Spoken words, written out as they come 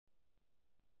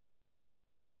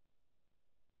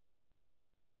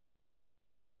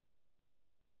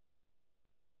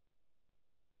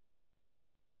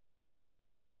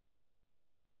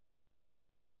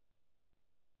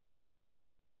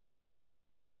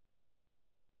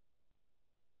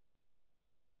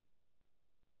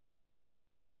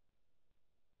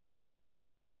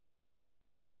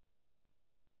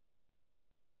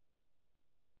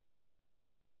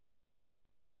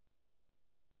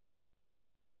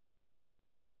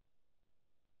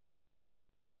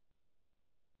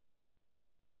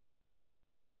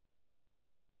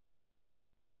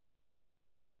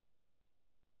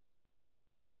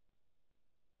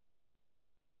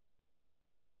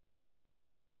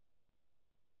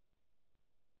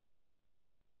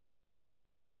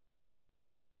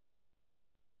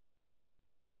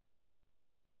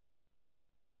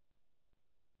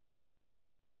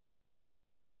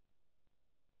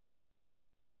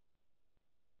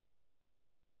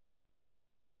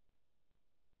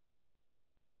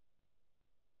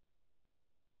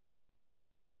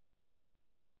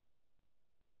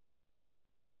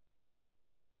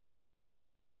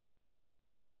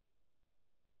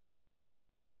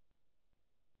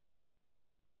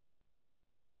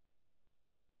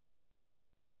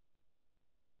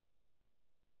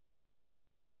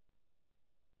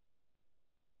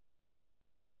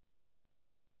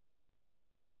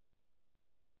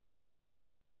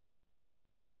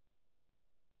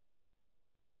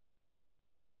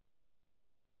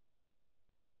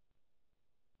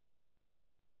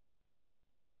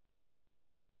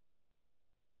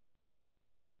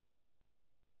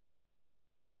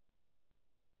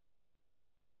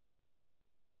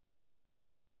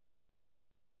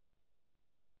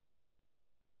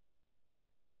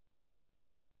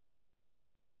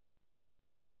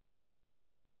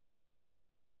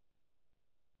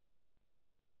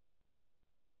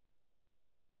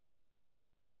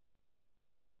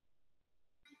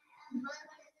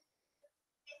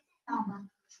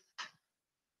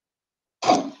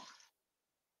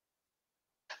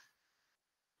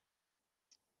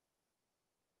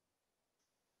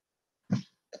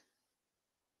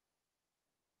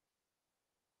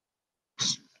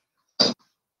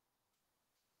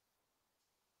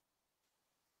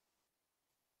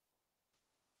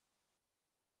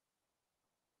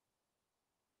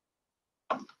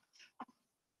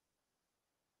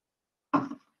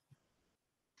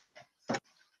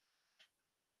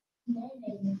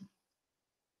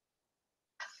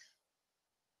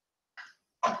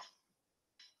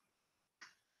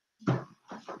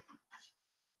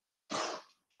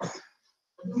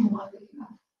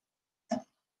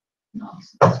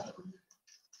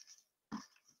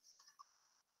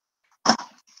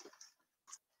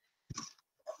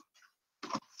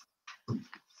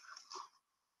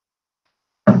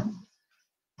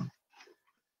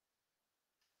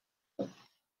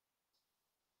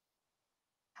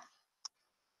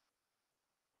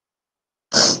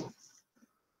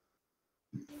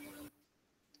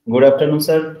Good afternoon,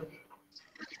 sir.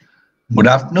 Good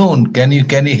afternoon. Can you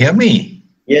hear me?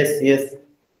 Yes, yes.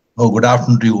 Oh, good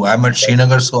afternoon to you. I'm at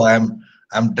Srinagar, so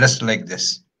I'm dressed like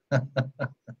this.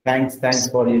 Thanks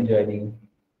for you joining.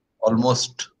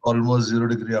 Almost 0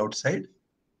 degree outside.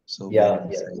 So Yeah.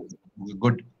 we're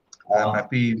good. I'm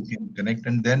happy we can connect,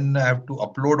 and then I have to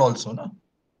upload also,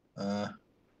 no?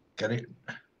 Correct.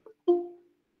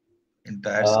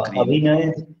 Entire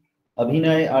screen.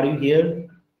 Abhinay, are you here?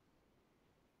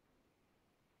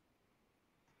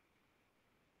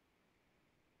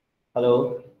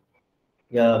 Hello.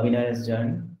 Yeah, Abhinay has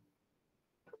joined.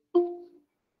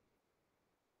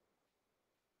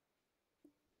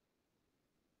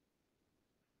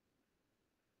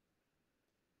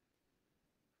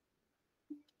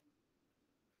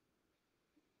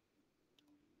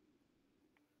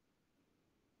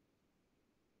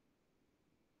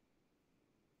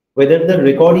 Whether the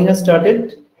recording has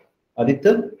started,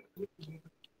 Aditya?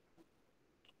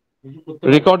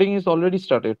 Recording is already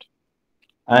started.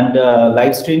 And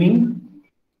live streaming?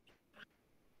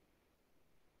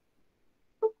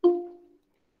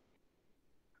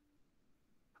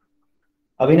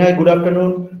 Abhinay, good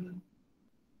afternoon.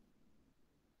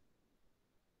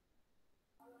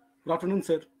 Good afternoon,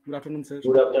 sir. Good afternoon, sir.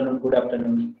 Good afternoon. Good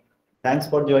afternoon. Thanks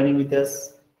for joining with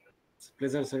us. It's a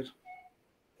pleasure, sir.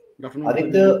 Good afternoon.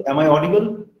 Aditya, am I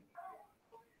audible?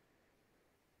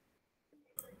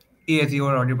 Yes, you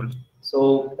are audible.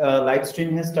 So live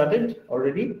stream has started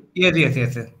already? Yes.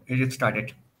 It is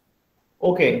started.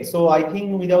 Okay, so I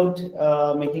think without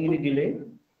making any delay,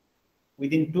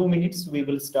 within 2 minutes we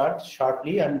will start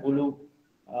sharply, and Bulu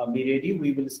be ready.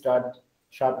 We will start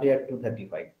sharply at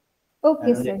 2:35.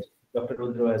 Okay, and sir. Dr.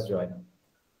 Rudra has joined.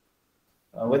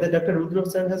 Whether Dr. Rudra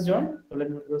sir has joined?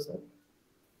 Rudra sir.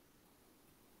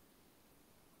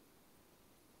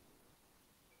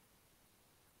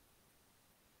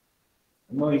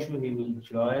 No issue, he will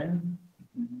join.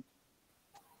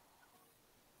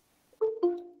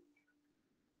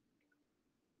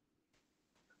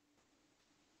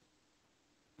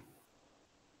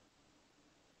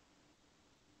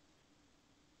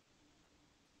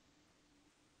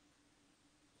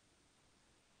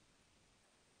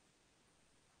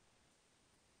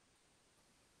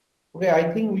 Okay,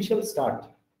 I think we shall start.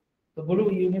 So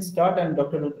Bulu, you may start, and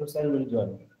Dr. Rudra sir will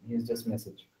join. He has just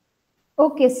messaged.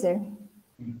 Okay, sir.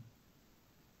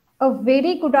 A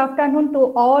very good afternoon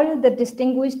to all the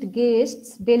distinguished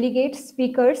guests, delegates,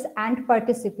 speakers, and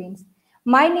participants.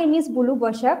 My name is Bulu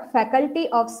Boshak, faculty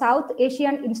of South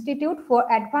Asian Institute for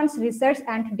Advanced Research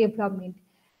and Development.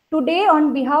 Today,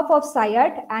 on behalf of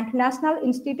SAIARD and National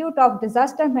Institute of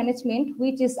Disaster Management,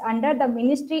 which is under the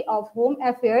Ministry of Home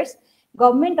Affairs,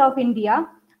 Government of India,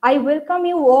 I welcome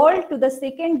you all to the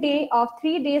second day of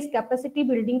 3 days capacity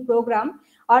building program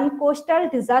on coastal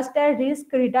disaster risk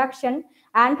reduction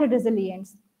and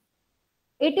resilience.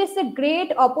 It is a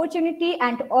great opportunity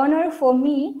and honor for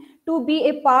me to be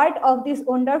a part of this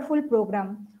wonderful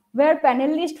program, where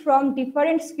panelists from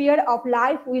different spheres of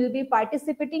life will be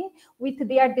participating with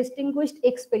their distinguished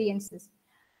experiences.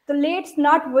 So let's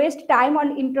not waste time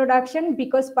on introduction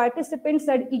because participants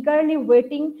are eagerly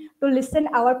waiting to listen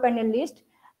our panelists.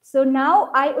 So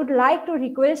now I would like to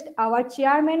request our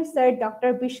chairman, Sir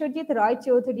Dr. Bishwajit Roy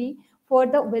Chaudhary, for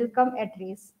the welcome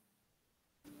address.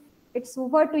 It's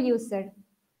over to you, sir.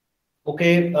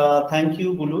 Okay, thank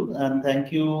you, Bulu, and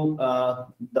thank you,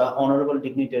 the honorable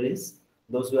dignitaries,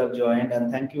 those who have joined,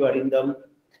 and thank you, Arindam,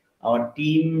 our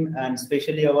team, and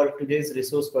especially our today's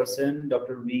resource person,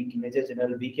 Dr. Major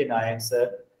General V.K. Nayak,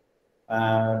 sir,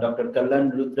 Dr.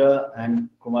 Kallan Rudra, and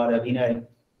Kumar Abhinay,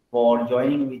 for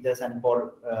joining with us and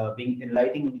for being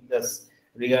enlightening with us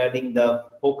regarding the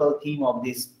focal theme of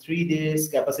this 3 days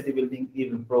capacity building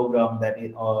program, that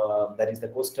is the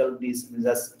coastal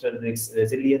disaster risk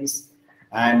resilience.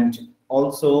 And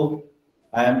also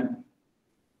I am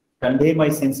convey my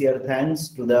sincere thanks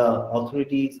to the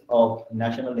authorities of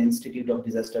National Institute of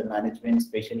Disaster Management,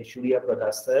 especially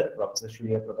Professor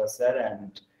Surya Prakash sir,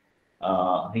 and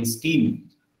his team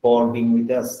for being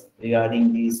with us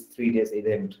regarding these 3 days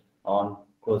event on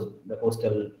the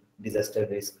coastal disaster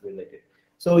risk related.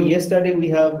 So yesterday we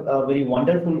had a very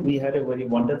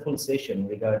wonderful session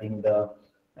regarding the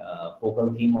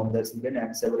focal theme of this event,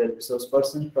 and several resource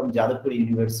persons from Jadavpur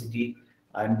University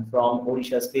and from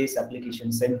Odisha Space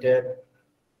Application Center,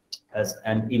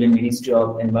 and even Ministry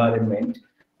of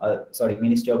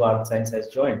Ministry of Art Science has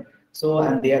joined. So,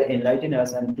 and they are enlightening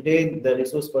us. And today, the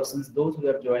resource persons, those who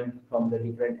have joined from the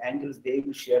different angles, they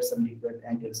will share some different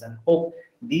angles. And hope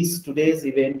today's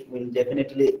event will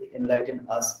definitely enlighten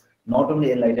us. Not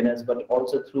only enlighten us, but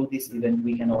also through this event,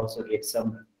 we can also get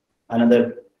some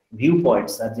another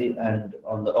viewpoints and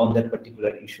on that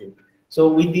particular issue. So,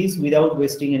 with this, without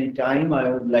wasting any time, I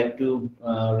would like to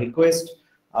request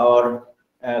our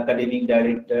academic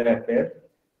director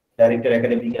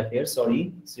academic affairs,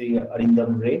 Sri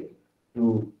Arindam Ray,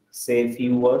 to say a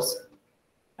few words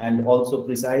and also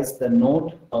precise the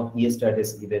note of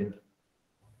yesterday's event.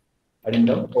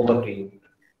 Arindam, over to you.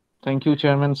 Thank you,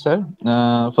 Chairman, sir.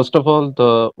 First of all,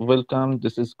 the welcome.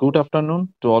 This is good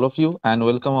afternoon to all of you, and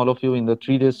welcome all of you in the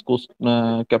 3 days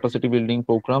capacity building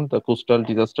program, the Coastal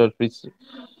Disaster Risk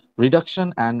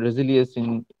Reduction and Resilience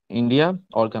in India,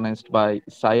 organized by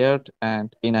SAIARD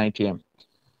and NITM.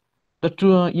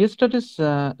 Yesterday's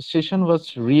session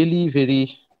was really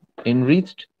very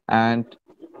enriched and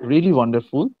really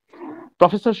wonderful.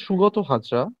 Professor Sugato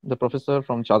Hajra, the professor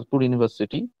from Jadavpur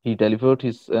University, he delivered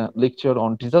his lecture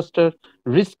on disaster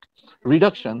risk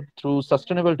reduction through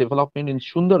sustainable development in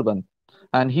Sundarban,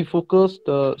 and he focused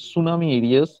the tsunami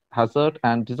areas, hazard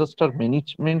and disaster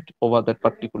management over that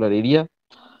particular area.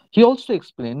 He also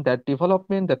explained that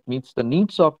development that meets the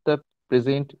needs of the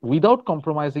present without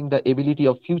compromising the ability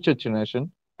of future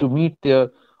generation to meet their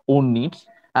own needs,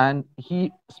 and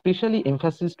he especially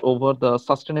emphasized over the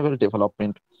sustainable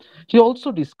development. He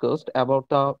also discussed about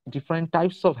the different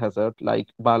types of hazard like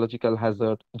biological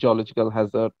hazard, geological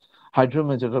hazard,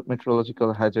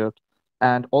 hydrometeorological hazard,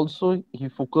 and also he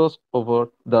focused over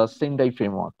the Sendai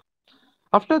framework.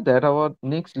 After that, our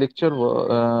next lecture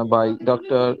by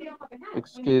Dr.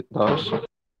 XK Das.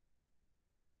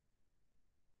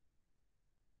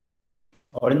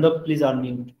 Arindam, please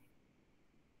unmute.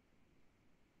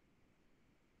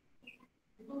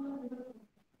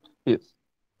 Yes.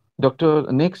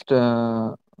 Dr. Next,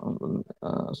 sorry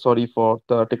for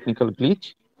the technical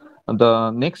glitch. The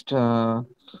next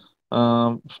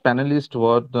panelist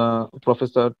was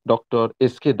Professor Dr.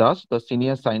 S.K. Das, the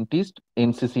senior scientist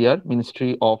in CCR,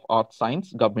 Ministry of Earth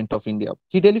Science, Government of India.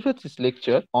 He delivered his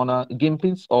lecture on a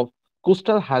glimpse of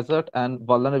coastal hazard and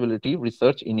vulnerability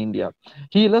research in India.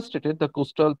 He illustrated the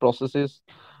coastal processes,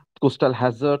 coastal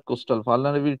hazard, coastal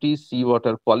vulnerability,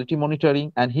 seawater quality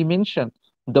monitoring, and he mentioned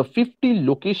the 50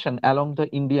 location along the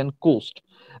Indian coast.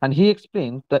 And he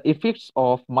explained the effects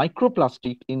of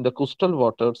microplastic in the coastal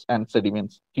waters and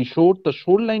sediments. He showed the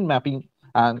shoreline mapping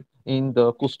and in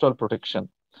the coastal protection.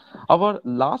 Our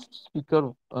last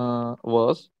speaker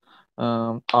was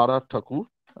R.R. Thakur,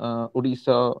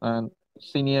 Odisha and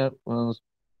senior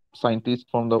scientist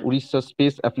from the Odisha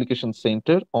Space Application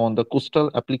Center on the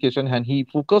coastal application, and he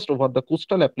focused over the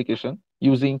coastal application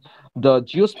using the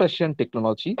geospatial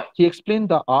technology. He explained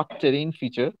the Earth terrain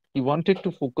feature. He wanted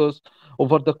to focus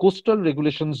over the coastal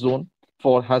regulation zone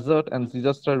for hazard and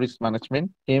disaster risk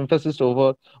management. He emphasized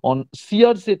over on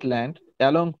CRZ land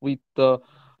along with the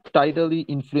tidally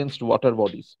influenced water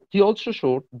bodies. He also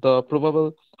showed the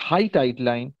probable high tide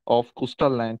line of coastal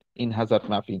land in hazard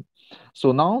mapping.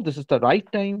 So now this is the right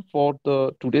time for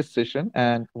the today's session,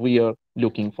 and we are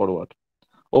looking forward.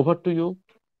 Over to you,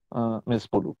 Ms.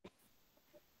 Polu.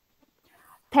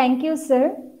 Thank you,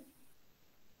 sir.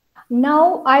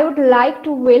 Now I would like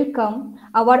to welcome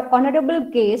our honorable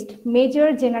guest,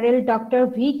 Major General Dr.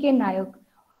 V.K. Nayak,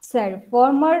 sir,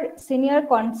 former senior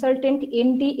consultant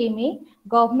NDMA,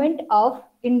 Government of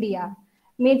India.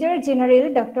 Major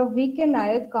General Dr. V.K.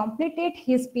 Nayak completed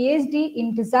his PhD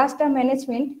in disaster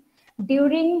management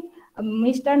during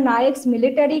Mr. Nayak's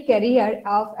military career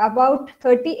of about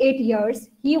 38 years.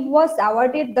 He was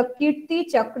awarded the Kirti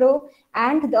Chakra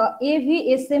and the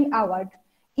AVSM Award.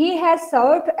 He has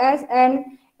served as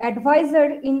an advisor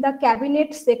in the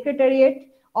Cabinet Secretariat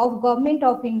of Government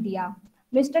of India.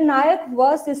 Mr. Nayak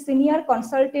was a senior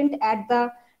consultant at the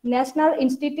National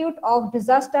Institute of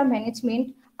Disaster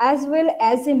Management as well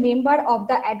as a member of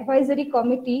the Advisory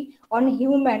Committee on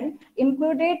Human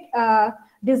Included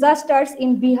Disasters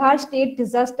in Bihar State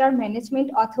Disaster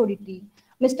Management Authority.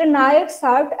 Mr. Nayak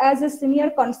served as a senior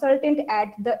consultant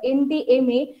at the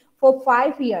NDMA for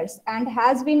 5 years and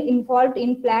has been involved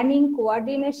in planning,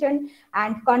 coordination,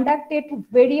 and conducted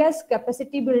various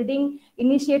capacity building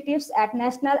initiatives at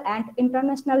national and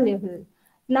international level.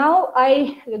 Now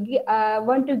I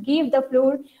want to give the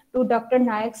floor to Dr.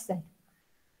 Nayak sir.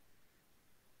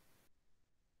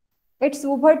 It's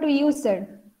over to you, sir.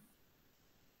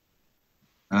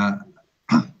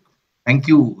 Thank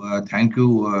you,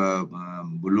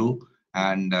 Bulu,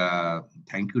 and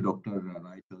thank you, Dr.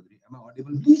 Rai Chaudhary. Am I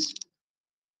audible, please?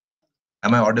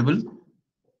 Am I audible?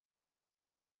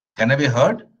 Can I be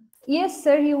heard? Yes,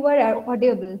 sir, you were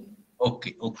audible.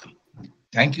 Okay.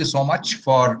 Thank you so much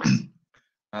for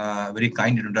very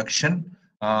kind introduction.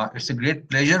 It's a great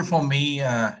pleasure for me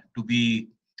to be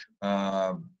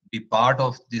part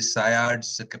of this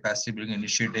SAIARD's capacity building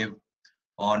initiative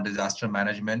on disaster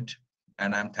management,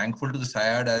 and I'm thankful to the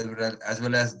SAIARD as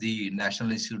well as the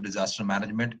National Institute of Disaster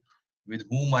Management, with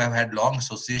whom I have had long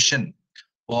association,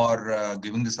 for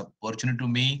giving this opportunity to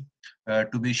me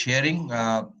to be sharing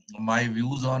my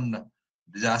views on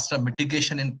disaster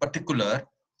mitigation in particular,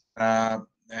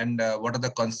 and what are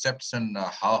the concepts and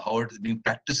how it is being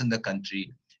practiced in the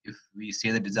country. If we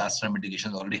say that disaster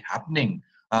mitigation is already happening,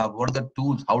 what are the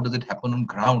tools? How does it happen on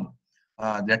ground?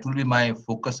 That will be my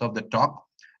focus of the talk.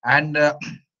 And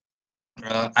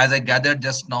as I gathered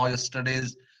just now,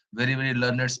 yesterday's very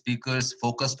learned speakers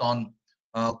focused on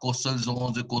coastal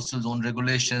zones, the coastal zone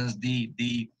regulations, the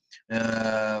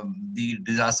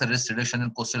disaster risk reduction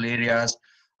in coastal areas.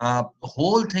 The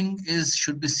whole thing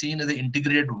should be seen as an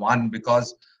integrated one,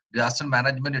 because disaster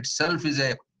management itself is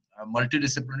a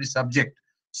multidisciplinary subject.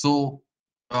 So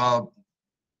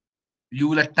you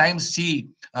will at times see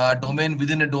a domain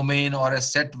within a domain, or a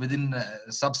set within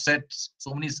subsets,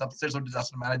 so many subsets of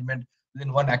disaster management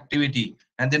within one activity,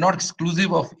 and they're not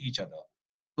exclusive of each other.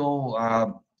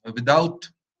 So without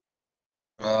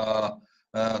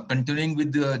continuing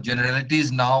with the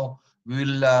generalities now, we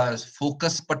will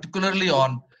focus particularly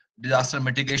on disaster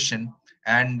mitigation,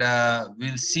 and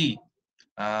we'll see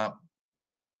as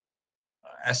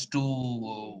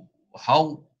to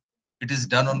how it is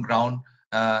done on ground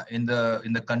in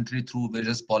the country through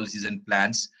various policies and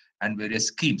plans and various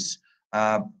schemes.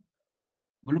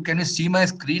 Bulu, can you see my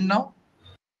screen now?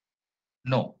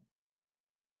 No.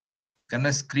 Can my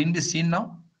screen be seen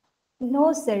now?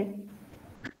 No, sir.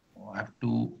 I have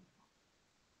to.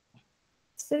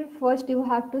 Sir, first you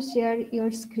have to share your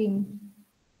screen.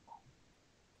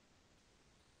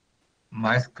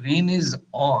 My screen is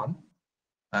on,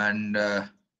 and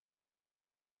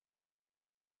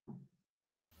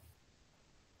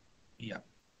yeah,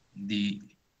 the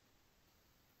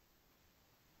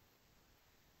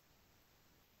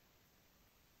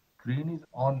screen is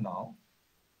on now.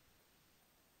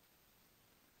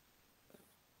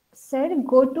 Sir,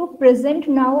 go to present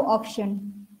now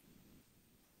option.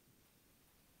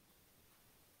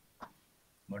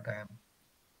 But I am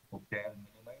okay. I'll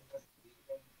minimize the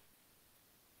screen.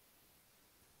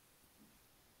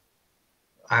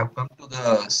 I have come to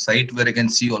the site where I can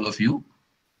see all of you,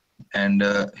 and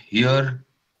here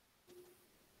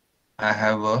I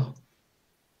have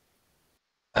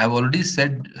already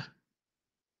said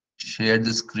shared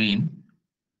the screen.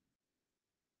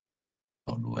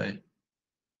 How do I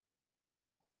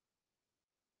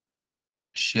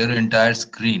share an entire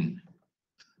screen?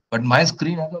 But my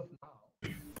screen as of now.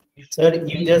 Sir,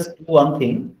 you just do one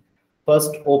thing.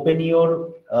 First, open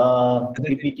your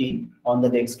PPT on the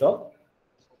desktop.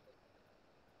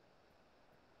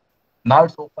 Now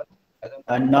it's open.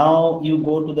 And now you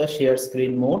go to the share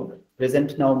screen mode,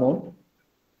 present now mode.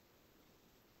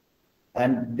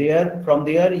 And from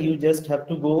there, you just have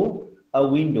to go a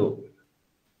window.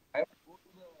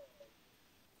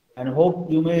 And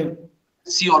hope you may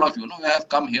see all of you. I have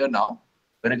come here now.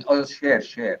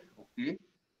 Share. Okay.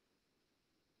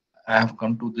 I have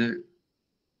come to the.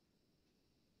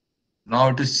 Now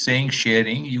it is saying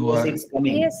sharing. Yes,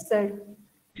 sir.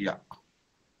 Yeah.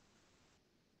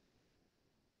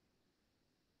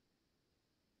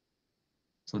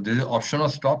 So there is an option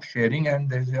of stop sharing, and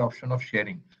there is an option of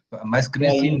sharing. So my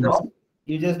screen is seen now.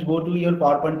 You just go to your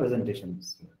PowerPoint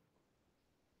presentations.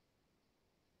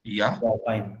 Yeah.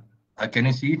 Fine. Can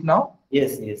you see it now?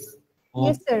 Yes. Oh.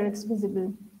 Yes, sir. It's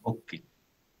visible. Okay.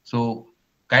 So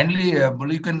kindly,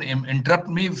 you can interrupt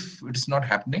me if it's not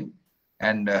happening,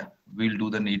 and we'll do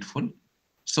the needful.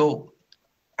 So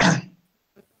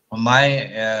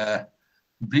My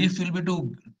brief will be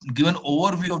to give an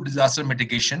overview of disaster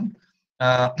mitigation,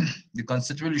 uh, the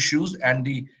conceptual issues and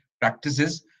the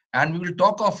practices, and we will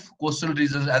talk of coastal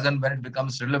regions as and when it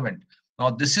becomes relevant. Now,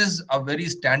 this is a very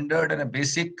standard and a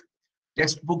basic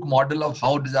textbook model of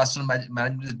how disaster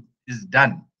management is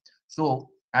done. So,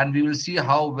 and we will see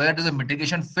how where does the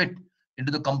mitigation fit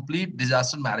into the complete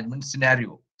disaster management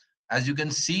scenario. As you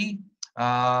can see,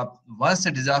 once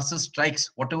a disaster strikes,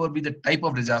 whatever be the type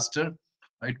of disaster,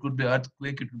 it could be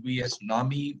earthquake, it could be a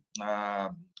tsunami,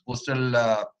 coastal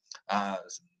uh,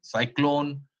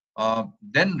 cyclone,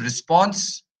 then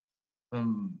response,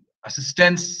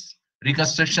 assistance,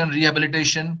 reconstruction,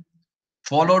 rehabilitation,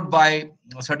 followed by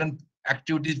certain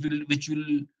activities which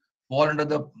will fall under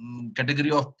the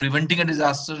category of preventing a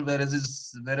disaster, whereas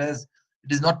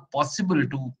it is not possible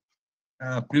to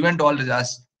prevent all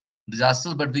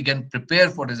disasters, but we can prepare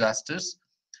for disasters,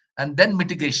 and then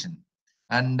mitigation,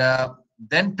 and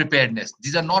then preparedness.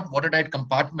 These are not watertight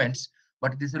compartments,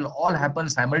 but this will all happen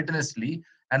simultaneously.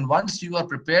 And once you are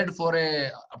prepared for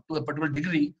up to a particular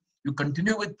degree, you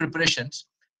continue with preparations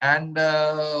and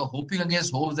hoping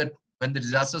against hopes that when the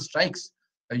disaster strikes,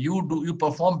 you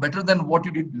perform better than what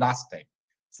you did last time.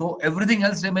 So everything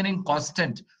else remaining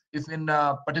constant, if in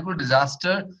a particular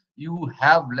disaster you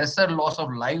have lesser loss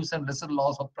of lives and lesser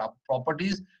loss of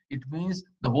properties, it means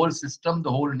the whole system,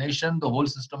 the whole nation, the whole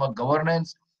system of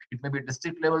governance, it may be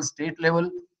district level, state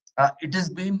level, it has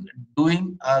been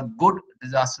doing a good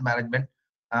disaster management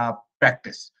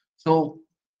practice. So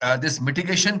this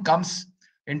mitigation comes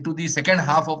into the second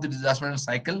half of the disaster management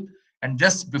cycle, and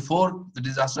just before the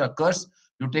disaster occurs,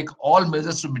 you take all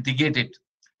measures to mitigate it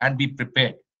and be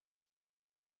prepared.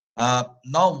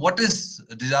 Now, what is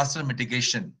disaster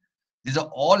mitigation? These are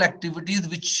all activities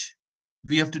which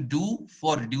we have to do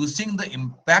for reducing the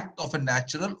impact of a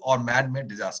natural or man-made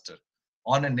disaster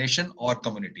on a nation or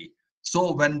community.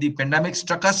 So when the pandemic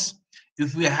struck us,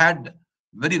 if we had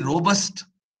very robust,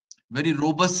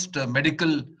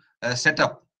 medical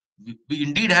setup, we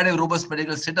indeed had a robust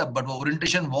medical setup, but our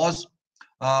orientation was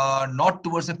not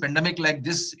towards a pandemic like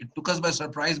this. It took us by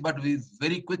surprise, but we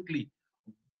very quickly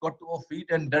got to our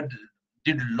feet and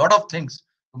did a lot of things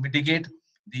to mitigate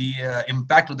the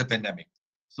impact of the pandemic.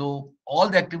 So all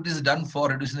the activities done for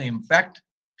reducing the impact.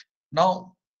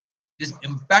 Now, this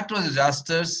impact of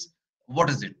disasters, what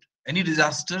is it? Any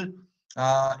disaster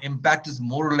impact is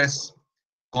more or less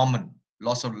common.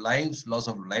 Loss of lives, loss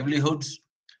of livelihoods.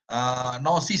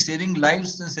 Now, see, saving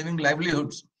lives and saving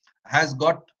livelihoods has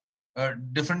got a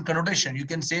different connotation. You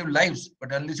can save lives,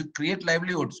 but unless you create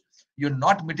livelihoods, you're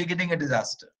not mitigating a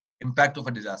disaster, impact of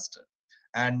a disaster.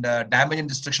 And damage and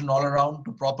destruction all around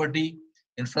to property,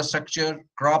 infrastructure,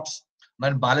 crops. Now,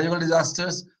 in biological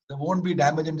disasters, there won't be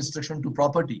damage and destruction to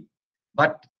property,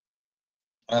 but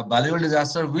biological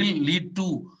disaster will lead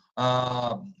to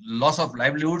loss of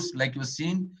livelihoods, like you've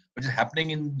seen, which is happening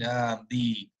in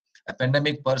the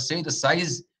pandemic per se. The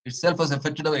size itself has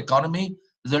affected our economy,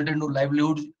 resulted into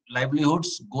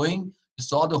livelihoods going. We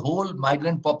saw the whole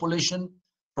migrant population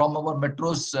from our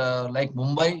metros like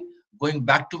Mumbai going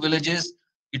back to villages.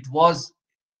 It was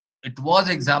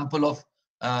example of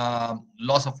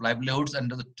loss of livelihoods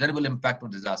and the terrible impact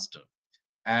of disaster.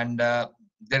 And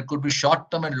there could be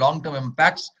short-term and long-term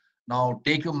impacts. Now,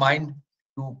 take your mind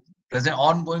to present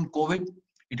ongoing COVID.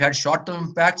 It had short-term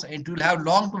impacts, and it will have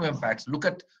long-term impacts. Look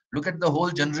at the whole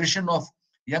generation of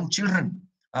young children.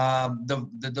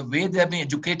 The way they have been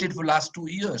educated for the last 2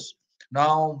 years.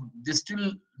 Now, they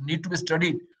still need to be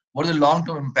studied. What is the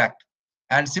long-term impact?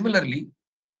 And similarly,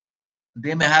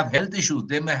 they may have health issues.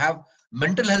 They may have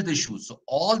mental health issues. So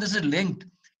all this is linked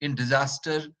in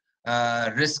disaster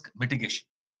risk mitigation.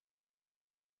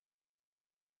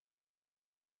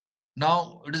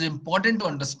 Now, it is important to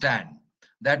understand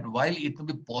that while it may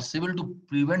be possible to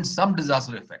prevent some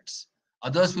disaster effects,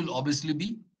 others will obviously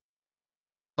be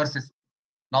persistent.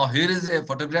 Now, here is a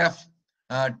photograph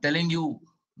telling you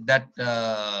that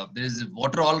there is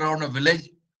water all around a village.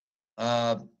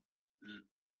 Uh,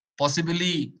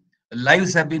 Possibly,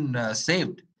 lives have been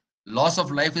saved. Loss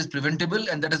of life is preventable,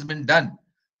 and that has been done.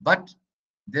 But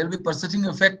there will be persisting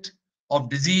effect of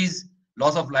disease,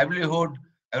 loss of livelihood,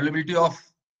 availability of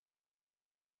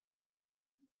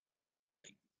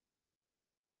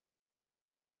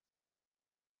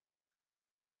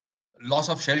loss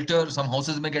of shelter. Some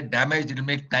houses may get damaged. It will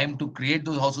make time to create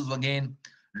those houses again.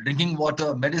 Drinking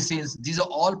water, medicines, these are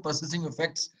all persisting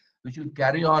effects which will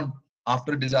carry on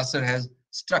after a disaster has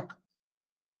struck.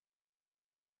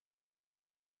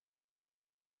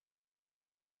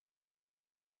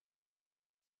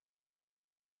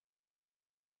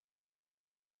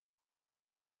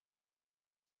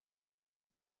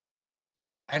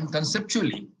 And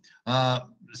conceptually,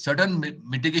 certain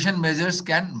mitigation measures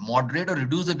can moderate or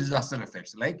reduce the disaster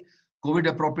effects, like COVID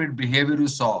appropriate behavior you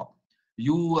saw.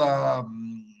 You,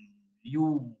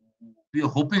 you, we are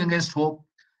hoping against hope,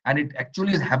 and it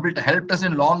actually has helped us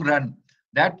in long run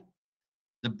that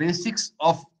the basics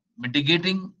of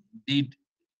mitigating the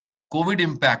COVID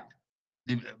impact,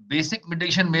 the basic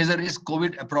mitigation measure is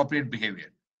COVID appropriate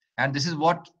behavior. And this is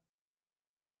what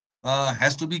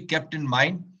has to be kept in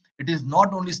mind. It is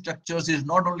not only structures, it is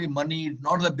not only money, it's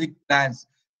not the big plans,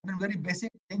 but very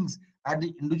basic things at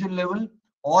the individual level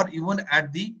or even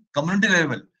at the community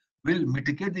level will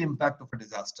mitigate the impact of a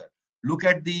disaster. Look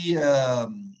at the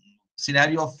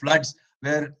scenario of floods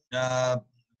where a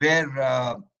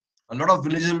lot of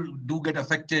villages do get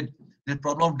affected. There's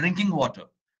problem of drinking water,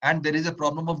 and there is a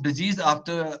problem of disease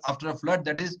after a flood.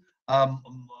 That is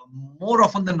more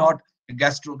often than not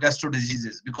gastro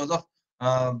diseases because of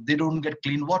they don't get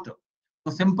clean water.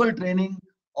 So simple training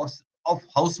of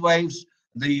housewives,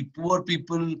 the poor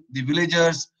people, the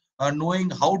villagers, knowing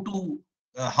how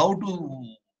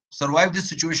to survive this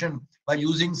situation by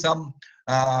using some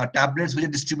tablets which are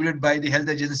distributed by the health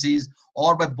agencies,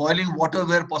 or by boiling water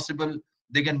where possible,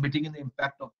 they can mitigate the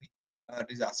impact of the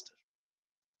disaster.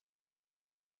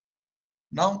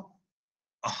 Now,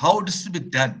 how this to be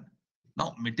done?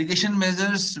 Now, mitigation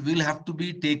measures will have to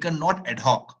be taken not ad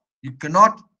hoc. You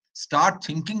cannot start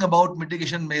thinking about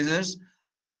mitigation measures.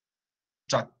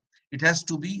 It has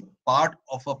to be part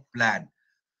of a plan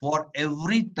for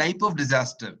every type of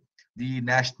disaster. The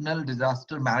National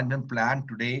Disaster Management Plan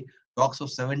today talks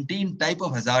of 17 type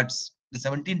of hazards, the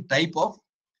 17 type of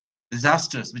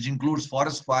disasters, which includes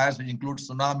forest fires, which includes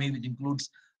tsunami, which includes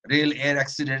rail air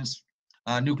accidents,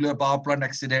 nuclear power plant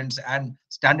accidents, and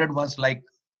standard ones like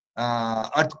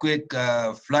earthquake,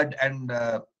 flood, and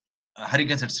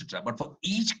hurricanes, etc. But for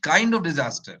each kind of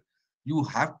disaster, you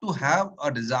have to have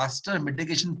a disaster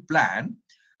mitigation plan,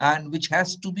 and which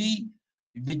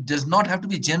does not have to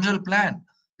be general plan.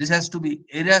 This has to be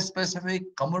area specific,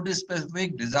 community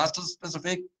specific, disaster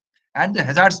specific, and the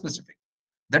hazard specific.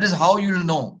 That is how you will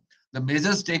know the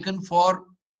measures taken for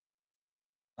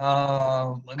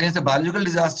against a biological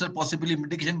disaster. Possibly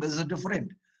mitigation measures are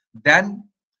different than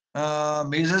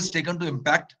measures taken to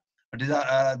impact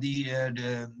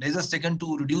the measures taken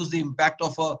to reduce the impact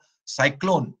of a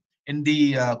cyclone in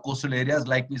the coastal areas,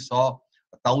 like we saw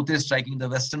Taute striking the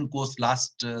western coast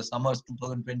last summers,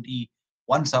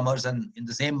 2021 summers, and in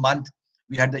the same month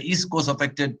we had the east coast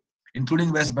affected,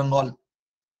 including West Bengal.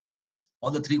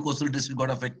 All the three coastal districts got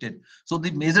affected. So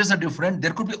the measures are different.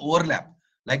 There could be overlap,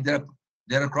 like there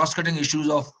are cross-cutting issues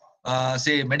of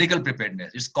say medical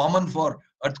preparedness. It's common for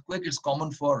earthquake, it's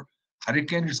common for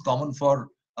hurricane, it's common for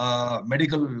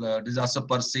medical disaster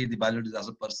per se, the biological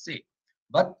disaster per se.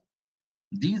 But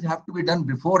these have to be done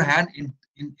beforehand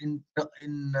in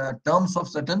terms of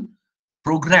certain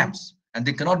programs, and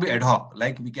they cannot be ad hoc.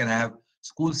 Like we can have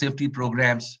school safety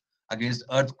programs against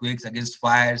earthquakes, against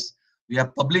fires. We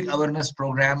have public awareness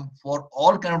program for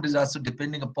all kind of disaster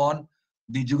depending upon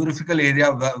the geographical area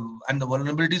and the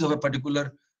vulnerabilities of a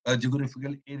particular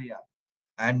geographical area.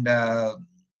 And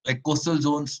like coastal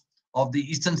zones of the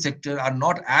eastern sector are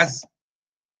not as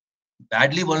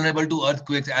badly vulnerable to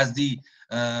earthquakes as the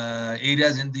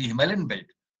areas in the Himalayan belt.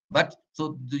 But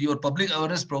so your public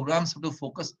awareness programs have to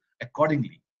focus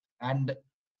accordingly. And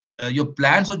your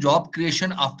plans for job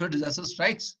creation after disaster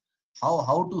strikes,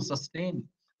 how to sustain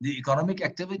the economic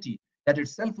activity, that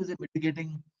itself is a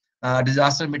mitigating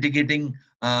disaster mitigating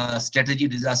strategy,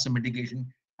 disaster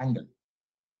mitigation angle.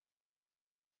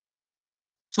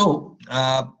 So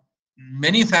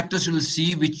many factors you will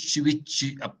see which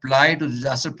apply to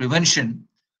disaster prevention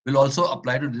will also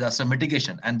apply to disaster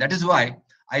mitigation. And that is why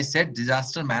I said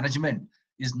disaster management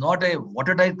is not a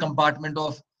watertight compartment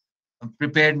of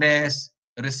preparedness,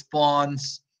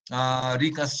 response,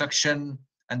 reconstruction,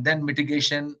 and then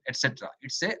mitigation, etc.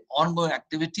 It's a ongoing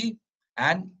activity,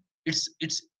 and it's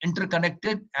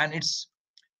interconnected, and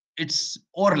it's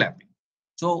overlapping.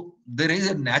 So there is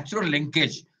a natural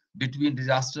linkage between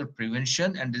disaster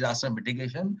prevention and disaster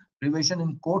mitigation. Prevention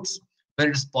in quotes, where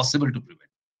it is possible to prevent.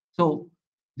 So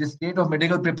the state of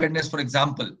medical preparedness, for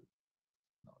example,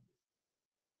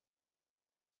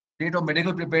 state of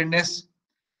medical preparedness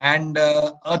and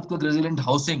earthquake resilient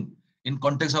housing in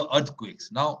context of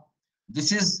earthquakes. Now,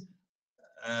 this is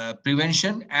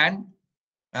prevention and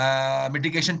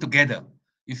mitigation together.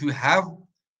 If you have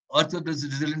earthquake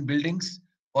resilient buildings,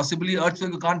 possibly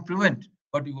earthquake you can't prevent,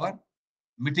 but you are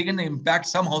mitigating the impact.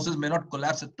 Some houses may not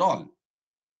collapse at all.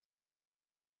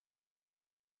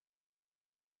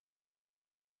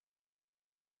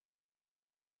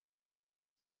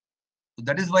 So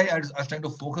that is why I was trying to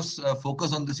focus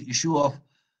on this issue of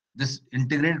this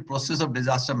integrated process of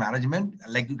disaster management.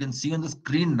 Like you can see on the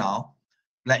screen now,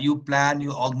 like you plan,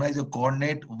 you organize, you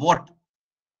coordinate what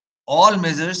all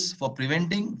measures for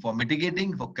preventing, for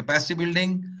mitigating, for capacity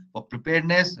building, for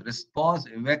preparedness, response,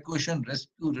 evacuation,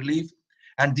 rescue, relief,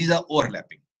 and these are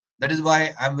overlapping. That is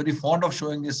why I'm very fond of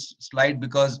showing this slide,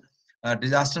 because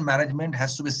disaster management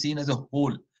has to be seen as a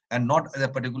whole and not as a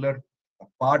particular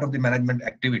part of the management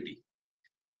activity.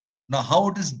 Now, how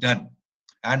it is done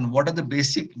and what are the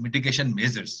basic mitigation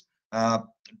measures?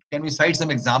 Can we cite some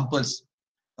examples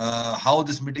how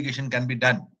this mitigation can be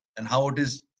done and how it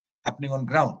is happening on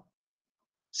ground?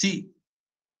 See,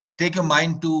 take your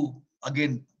mind to,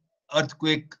 again,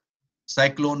 earthquake,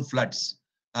 cyclone, floods.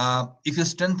 If you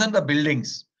strengthen the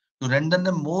buildings to render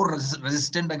them more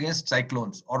resistant against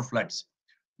cyclones or floods,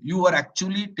 you are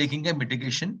actually taking a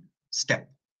mitigation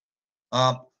step.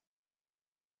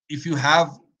 If you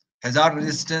have hazard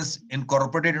resistance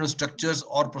incorporated into structures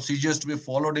or procedures to be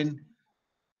followed in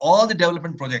all the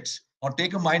development projects, or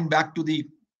take your mind back to the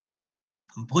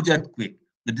Bhuj earthquake,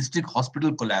 the district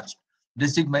hospital collapsed,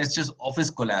 district magistrate's office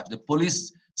collapsed, the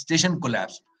police station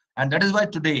collapsed. And that is why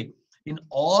today, in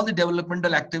all the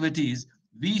developmental activities,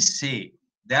 we say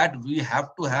that we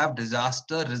have to have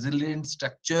disaster resilient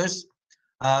structures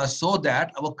so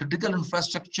that our critical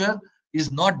infrastructure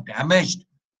is not damaged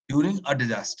during a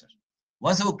disaster.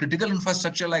 Once our critical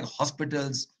infrastructure like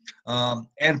hospitals,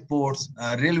 airports,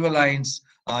 railway lines,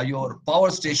 your power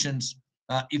stations,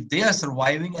 if they are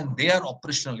surviving and they are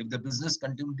operational, if the business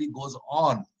continuity goes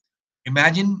on,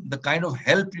 imagine the kind of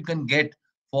help you can get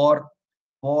for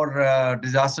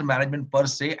disaster management per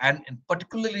se, and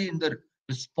particularly in the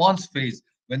response phase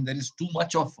when there is too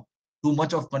much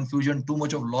of confusion, too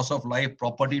much of loss of life,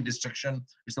 property destruction.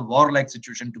 It's a war-like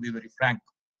situation, to be very frank.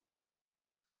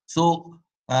 So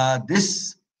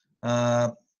this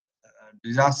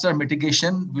disaster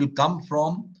mitigation will come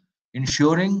from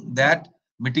ensuring that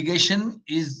mitigation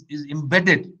is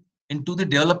embedded into the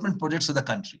development projects of the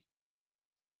country.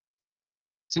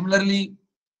 Similarly,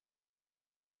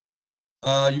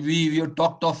 we have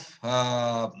talked of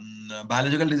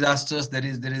biological disasters. There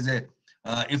is a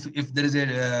if there is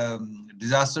a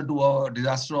disaster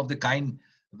of the kind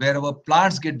where our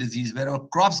plants get diseased, where our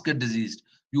crops get diseased,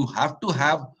 you have to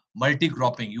have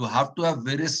multi-cropping. You have to have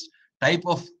various type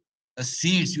of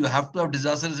seeds. You have to have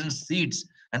disaster-resistant seeds,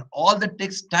 and all that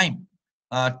takes time.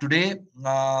 Today,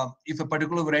 if a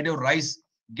particular variety of rice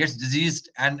gets diseased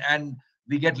and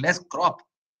we get less crop,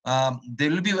 there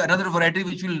will be another variety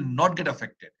which will not get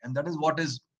affected, and that is what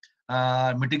is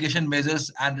mitigation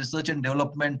measures and research and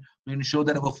development to ensure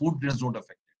that our food grains don't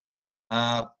affect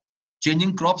it.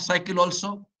 Changing crop cycle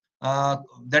also,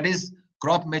 that is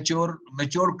mature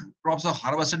crops are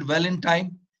harvested well in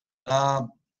time. That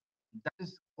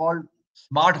is called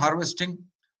smart harvesting.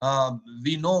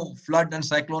 We know flood and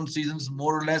cyclone seasons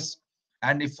more or less,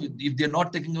 and if they're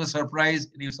not taking a surprise,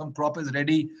 if some crop is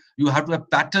ready, you have to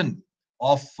have pattern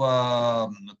of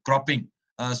cropping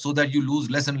so that you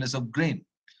lose less and less of grain.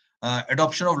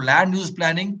 Adoption of land use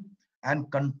planning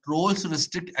and controls to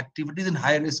restrict activities in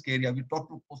high risk area. We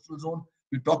talked of coastal zone.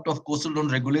 We talked of coastal zone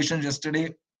regulations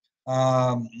yesterday.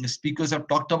 Speakers have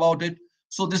talked about it.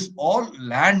 So this all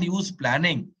land use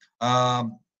planning.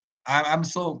 I'm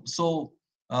so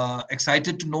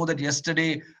excited to know that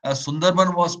yesterday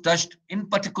Sundarban was touched. In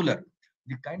particular,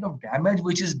 the kind of damage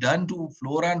which is done to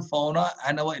flora and fauna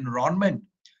and our environment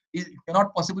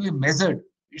cannot possibly measured.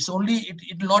 It's only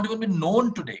it will not even be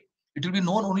known today. It will be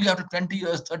known only after 20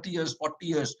 years, 30 years, 40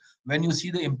 years when you see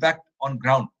the impact on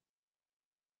ground.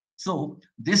 So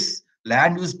this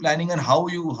land use planning and how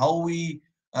we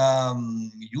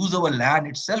use our land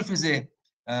itself is a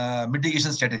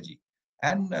mitigation strategy,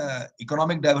 and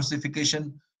economic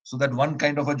diversification so that one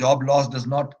kind of a job loss does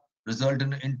not result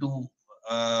into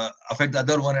affect the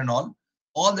other one and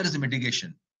all that is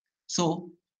mitigation.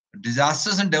 So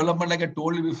disasters and development, like I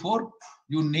told you before,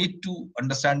 you need to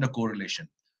understand the correlation.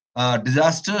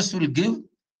 Disasters will give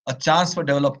a chance for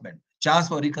development, chance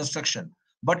for reconstruction.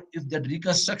 But if that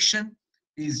reconstruction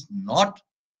is not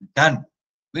done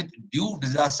with due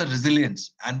disaster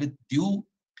resilience and with due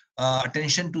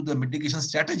attention to the mitigation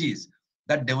strategies,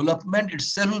 that development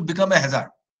itself will become a hazard.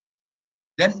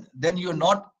 Then you're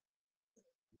not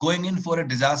going in for a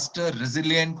disaster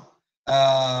resilient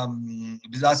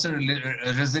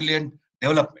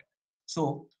development.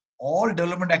 So all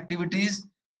development activities,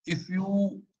 if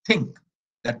you think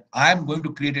that I am going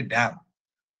to create a dam,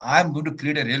 I am going to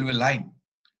create a railway line,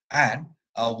 and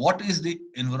what is the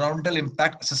environmental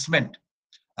impact assessment,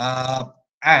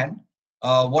 and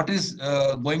what is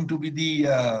going to be the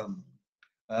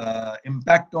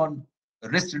impact on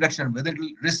risk reduction, whether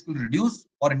risk will reduce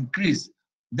or increase,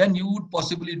 then you would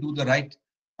possibly do the right,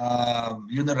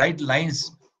 the right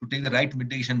lines to take the right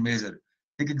mitigation measure.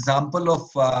 Take example of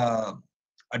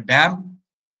a dam.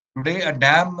 Today, a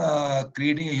dam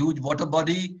creating a huge water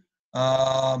body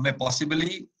may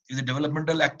possibly is a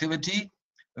developmental activity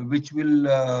which will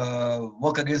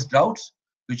work against droughts,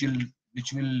 which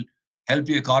will help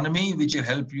your economy, which will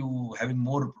help you having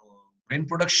more grain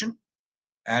production.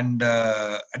 And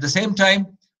at the same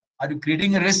time, are you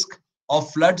creating a risk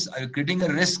of floods? Are you creating a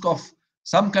risk of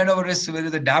some kind of a risk whether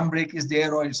the dam break is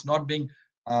there or it's not being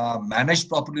managed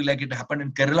properly, like it happened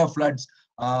in Kerala floods?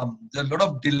 There's a lot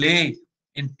of delay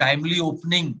in timely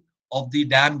opening of the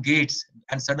dam gates,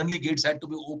 and suddenly gates had to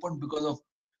be opened because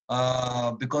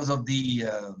of the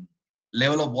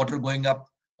level of water going up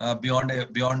beyond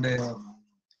a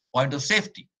point of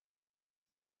safety.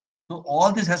 So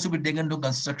all this has to be taken into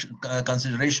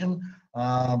consideration.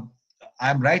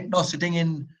 I'm right now sitting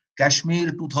in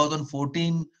Kashmir,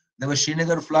 2014. There were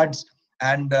Srinagar floods,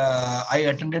 and I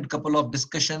attended a couple of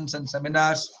discussions and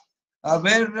seminars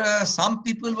where some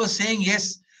people were saying,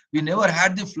 yes, we never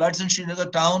had the floods in Srinagar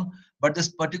town, but this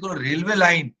particular railway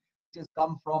line which has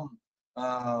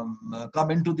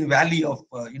come into the valley of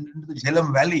into the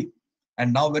Jhelum Valley,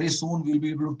 and now very soon we'll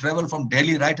be able to travel from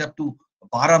Delhi right up to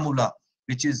Baramulla,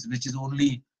 which is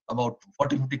only about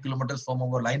 40-50 kilometers from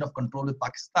our line of control with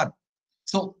Pakistan.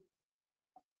 So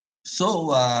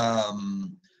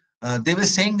they were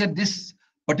saying that this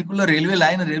particular railway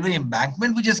line and railway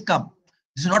embankment which has come,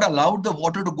 this is not allowed the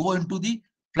water to go into the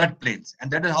floodplains,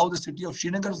 and that is how the city of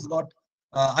Srinagar has got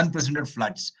unprecedented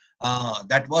floods.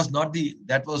 That was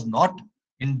not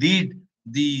indeed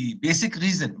the basic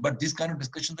reason, but these kind of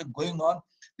discussions were going on.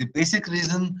 The basic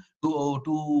reason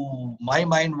to my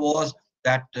mind was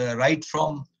that right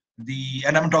from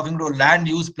and I'm talking about land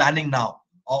use planning now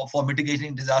for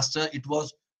mitigating disaster, it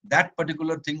was that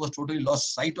particular thing was totally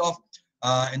lost sight of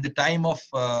in the time of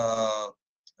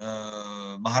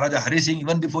Maharaja Hari Singh.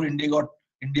 Even before India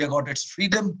got its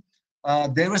freedom,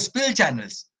 there were spill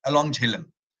channels along Jhelum,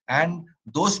 and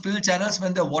those spill channels,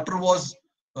 when the water was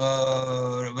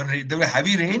when there were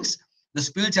heavy rains, the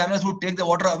spill channels would take the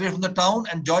water away from the town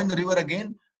and join the river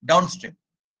again downstream,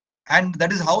 and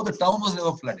that is how the town was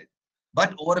never flooded.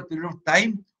 But over a period of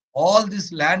time, all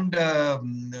this land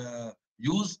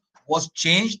use was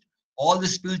changed. All the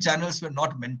spill channels were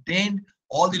not maintained.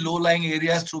 All the low-lying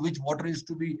areas through which water is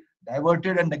to be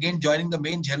diverted and again joining the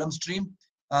main Jhelum stream,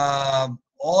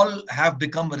 all have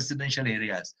become residential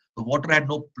areas. The water had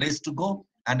no place to go,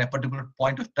 and at a particular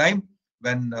point of time,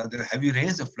 when there were heavy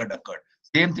rains, a flood occurred.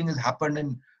 Same thing has happened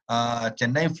in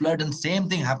Chennai flood, and same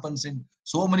thing happens in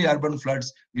so many urban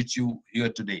floods which you hear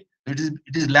today. It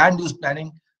is land use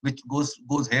planning which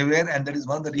goes haywire, and that is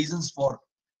one of the reasons for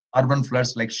urban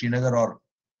floods like Srinagar or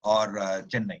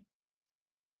Chennai.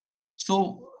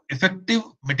 So effective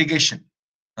mitigation.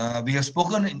 We have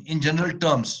spoken in general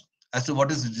terms as to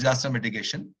what is disaster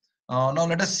mitigation. Now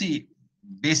let us see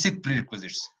basic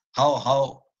prerequisites.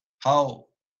 How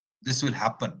this will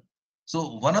happen.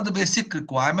 So one of the basic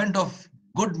requirement of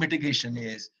good mitigation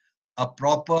is a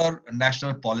proper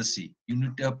national policy. You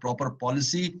need a proper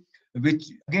policy, which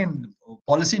again,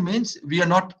 policy means we are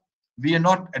not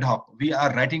ad hoc. We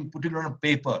are putting it on a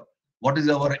paper. What is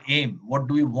our aim? What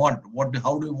do we want?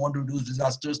 How do we want to reduce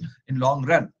disasters in long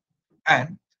run?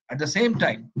 And at the same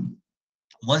time,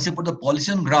 once you put the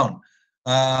policy on ground,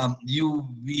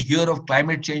 we hear of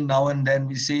climate change now and then.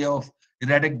 We say of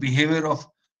erratic behavior of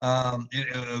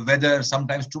weather,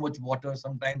 sometimes too much water,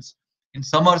 sometimes in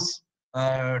summers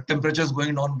temperatures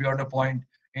going on beyond a point,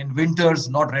 in winters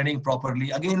not raining properly.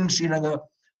 Again in Srinagar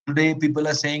today, people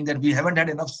are saying that we haven't had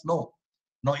enough snow.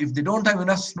 Now if they don't have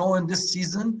enough snow in this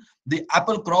season, the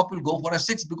apple crop will go for a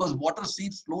 6, because water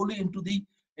seeps slowly into the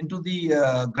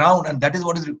ground, and that is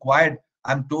what is required,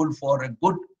 I'm told, for a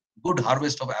good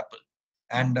harvest of apple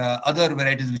and other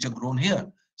varieties which are grown here.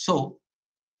 So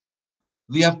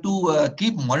we have to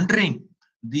keep monitoring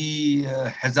the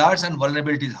hazards and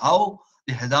vulnerabilities. How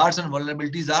the hazards and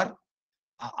vulnerabilities are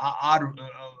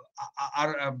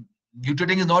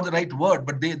mutating is not the right word,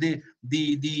 but the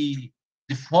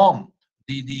form,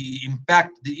 the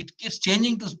impact, it keeps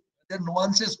changing. There are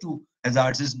nuances to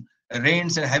hazards.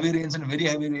 Rains and heavy rains and very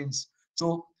heavy rains.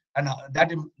 So and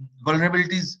that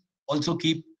vulnerabilities also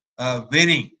keep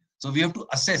varying. So we have to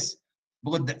assess,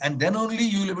 and then only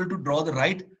you will be able to draw the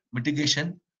right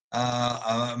mitigation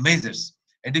measures.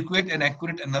 Adequate and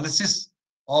accurate analysis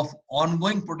of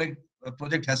ongoing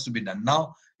project has to be done.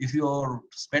 Now, if you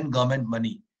spend government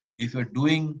money, if you're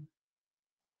doing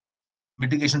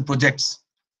mitigation projects,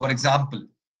 for example,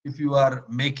 if you are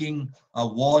making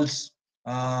walls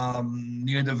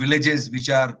near the villages which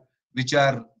are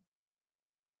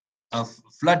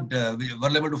flood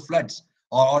vulnerable to floods,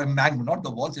 or embankment, not the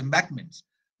walls, embankments.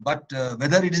 But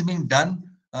whether it is being done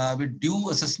with due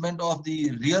assessment of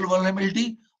the real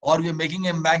vulnerability, or we are making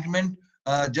embankment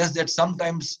just that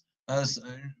sometimes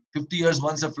 50 years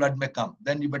once a flood may come,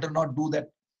 then you better not do that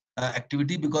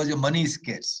activity because your money is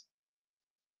scarce.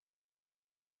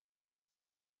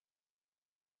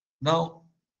 Now,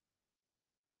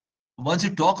 once you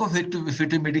talk of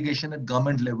effective mitigation at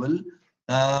government level,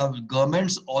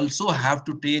 governments also have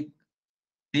to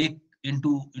take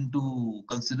into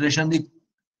consideration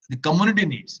the community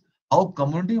needs, how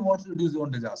community wants to reduce their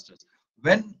own disasters.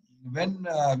 When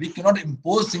we cannot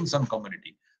impose things on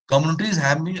community, communities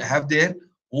have their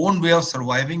own way of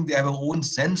surviving. They have their own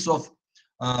sense of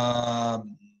uh,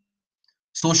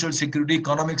 social security,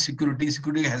 economic security,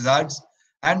 security hazards,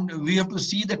 and we have to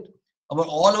see that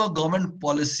all our government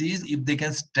policies, if they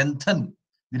can strengthen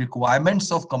the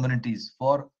requirements of communities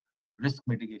for risk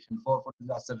mitigation, for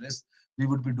disaster risk, we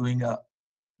would be doing a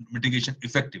mitigation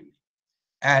effectively.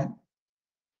 And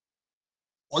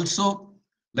also,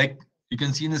 like you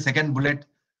can see in the second bullet,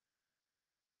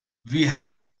 we have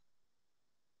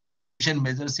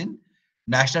measures in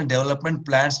national development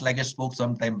plans, like I spoke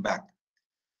some time back,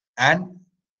 and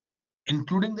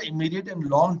including the immediate and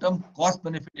long-term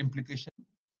cost-benefit implication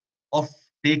of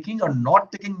taking or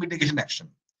not taking mitigation action.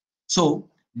 So,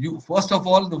 you first of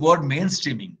all, the word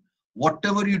mainstreaming.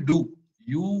 Whatever you do,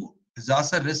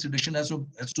 disaster risk reduction has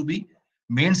to be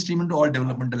mainstream into all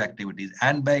developmental activities.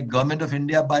 And by Government of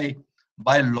India, by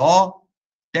law,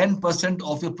 10%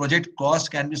 of your project cost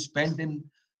can be spent in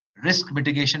risk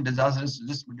mitigation, disaster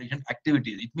risk mitigation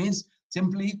activities. It means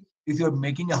simply, if you're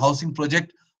making a housing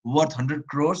project worth 100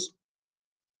 crores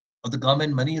of the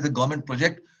government money as a government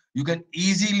project, you can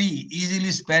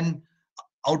easily spend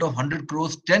out of 100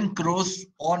 crores, 10 crores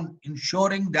on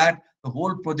ensuring that the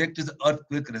whole project is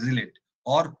earthquake resilient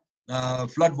or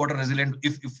flood water resilient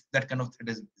if that kind of threat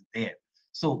is there.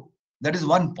 So that is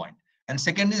one point. And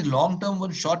second is long-term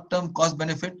one, short-term cost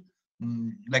benefit.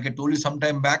 Like I told you some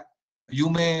time back,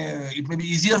 it may be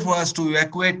easier for us to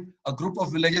evacuate a group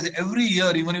of villages every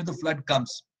year, even if the flood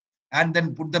comes, and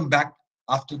then put them back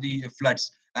after the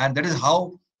floods. And that is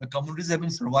how the communities have been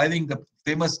surviving the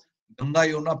famous Ganga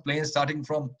Yamuna plain starting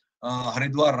from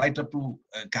Haridwar right up to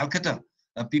Calcutta.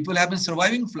 People have been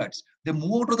surviving floods. They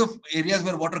move to the areas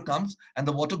where water comes and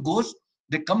the water goes,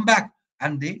 they come back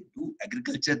and they do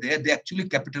agriculture there. They actually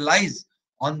capitalize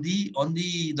on the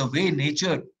way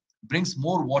nature brings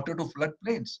more water to flood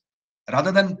plains.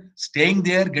 Rather than staying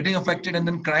there, getting affected and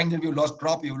then crying that you've lost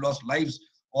crop, you've lost lives,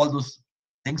 all those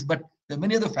things. But there are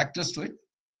many other factors to it.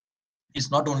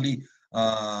 It's not only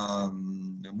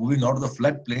moving out of the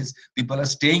floodplains. People are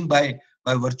staying by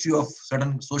virtue of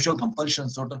certain social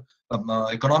compulsions, certain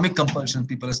economic compulsions.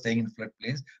 People are staying in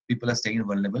floodplains. People are staying in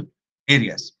vulnerable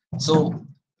areas. So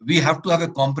we have to have a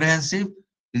comprehensive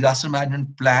disaster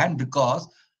management plan, because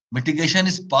mitigation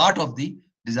is part of the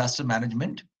disaster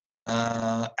management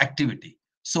activity.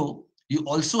 So you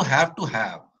also have to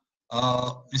have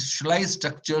institutionalized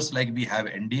structures like we have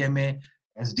NDMA,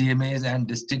 SDMAs, and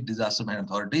district disaster management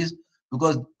authorities,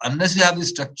 because unless you have these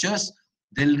structures,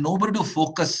 there will nobody to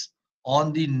focus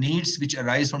on the needs which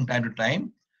arise from time to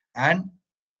time, and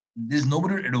there's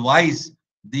nobody to advise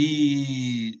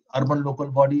the urban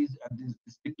local bodies at the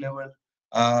district level,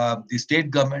 the state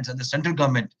governments and the central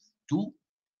government to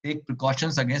take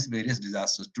precautions against various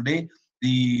disasters. Today,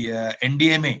 the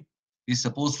NDMA is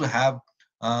supposed to have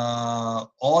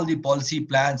all the policy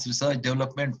plans, research,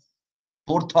 development,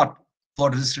 forethought for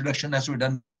risk reduction has to be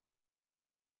done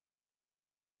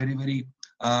very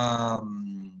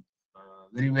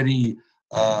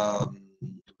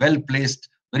well placed,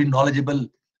 very knowledgeable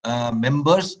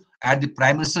members, and the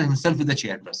Prime Minister himself is the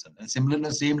chairperson. And similar in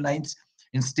the same lines,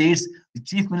 in states, the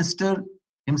Chief Minister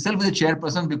himself is the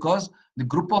chairperson, because the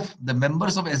group of the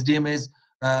members of SDMAs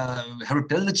have to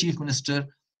tell the Chief Minister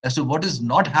as to what is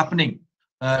not happening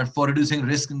for reducing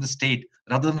risk in the state,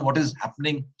 rather than what is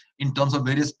happening in terms of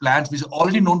various plans which is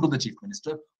already known to the Chief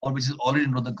Minister or which is already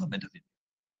known to the Government of India.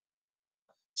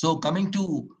 So coming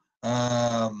to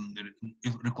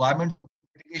requirement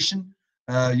mitigation,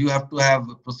 you have to have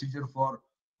a procedure for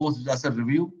post-disaster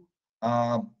review.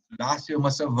 Last year, you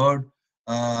must have heard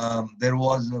there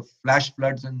was a flash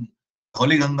floods in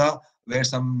Holy Ganga, where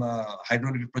some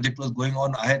hydroelectric project was going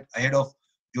on ahead of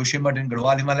Joshimath in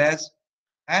Garhwal Himalayas.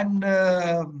 And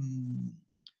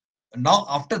now,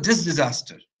 after this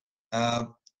disaster,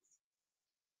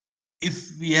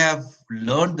 if we have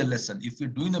learned the lesson, if we're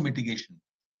doing the mitigation,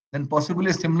 then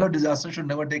possibly a similar disaster should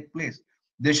never take place.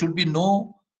 There should be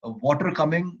no water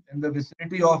coming in the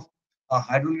vicinity of a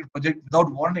hydroelectric project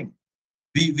without warning.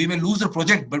 We may lose the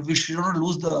project, but we should not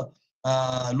lose the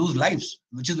lose lives,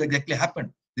 which is exactly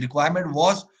happened. The requirement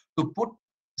was to put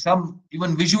some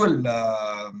even visual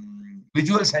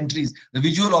sentries, the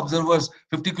visual observers,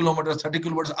 50 kilometers, 30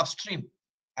 kilometers upstream,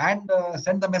 and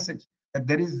send the message that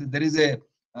there is a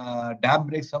dam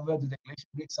break somewhere, there's a glacier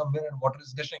break somewhere, and water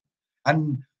is gushing.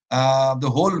 And the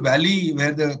whole valley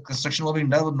where the construction was being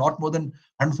done was not more than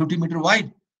 150-meter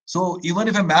wide. So even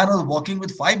if a man was walking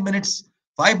with 5 minutes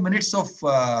of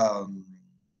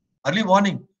early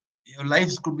warning, your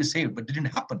lives could be saved, but it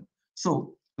didn't happen.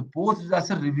 So the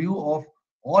post-disaster review of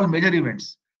all major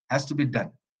events has to be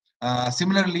done.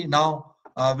 Similarly, now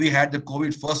we had the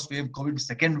COVID first wave, COVID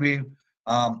second wave,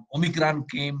 Omicron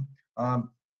came.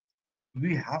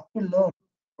 We have to learn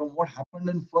from what happened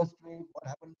in first wave, what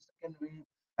happened in second wave,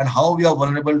 and how we are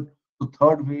vulnerable to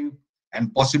third wave,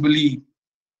 and possibly,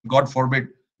 God forbid,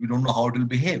 we don't know how it will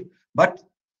behave. But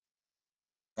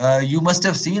you must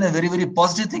have seen a very, very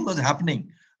positive thing was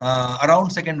happening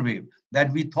around second wave,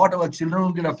 that we thought our children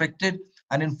would get affected.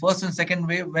 And in first and second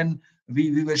wave, when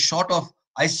we were short of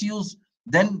ICUs,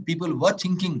 then people were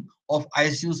thinking of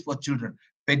ICUs for children.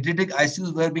 Pediatric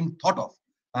ICUs were being thought of.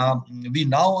 We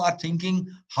now are thinking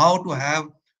how to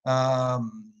have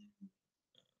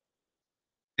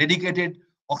dedicated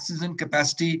oxygen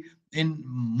capacity in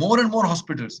more and more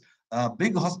hospitals.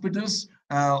 Big hospitals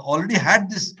already had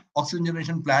this oxygen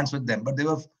generation plants with them, but they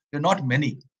were not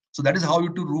many. So that is how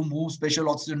you to move special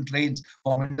oxygen trains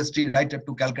from industry right up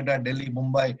to Calcutta, Delhi,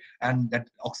 Mumbai, and that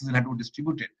oxygen had to be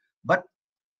distributed. But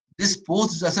this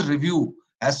post-disaster review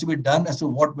has to be done as to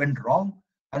what went wrong,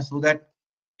 and so that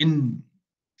in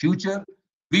future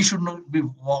we should not be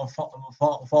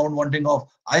found wanting of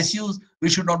ICUs. We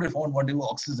should not be found wanting of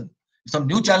oxygen. If some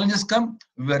new challenges come,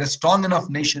 we are a strong enough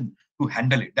nation to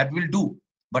handle it. That will do.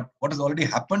 But what has already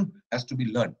happened has to be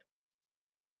learned.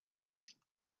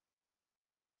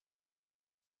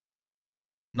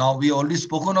 Now, we already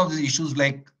spoken of these issues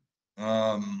like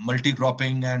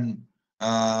multi-cropping, and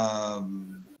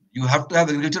you have to have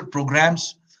agriculture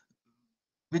programs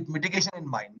with mitigation in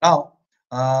mind. Now,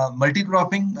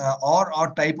 multi-cropping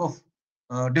or type of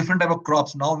different type of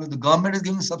crops. Now, the government is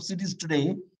giving subsidies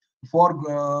today for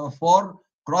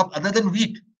crop other than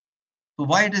wheat. So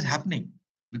why it is happening?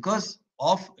 Because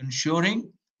of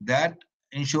ensuring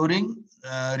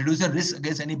reducing risk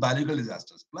against any biological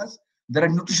disasters. Plus, there are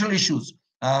nutritional issues.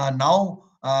 Now,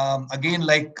 again,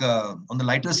 like on the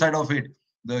lighter side of it,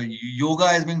 the yoga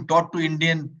is being taught to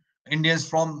Indians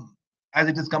from as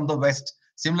it has come to the West.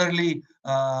 Similarly,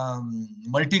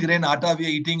 multi-grain atta we are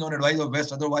eating on advice of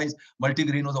West. Otherwise,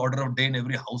 multi-grain was the order of day in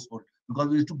every household because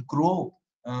we used to grow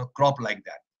crop like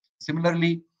that.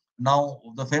 Similarly, now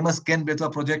the famous Ken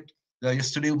Betwa project.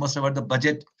 Yesterday, you must have heard the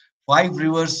budget. 5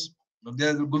 rivers. There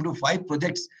are going to 5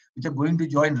 projects which are going to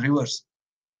join rivers.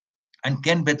 And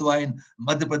Ken Betwa in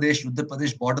Madhya Pradesh, Uttar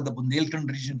Pradesh border, the Bundelkhand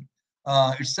region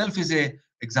itself is a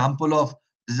example of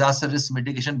disaster risk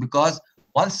mitigation, because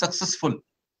once successful,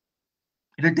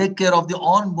 it will take care of the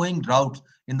ongoing drought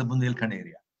in the Bundelkhand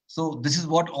area. So this is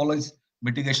what all is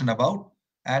mitigation about.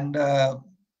 And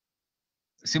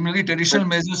similarly, traditional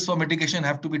measures for mitigation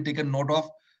have to be taken note of.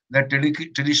 That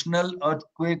traditional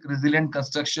earthquake resilient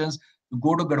constructions, you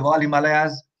go to Garhwal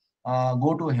Himalayas,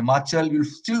 go to Himachal, you'll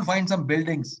still find some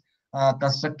buildings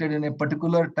constructed in a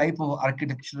particular type of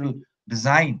architectural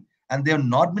design, and they have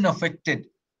not been affected.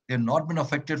 They have not been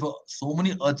affected for so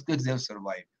many earthquakes. They have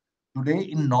survived. Today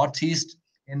in Northeast,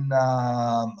 in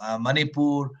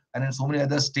Manipur, and in so many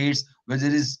other states where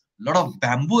there is a lot of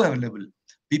bamboo available,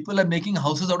 people are making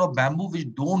houses out of bamboo which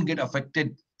don't get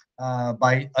affected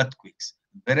by earthquakes.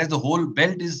 Whereas the whole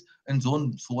belt is in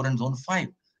zone 4 and zone 5.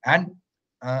 And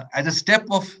as a step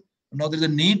of, now there's a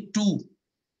need to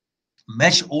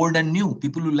mesh old and new.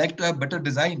 People who like to have better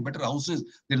design, better houses,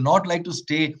 they'll not like to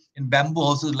stay in bamboo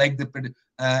houses like the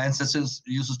ancestors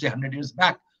used to stay 100 years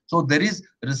back. So there is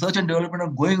research and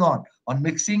development going on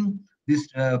mixing these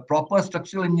proper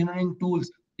structural engineering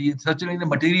tools, the structural engineering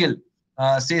material,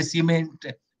 say cement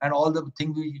and all the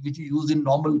things which you use in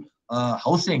normal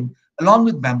housing, along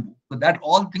with bamboo. So that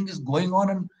all thing is going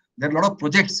on, and there are a lot of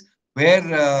projects where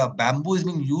bamboo is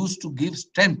being used to give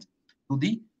strength to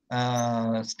the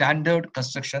standard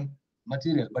construction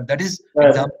material. But that is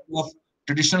example of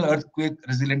traditional earthquake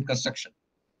resilient construction.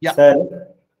 Yeah. Sir,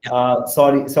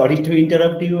 sorry to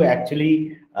interrupt you.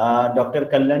 Actually, Dr.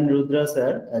 Kalyan Rudra,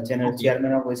 sir,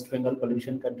 Chairman of West Bengal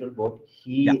Pollution Control Board,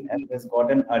 he has got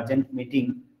an urgent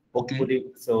meeting. Hopefully,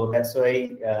 so that's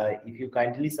why if you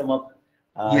kindly sum up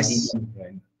Yes,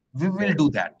 we will do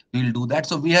that. We will do that.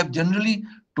 So we have generally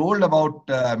told about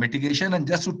mitigation, and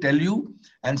just to tell you,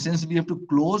 and since we have to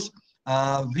close,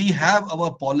 we have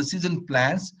our policies and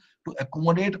plans to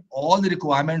accommodate all the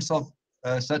requirements of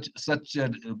such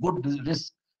good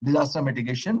risk disaster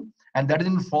mitigation, and that is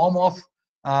in form of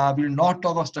we will not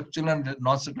talk of structural and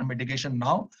non-structural mitigation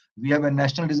now. We have a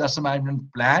national disaster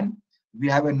management plan. We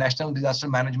have a national disaster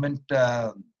management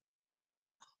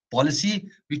policy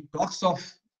which talks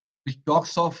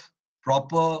of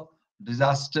proper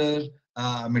disaster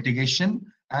mitigation,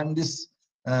 and this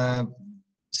uh,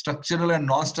 structural and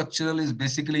non-structural is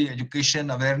basically education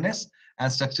awareness,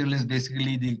 and structural is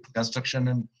basically the construction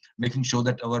and making sure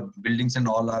that our buildings and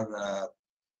all are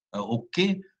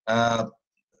okay.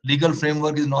 Legal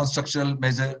framework is non-structural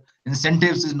measure,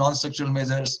 incentives is non-structural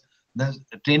measures, then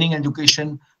training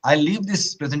education. I leave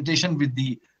this presentation with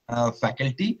the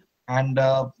faculty, and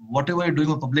whatever you're doing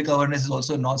with public awareness is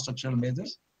also non-structural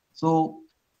measures. So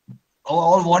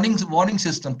our warning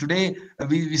system today,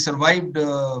 we survived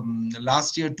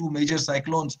last year 2 major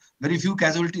cyclones, very few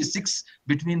casualties, 6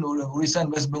 between Orissa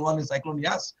and West Bengal in cyclone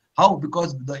Yas. How?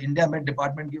 Because the India Met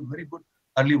Department gave very good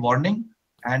early warning,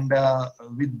 and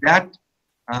with that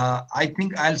I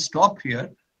think I'll stop here.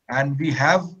 And we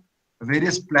have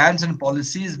various plans and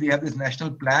policies. We have this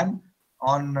national plan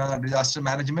on disaster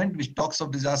management, which talks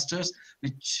of disasters,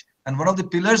 and one of the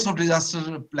pillars of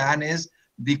disaster plan is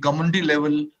the community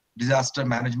level disaster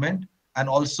management, and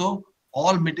also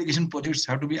all mitigation projects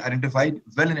have to be identified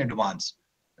well in advance.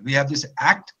 We have this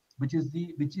act, which is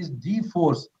the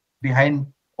force behind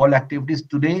all activities.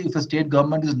 Today, if a state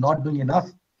government is not doing enough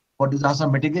for disaster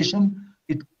mitigation,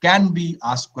 it can be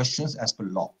asked questions as per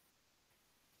law.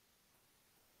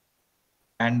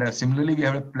 And similarly, we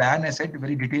have a plan, I said, a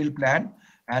very detailed plan.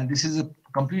 And this is a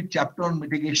complete chapter on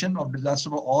mitigation of disaster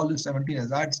for all the 17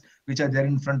 hazards which are there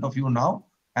in front of you now.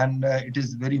 And it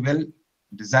is very well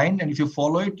designed. And if you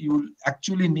follow it, you will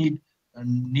actually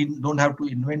don't have to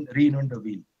reinvent the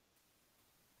wheel.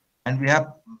 And we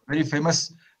have very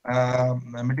famous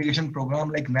mitigation program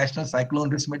like National Cyclone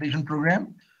Risk Mitigation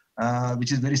Program,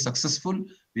 which is very successful.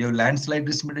 We have landslide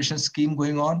risk mitigation scheme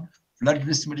going on, flood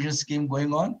risk mitigation scheme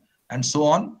going on, and so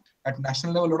on. At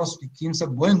national level, a lot of schemes are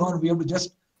going on. We have to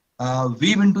just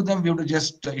weave into them. We have to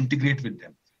just integrate with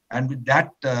them. And with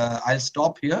that, I'll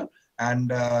stop here,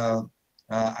 and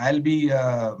I'll be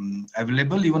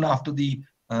available even after the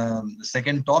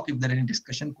second talk. If there are any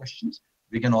discussion questions,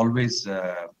 we can always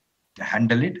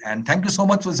handle it. And thank you so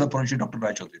much for this opportunity, Dr.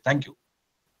 Rai Chaudhary. Thank you.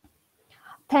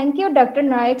 Thank you, Dr.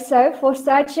 Naik sir, for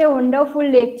such a wonderful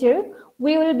lecture.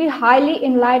 We will be highly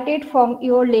enlightened from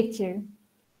your lecture.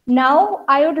 Now,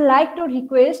 I would like to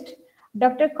request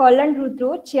Dr. Kalyan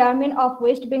Rudra, Chairman of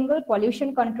West Bengal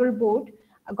Pollution Control Board,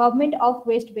 Government of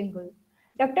West Bengal.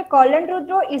 Dr. Kalyan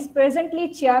Rudra is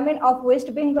presently Chairman of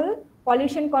West Bengal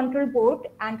Pollution Control Board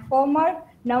and former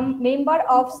member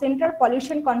of Central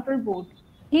Pollution Control Board.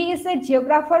 He is a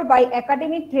geographer by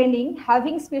academic training,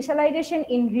 having specialization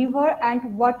in river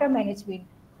and water management.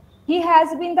 He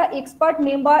has been the expert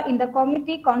member in the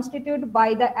committee constituted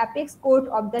by the Apex Court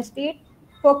of the state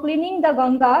for cleaning the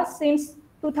Ganga since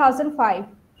 2005.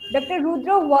 Dr.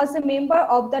 Rudra was a member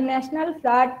of the National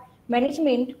Flood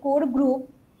Management Core Group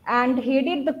and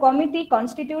headed the committee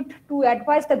constituted to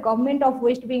advise the government of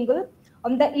West Bengal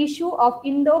on the issue of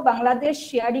Indo-Bangladesh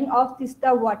sharing of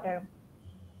Tista water.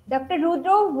 Dr.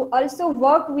 Rudra also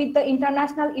worked with the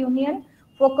International Union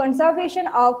for Conservation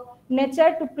of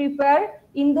Nature to prepare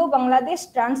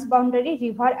Indo-Bangladesh Transboundary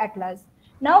River Atlas.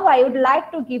 Now I would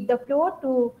like to give the floor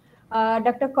to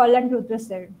Dr. Kalyan Rudra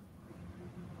sir.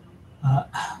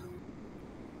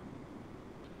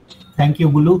 Thank you,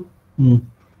 Bulu.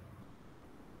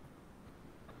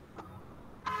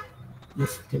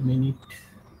 Just a minute.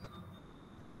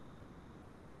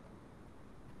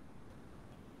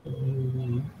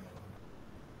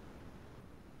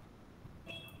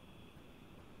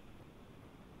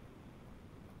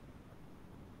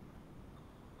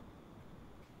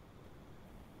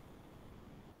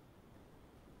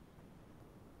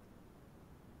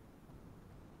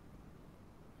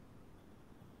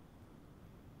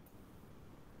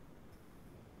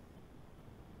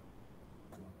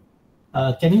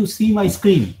 Can you see my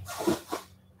screen?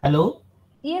 Hello?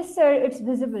 Yes, sir, it's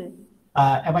visible.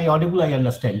 Am I audible? I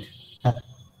understand.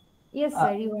 Yes,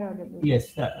 sir, you are audible.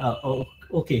 Yes.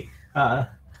 Okay.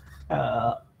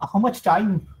 How much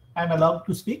time I'm allowed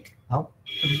to speak? How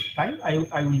much time?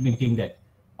 I will maintain that.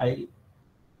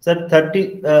 Sir,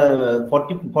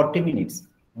 40 minutes.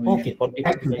 Okay. 40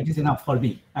 Thank you. It is enough for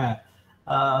me.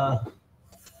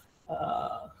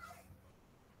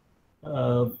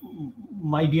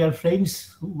 My dear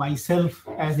friends, myself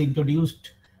as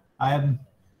introduced, I am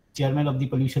chairman of the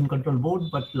Pollution Control Board,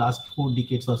 but last 4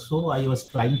 decades or so, I was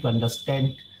trying to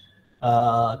understand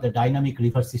the dynamic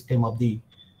river system of the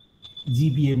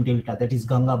GBM Delta, that is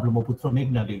Ganga, Brahmaputra,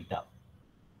 Meghna Delta.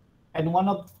 And one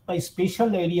of my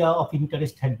special area of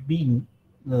interest had been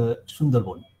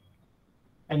Sundarban.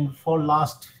 And for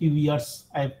last few years,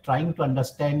 I'm trying to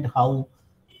understand how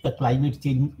the climate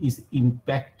change is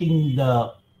impacting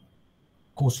the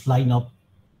coastline of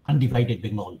undivided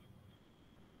Bengal.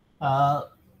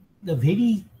 The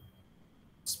very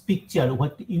picture,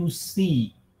 what you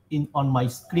see on my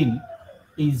screen,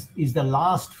 is the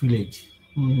last village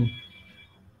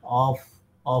of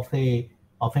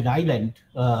an island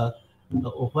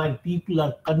where people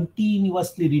are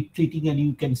continuously retreating, and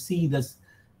you can see this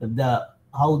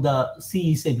how the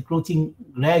sea is encroaching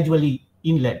gradually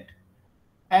inland,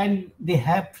 and they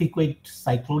have frequent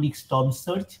cyclonic storm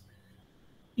surge.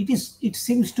 It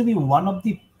seems to be one of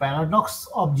the paradox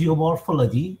of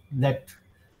geomorphology that,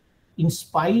 in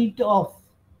spite of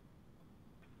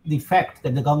the fact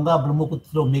that the Ganga,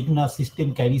 Brahmaputra, Meghna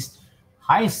system carries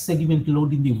highest sediment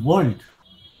load in the world,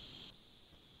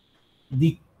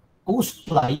 the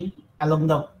coastline along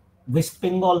the West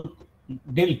Bengal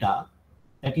Delta,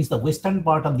 that is the western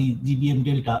part of the GBM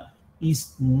Delta,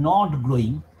 is not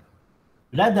growing.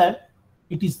 Rather,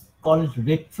 it is called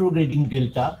retrograding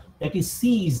delta, that is,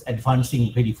 sea is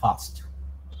advancing very fast.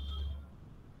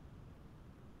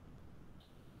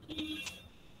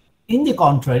 In the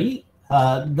contrary,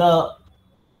 the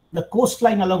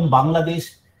coastline along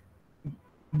Bangladesh,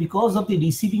 because of the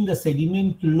receiving the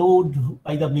sediment load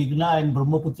by the Meghna and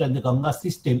Brahmaputra and the Ganga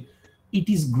system, it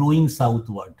is growing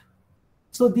southward.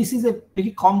 So this is a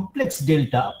very complex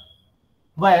delta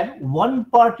where one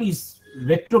part is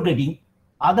retrograding,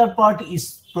 other part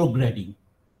is prograding.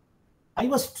 I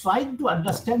was trying to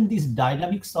understand these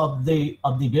dynamics of the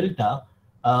delta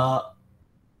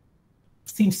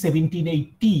since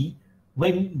 1780,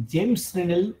 when James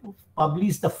Rennell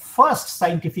published the first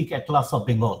scientific atlas of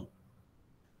Bengal.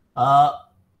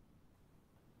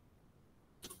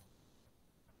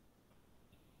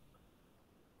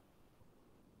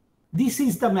 This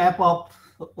is the map of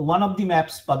one of the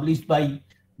maps published by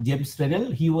James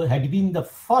Rennell. He had been the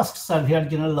first Surveyor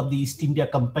General of the East India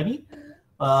Company,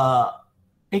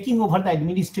 taking over the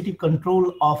administrative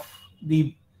control of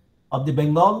the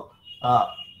Bengal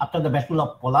after the Battle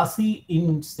of Plassey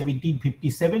in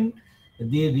 1757.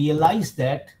 They realized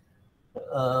that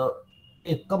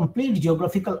a complete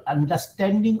geographical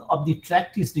understanding of the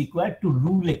tract is required to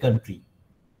rule a country.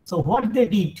 So what they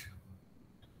did,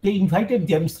 they invited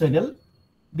James Rennell,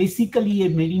 basically a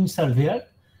marine surveyor,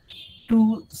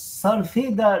 to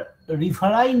survey the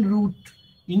riverine route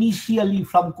initially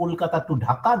from Kolkata to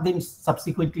Dhaka, then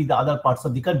subsequently the other parts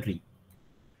of the country.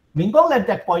 Bengal at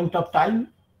that point of time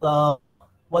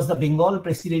was the Bengal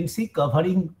presidency,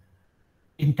 covering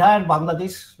entire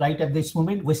Bangladesh right at this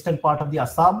moment, western part of the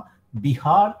Assam,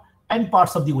 Bihar, and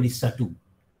parts of the Orissa too.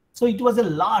 So it was a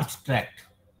large tract.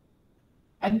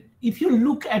 And if you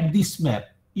look at this map,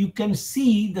 you can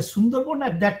see the Sundarban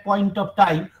at that point of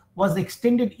time was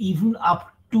extended even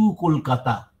up to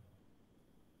Kolkata.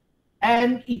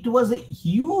 And it was a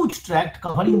huge tract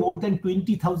covering more than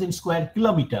 20,000 square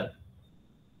kilometers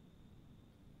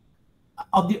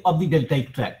of the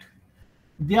deltaic tract.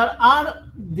 There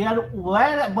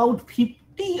were about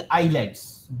 50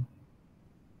 islands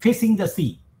facing the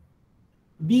sea,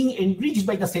 being enriched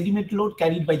by the sediment load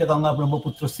carried by the Ganga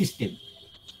Brahmaputra system.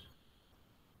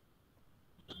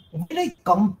 When I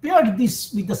compared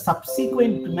this with the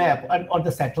subsequent map or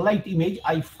the satellite image,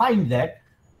 I find that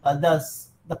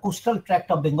the coastal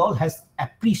tract of Bengal has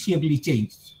appreciably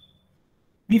changed.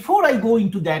 Before I go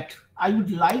into that, I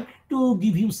would like to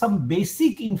give you some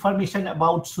basic information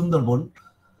about Sundarban.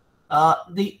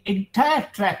 The entire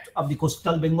tract of the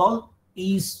coastal Bengal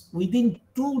is within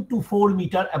 2 to 4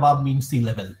 meters above mean sea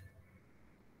level.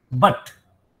 But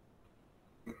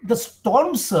the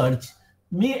storm surge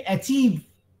may achieve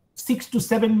 6 to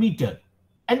 7 meters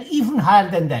and even higher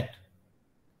than that.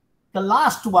 The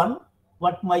last one,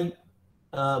 what my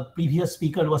previous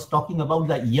speaker was talking about,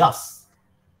 the Yas,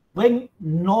 when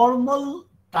normal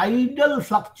tidal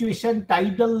fluctuation,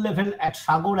 tidal level at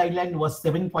Sagar Island was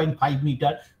 7.5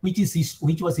 meters,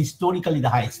 which was historically the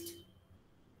highest.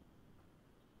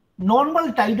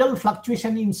 Normal tidal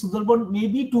fluctuation in Sundarban may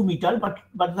be 2 meters,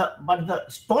 but the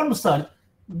storm surge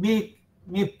may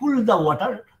pull the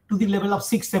water to the level of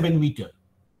 6-7 meters.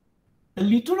 The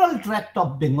littoral tract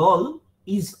of Bengal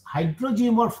is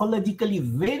hydrogeomorphologically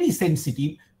very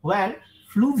sensitive, where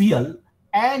fluvial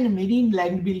and marine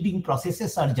land building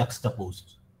processes are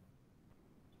juxtaposed.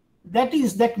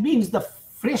 That means the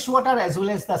freshwater as well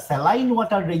as the saline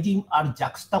water regime are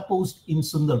juxtaposed in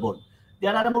Sundarban.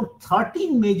 There are about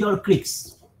 13 major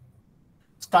creeks,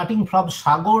 starting from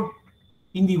Sagar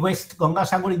in the west, Ganga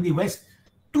Sagar in the west,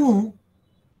 to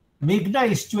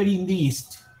Meghna estuary in the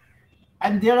east.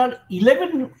 And there are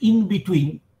 11 in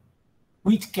between,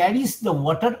 which carries the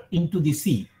water into the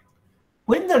sea.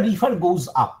 When the river goes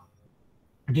up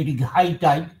during high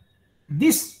tide,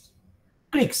 these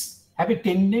creeks have a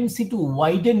tendency to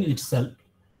widen itself,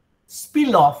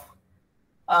 spill off,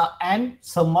 and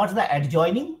submerge the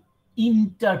adjoining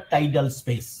intertidal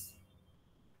space.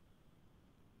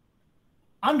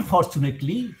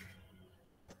 Unfortunately,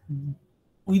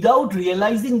 without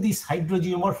realizing this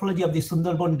hydrogeomorphology of the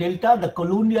Sundarban Delta, the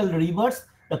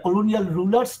colonial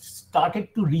rulers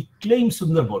started to reclaim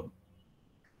Sundarban.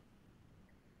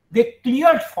 They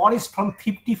cleared forest from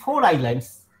 54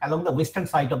 islands along the western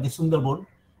side of the Sundarban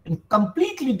and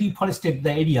completely deforested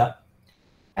the area.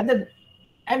 And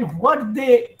what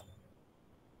they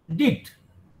did,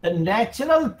 the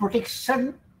natural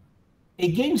protection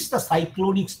against the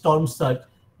cyclonic storm surge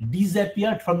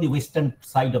disappeared from the western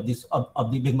side of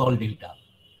the Bengal Delta.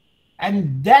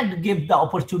 And that gave the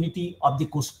opportunity of the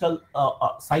coastal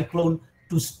cyclone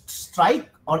to strike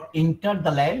or enter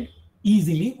the land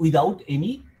easily without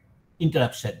any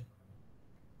interruption.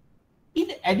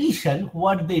 In addition,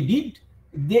 what they did,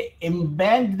 they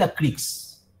embanked the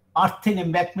creeks. Earthen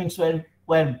embankments were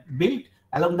built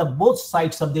along the both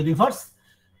sides of the rivers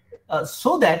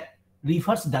so that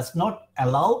rivers are not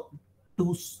allowed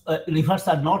to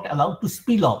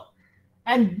spill off.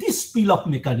 And this spill off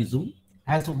mechanism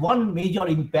has one major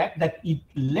impact, that it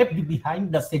left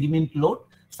behind the sediment load,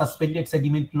 suspended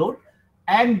sediment load,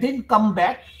 and then come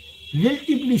back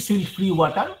relatively silt-free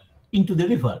water into the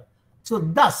river. So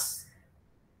thus,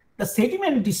 the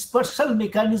sediment dispersal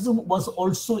mechanism was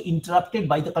also interrupted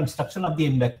by the construction of the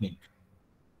embankment.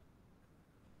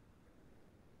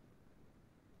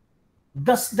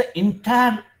 Thus, the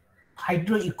entire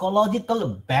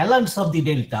hydroecological balance of the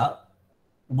delta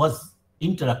was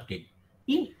interrupted.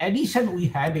 In addition, we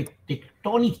have a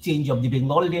tectonic change of the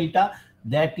Bengal Delta,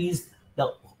 that is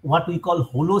what we call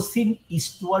Holocene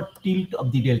eastward tilt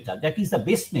of the delta. That is the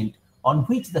basement on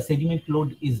which the sediment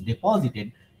load is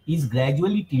deposited is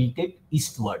gradually tilted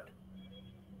eastward.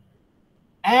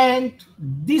 And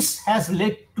this has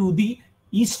led to the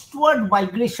eastward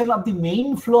migration of the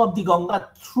main flow of the Ganga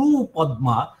through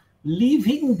Padma,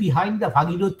 leaving behind the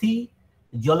Bhagirathi,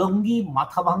 Jalongi,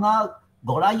 Mathabhanga,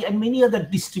 Gorai, and many other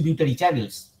distributary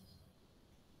channels.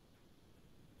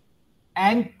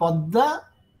 And Padma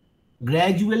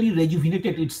gradually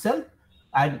rejuvenated itself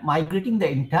and migrating the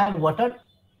entire water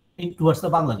towards the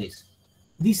Bangladesh.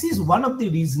 This is one of the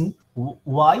reasons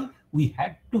why we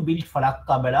had to build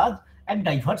Farakka barrage and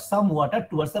divert some water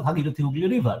towards the Bhagirathi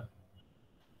River.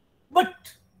 But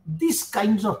these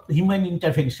kinds of human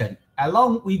intervention,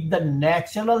 along with the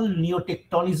natural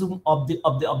neotectonism of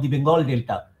the Bengal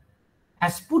Delta,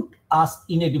 has put us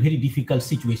in a very difficult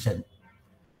situation.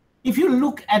 If you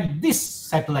look at this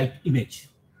satellite image,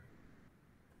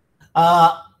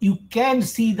 you can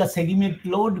see the sediment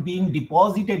load being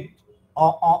deposited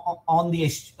on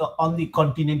the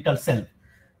continental shelf.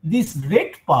 This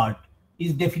red part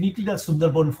is definitely the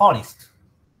Sundarban forest.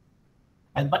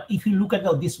 But if you look at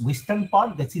this western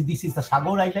part, this is the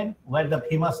Sagar Island, where the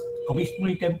famous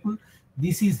Komeshwari temple.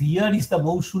 Here is the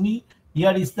Moushuni.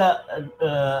 Here is the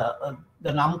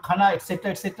Namkhana,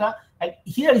 etc., etc. And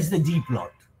here is the G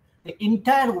plot. The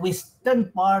entire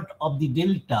western part of the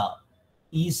delta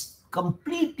is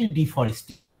completely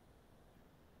deforested.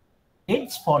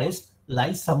 Dense forest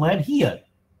lies somewhere here,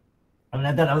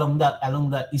 rather along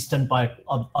the eastern part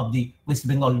of the West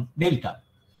Bengal Delta.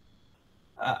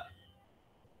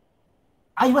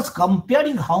 I was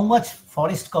comparing how much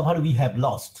forest cover we have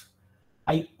lost.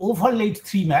 I overlaid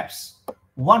 3 maps.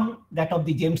 One, that of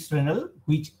the James Rennell,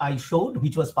 which I showed,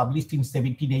 which was published in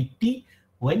 1780,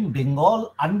 when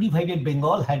undivided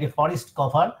Bengal had a forest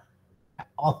cover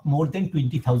of more than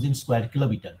 20,000 square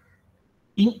kilometers.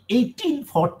 In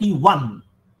 1841,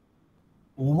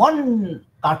 one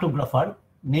cartographer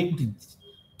named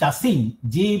Tassin,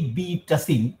 J.B.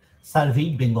 Tassin,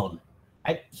 surveyed Bengal,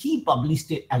 and he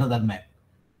published another map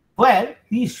where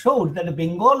he showed that the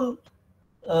Bengal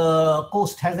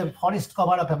coast has a forest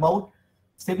cover of about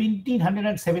 1,700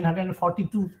 and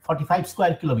 745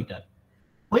 square kilometers.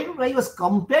 When I was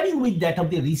comparing with that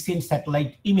of the recent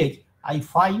satellite image, I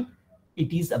find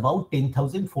it is about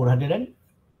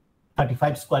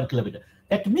 10,435 square kilometers.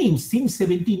 That means since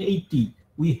 1780,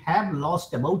 we have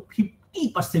lost about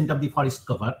 40% of the forest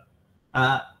cover,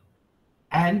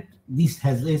 and this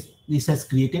has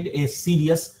created a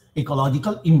serious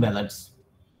ecological imbalance.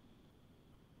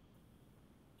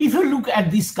 If you look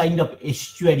at this kind of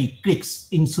estuary creeks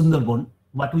in Sundarban,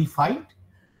 what we find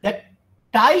that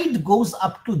tide goes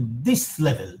up to this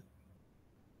level,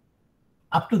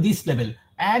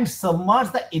 and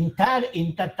submerge the entire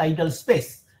intertidal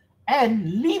space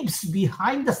and leaves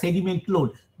behind the sediment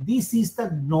load. This is the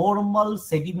normal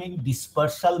sediment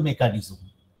dispersal mechanism.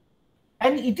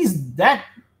 And it is that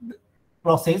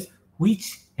process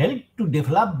which helped to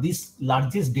develop this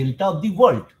largest delta of the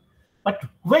world. But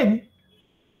when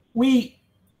we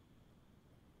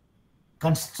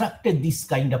constructed this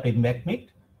kind of embankment,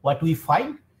 what we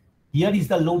find, here is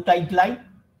the low tide line,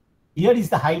 here is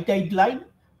the high tide line,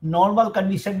 normal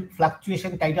condition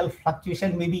fluctuation, tidal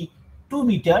fluctuation may be 2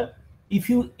 meters. If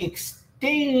you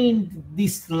extend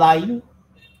this line,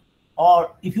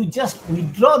 or if you just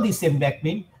withdraw this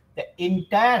embankment, the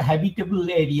entire habitable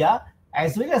area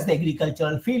as well as the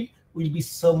agricultural field will be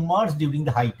submerged during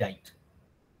the high tide.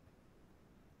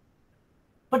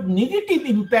 But negative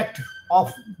impact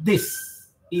of this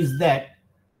is that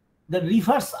the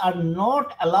rivers are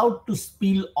not allowed to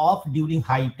spill off during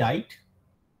high tide,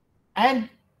 and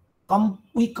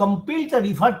we compel the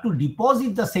river to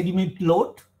deposit the sediment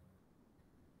load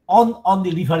on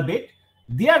the riverbed.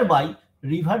 Thereby,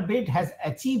 riverbed has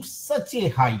achieved such a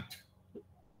height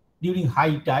during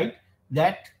high tide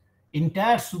that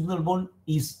entire Sundarban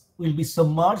will be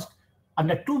submerged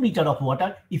under 2 meters of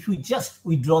water if you just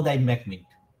withdraw the embankment.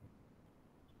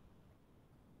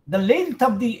 The length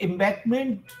of the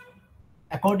embankment,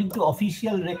 according to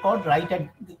official record right at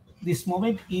this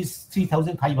moment, is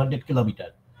 3,500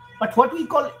 kilometers. But what we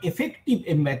call effective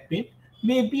embankment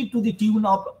may be to the tune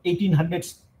of 1,800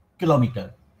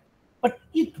 kilometers. But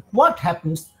what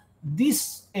happens,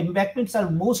 these embankments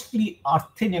are mostly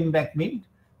earthen embankment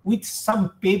with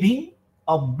some paving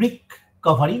or brick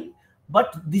covering,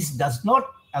 but this does not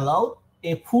allow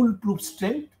a foolproof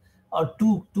strength or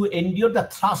to endure the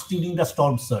thrust during the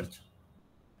storm surge.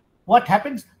 What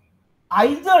happens?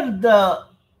 Either the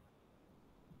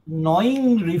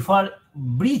gnawing river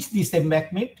breach this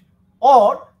embankment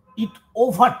or it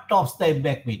overtops the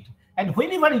embankment. And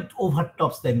whenever it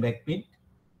overtops the embankment,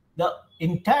 the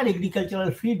entire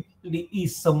agricultural field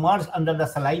is submerged under the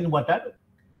saline water,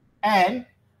 and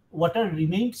water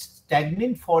remains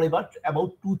stagnant for about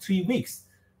 2-3 weeks,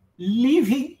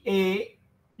 leaving a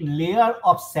layer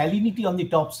of salinity on the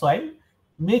topsoil,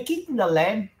 making the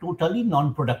land totally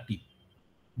non-productive.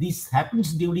 This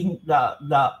happens during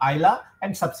the Ayla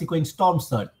and subsequent storm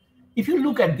surge. If you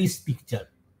look at this picture,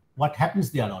 what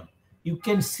happens there on? You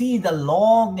can see the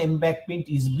long embankment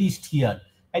is breached here,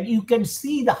 and you can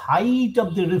see the height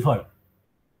of the river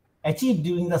achieved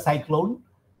during the cyclone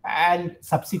and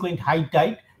subsequent high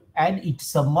tide, and it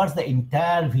submerged the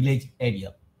entire village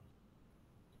area.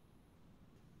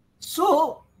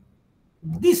 So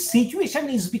this situation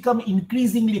is become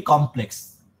increasingly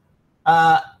complex,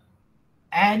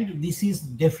 and this is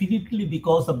definitely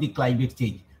because of the climate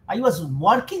change. I was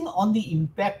working on the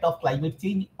impact of climate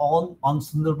change on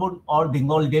Sundarban or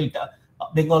Bengal Delta,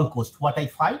 Bengal coast. What I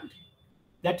find,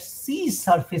 that sea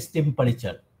surface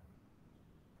temperature,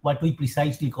 what we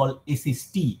precisely call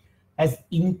SST, has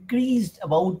increased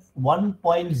about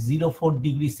 1.04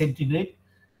 degrees centigrade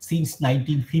since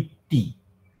 1950,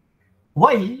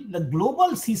 while the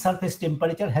global sea surface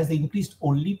temperature has increased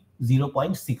only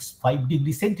 0.65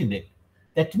 degrees centigrade.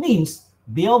 That means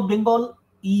Bay of Bengal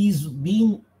is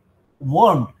being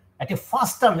warmed at a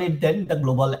faster rate than the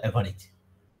global average.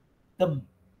 The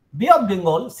Bay of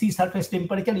Bengal sea surface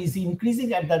temperature is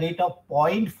increasing at the rate of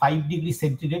 0.5 degrees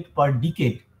centigrade per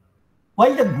decade,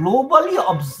 while the globally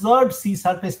observed sea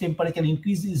surface temperature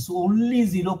increase is only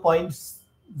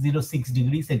 0.06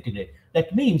 degrees centigrade.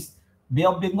 That means Bay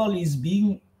of Bengal is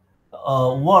being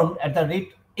warmed at the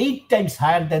rate 8 times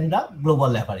higher than the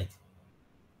global average.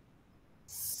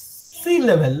 Sea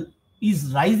level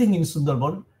is rising in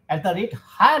Sundarban at the rate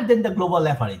higher than the global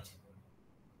average.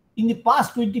 In the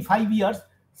past 25 years,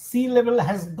 sea level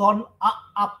has gone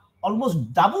up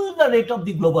almost double the rate of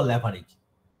the global average.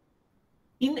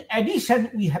 In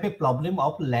addition, we have a problem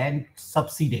of land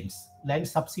subsidence. Land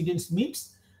subsidence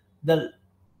means the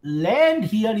land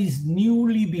here is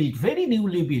newly built, very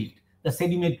newly built, the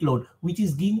sediment load, which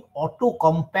is being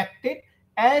auto-compacted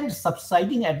and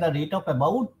subsiding at the rate of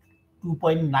about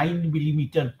 2.9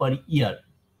 millimeter per year.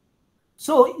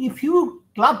 So if you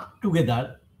club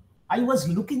together, I was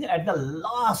looking at the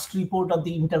last report of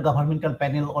the Intergovernmental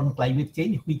Panel on Climate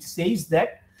Change, which says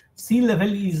that sea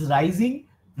level is rising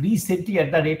recently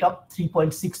at the rate of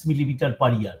 3.6 millimeter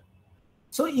per year.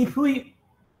 So if we,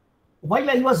 while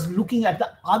I was looking at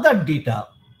the other data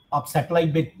of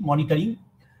satellite-based monitoring,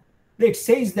 it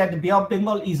says that the Bay of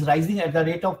Bengal is rising at the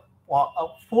rate of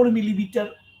 4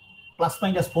 millimeter plus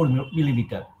minus 4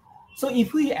 millimeter. So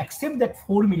if we accept that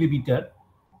 4 millimeter,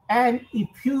 and if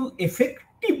you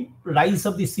effective rise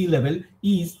of the sea level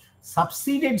is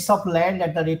subsidence of land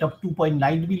at the rate of 2.9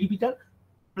 millimeter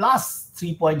plus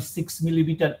 3.6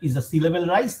 millimeter is the sea level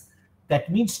rise,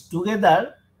 that means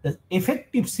together the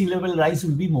effective sea level rise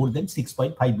will be more than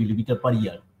 6.5 millimeter per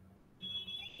year.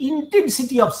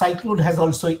 Intensity of cyclone has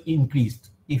also increased.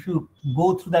 If you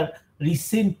go through the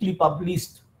recently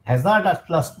published hazard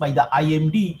atlas by the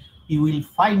IMD, you will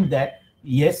find that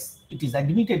yes, it is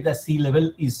admitted that sea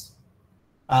level is,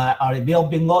 or Bay of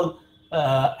Bengal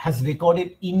has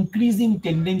recorded increasing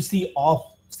tendency of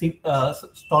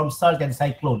storm surge and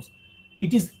cyclones.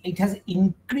 It has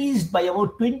increased by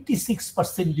about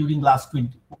 26% during last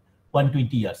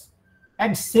 120 years.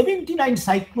 And 79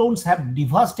 cyclones have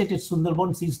devastated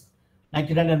Sundarban since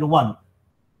 1901.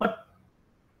 But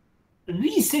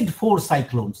recent 4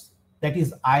 cyclones, that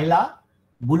is Ayla,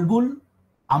 Bulbul,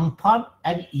 Amphan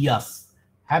and Iyas,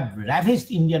 have ravaged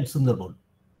Indian Sundarban.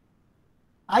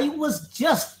 I was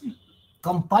just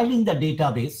compiling the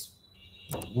database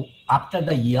after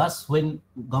the years when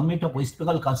government of West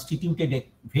Bengal constituted a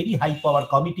very high power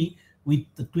committee with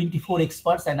 24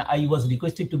 experts, and I was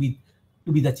requested to be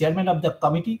the chairman of the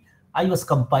committee. I was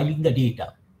compiling the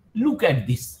data. Look at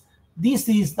this. This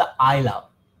is the Ayla,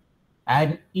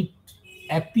 and it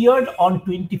appeared on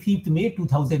 25th May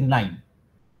 2009.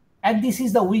 And this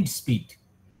is the wind speed,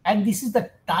 and this is the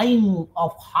time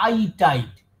of high tide,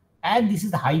 and this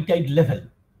is the high tide level.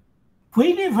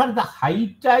 Whenever the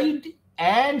high tide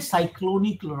and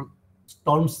cyclonic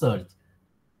storm surge,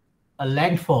 a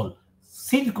landfall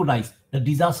synchronized, the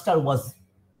disaster was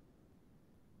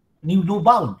knew no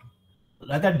bound.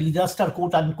 Rather, disaster,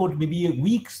 quote unquote, may be a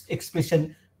weak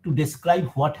expression to describe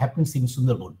what happens in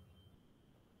Sundarban.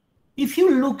 If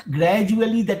you look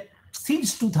gradually, that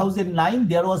since 2009,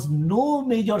 there was no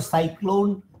major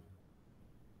cyclone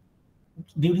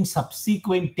during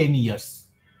subsequent 10 years.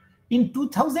 In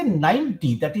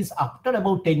 2090, that is after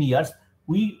about 10 years,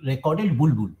 we recorded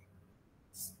Bulbul.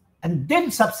 And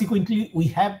then subsequently, we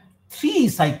have 3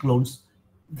 cyclones,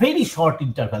 very short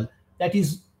interval, that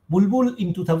is Bulbul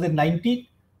in 2019,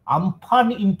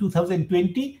 Amphan in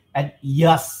 2020, and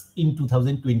Iyas in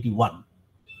 2021.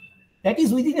 That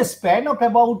is within a span of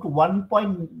about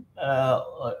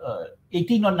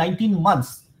 18 or 19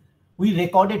 months, we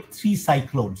recorded 3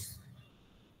 cyclones.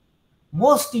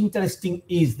 Most interesting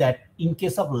is that in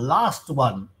case of last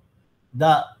one,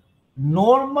 the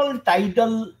normal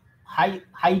tidal high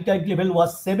tide level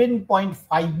was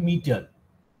 7.5 meter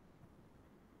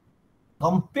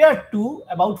compared to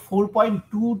about 4.2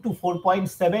 to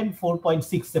 4.7,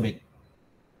 4.67.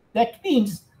 That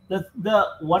means that the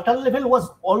water level was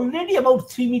already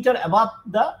about 3 meter above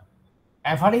the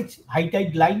average high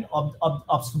tide line of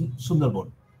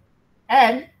Sundarban.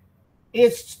 And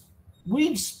its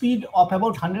wind speed of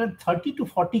about 130 to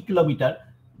 40 kilometer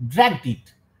dragged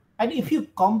it. And if you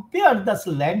compare this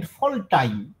landfall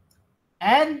time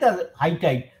and the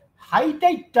highest high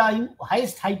tide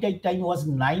time was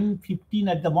 9:15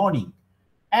 at the morning.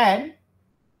 And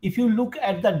if you look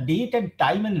at the date and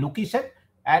time and location,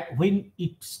 at when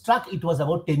it struck, it was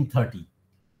about 10:30.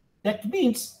 That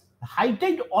means high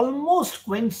tide almost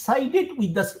coincided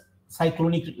with the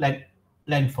cyclonic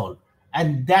landfall,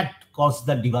 and that caused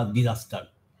the disaster.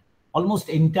 Almost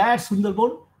entire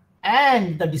Sundarban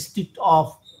and the district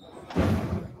of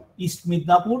East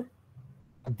Midnapur,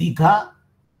 Digha,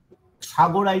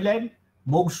 Sagar Island,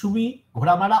 Mogsumi,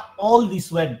 Ghoramara, all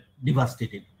these were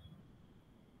devastated.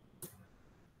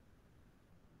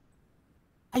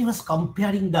 I was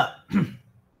comparing the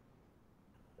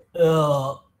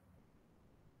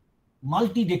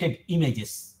multi-dated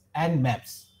images and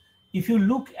maps. If you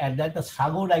look at that, the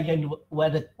Sagar Island where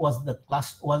the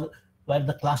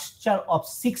cluster of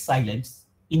 6 islands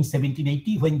in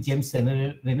 1780 when James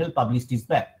Rennell published his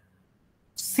map.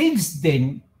 Since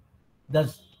then,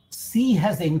 the sea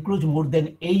has encroached more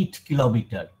than 8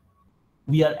 kilometers.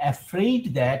 We are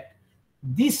afraid that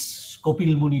this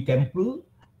Kopil Muni temple,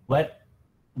 where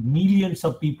millions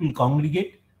of people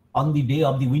congregate on the day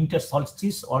of the winter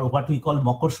solstice, or what we call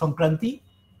Makar Sankranti,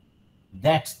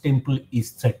 that temple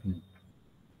is threatened.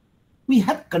 We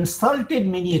have consulted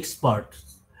many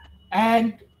experts,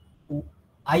 and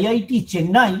IIT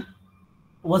Chennai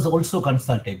was also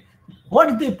consulted.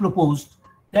 What they proposed,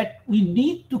 that we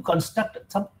need to construct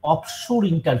some offshore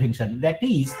intervention. That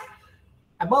is,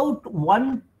 about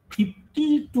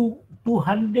 150 to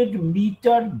 200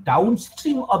 meter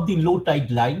downstream of the low tide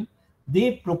line,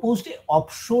 they proposed a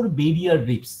offshore barrier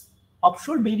reefs.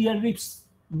 Offshore barrier reefs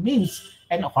means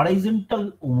an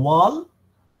horizontal wall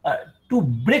to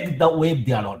break the wave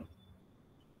thereon.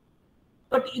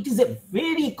 But it is a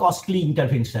very costly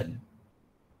intervention.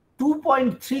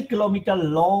 2.3 kilometer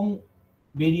long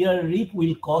barrier reef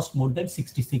will cost more than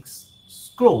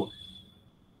 66 crore.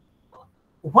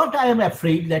 What I am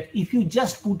afraid that if you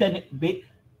just put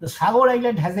the Sagar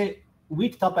Island has a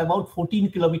width of about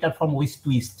 14 kilometers from west to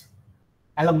east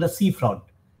along the seafront.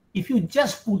 If you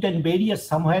just put a barrier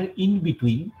somewhere in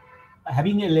between,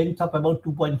 having a length of about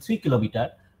 2.3 kilometers,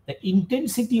 the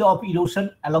intensity of erosion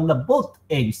along the both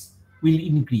ends will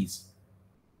increase.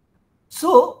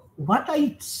 So what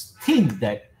I think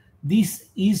that this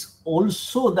is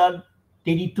also the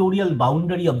territorial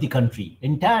boundary of the country.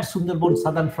 Entire Sundarban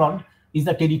southern front is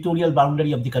the territorial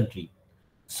boundary of the country.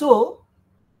 So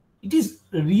it is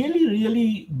really,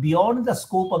 really beyond the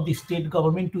scope of the state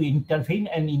government to intervene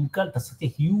and incur such a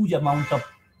huge amount of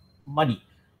money.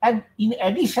 And in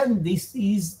addition, this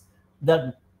is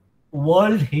the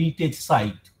World Heritage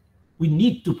Site. We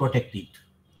need to protect it.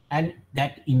 And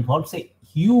that involves a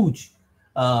huge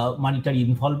monetary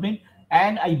involvement.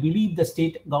 And I believe the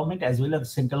state government as well as the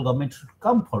central government should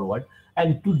come forward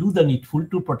and to do the needful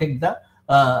to protect the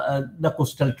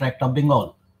coastal tract of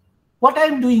Bengal. What I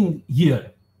am doing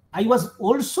here, I was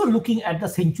also looking at the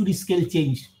century scale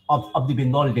change of the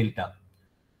Bengal Delta.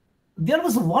 There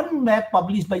was one map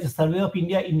published by the Survey of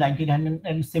India in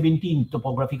 1917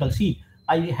 topographical sheet.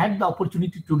 I had the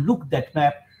opportunity to look that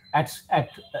map at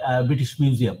British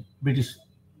Museum, British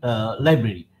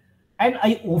Library, and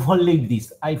I overlaid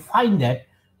this. I find that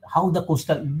how the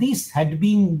coastal, this has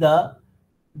been the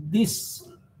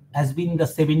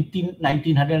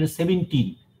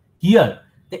 1917. Here,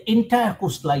 the entire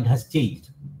coastline has changed.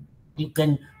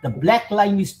 The black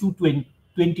line is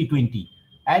 2020.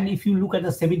 And if you look at the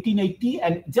 1780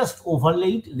 and just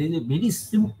overlaid, there is a very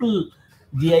simple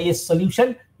GIS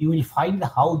solution. You will find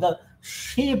how the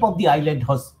shape of the island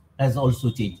has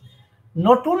also changed.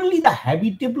 Not only the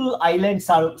habitable islands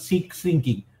are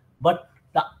shrinking, but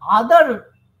the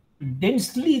other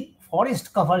densely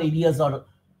forest cover areas are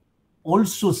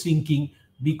also shrinking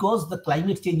because the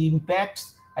climate change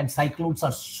impacts and cyclones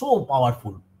are so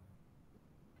powerful.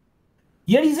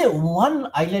 Here is one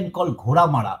island called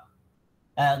Ghoramara.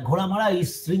 Ghoramara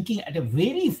is shrinking at a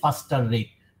very faster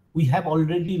rate. We have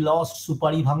already lost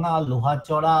Suparibhanga,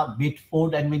 Lohachora,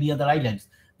 Bedford, and many other islands.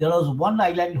 There was one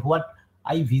island what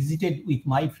I visited with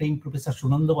my friend Professor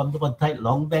Sunanda Bandyopadhyay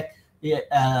long back,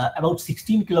 about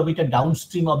 16 kilometers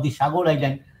downstream of the Sagar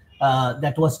Island.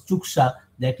 That was Chuksha.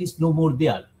 That is no more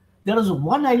there. There was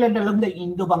one island along the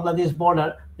Indo-Bangladesh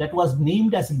border that was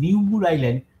named as Newbur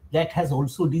Island that has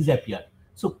also disappeared.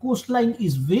 So coastline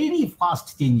is very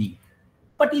fast changing.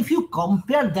 But if you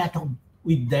compare that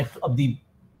with that of the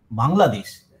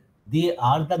Bangladesh, they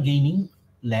are the gaining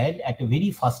land at a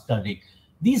very faster rate.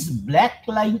 This black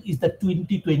line is the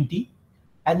 2020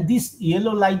 and this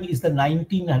yellow line is the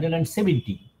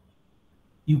 1970.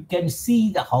 You can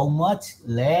see how much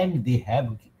land they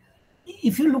have.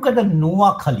 If you look at the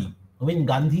Noakhali, when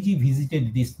Gandhiji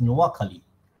visited this Noakhali,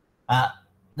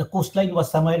 the coastline was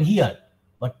somewhere here,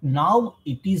 but now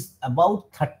it is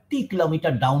about 30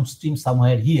 kilometers downstream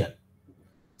somewhere here.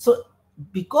 So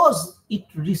because it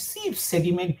receives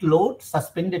sediment load,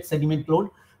 suspended sediment load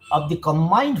of the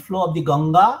combined flow of the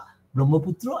Ganga,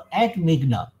 Brahmaputra and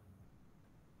Meghna.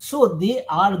 So they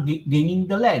are gaining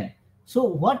the land. So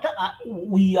what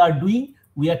we are doing,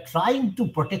 we are trying to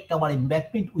protect our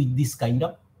embankment with this kind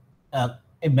of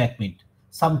embankment.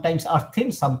 Sometimes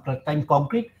earthen, sometimes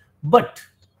concrete, but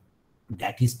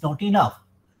that is not enough.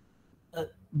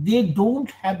 They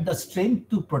don't have the strength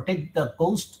to protect the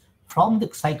coast from the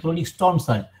cyclonic storm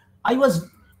surge. I was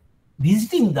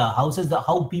visiting the houses,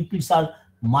 how people are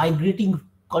migrating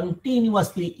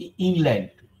continuously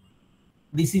inland.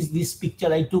 This is this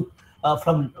picture I took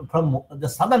from the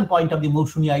southern point of the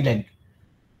Mousuni Island.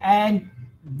 And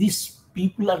these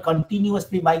people are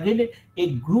continuously migrated.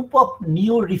 A group of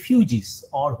neo-refugees,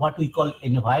 or what we call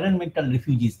environmental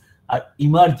refugees, are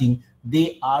emerging.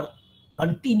 They are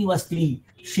continuously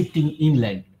shifting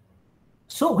inland.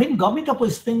 So when government of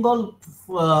West Bengal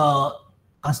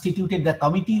constituted the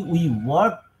committee, we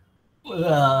worked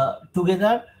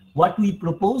together. What we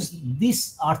proposed,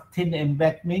 this earthen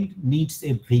embankment needs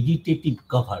a vegetative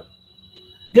cover.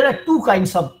 There are two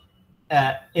kinds of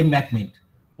embankment.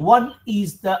 One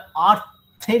is the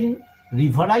earthen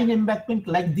riverine embankment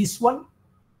like this one,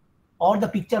 or the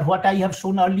picture what I have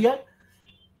shown earlier.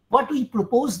 what we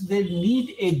propose, they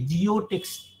need a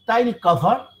geotextile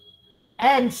cover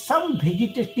and some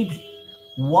vegetative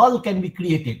wall can be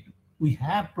created. We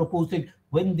have proposed it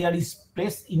when there is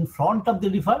place in front of the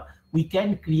river, we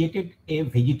can create a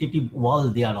vegetative wall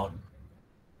thereon.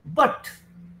 But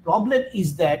problem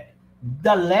is that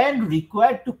the land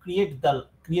required to create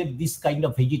this kind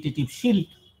of vegetative shield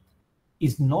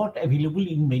is not available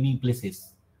in many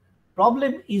places.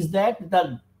 Problem is that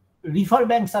the river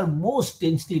banks are most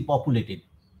densely populated.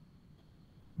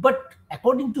 But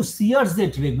according to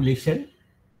SAIARD regulation,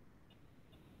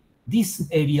 this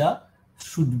area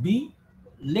should be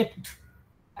left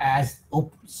as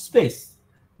open space.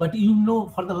 But you know,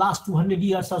 for the last 200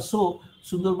 years or so,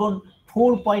 Sundarban,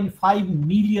 4.5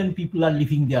 million people are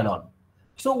living thereon.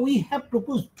 So we have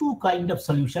proposed two kinds of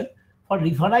solution. For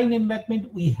riverine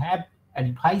embankment, we have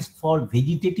advised for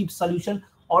vegetative solution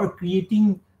or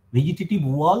creating vegetative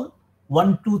wall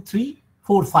 1, 2, 3,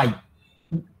 4, 5.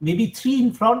 Maybe 3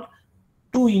 in front,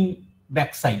 2 in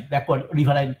backside, backward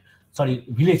riverine, sorry,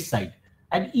 village side.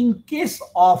 And in case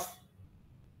of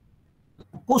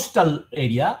coastal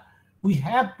area, we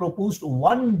have proposed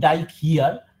one dike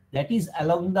here that is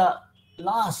along the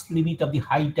last limit of the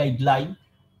high tide line,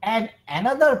 and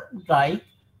another dike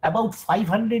about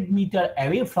 500 meters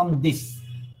away from this.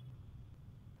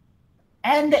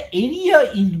 And the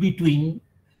area in between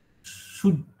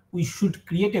we should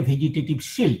create a vegetative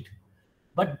shield.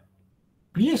 But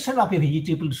creation of a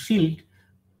vegetable shield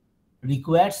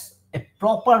requires a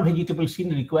proper vegetable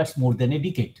shield requires more than a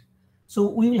decade. So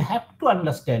we will have to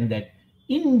understand that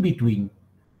in between,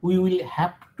 we will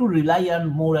have to rely on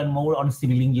more and more on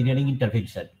civil engineering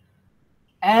intervention.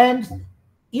 And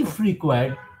if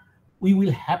required, we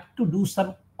will have to do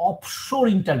some offshore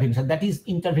intervention, that is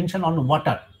intervention on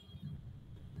water.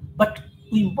 But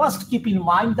we must keep in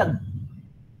mind that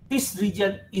this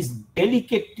region is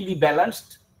delicately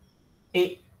balanced,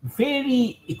 a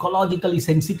very ecologically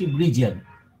sensitive region.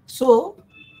 So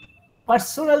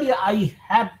personally, I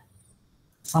have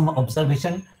some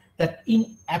observation that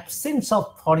in absence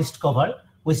of forest cover,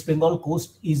 West Bengal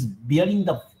coast is bearing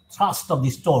the thrust of the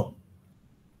storm.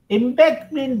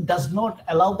 Embankment does not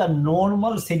allow the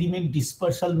normal sediment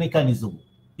dispersal mechanism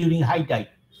during high tide.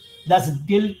 Thus,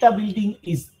 delta building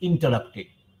is interrupted.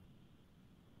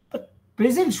 But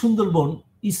present Sundarban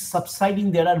is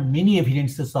subsiding. There are many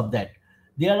evidences of that.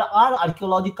 There are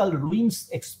archaeological ruins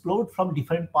explored from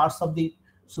different parts of the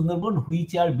Sundarban,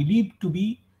 which are believed to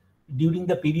be during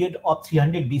the period of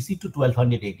 300 BC to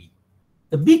 1200 AD.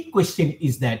 The big question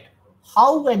is that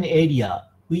how an area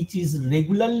which is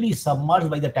regularly submerged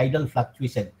by the tidal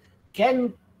fluctuation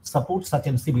can support such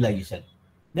a civilization.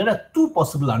 There are two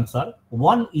possible answers.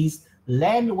 One is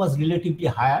land was relatively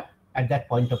higher at that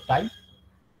point of time,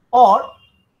 or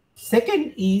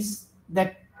second is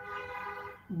that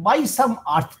by some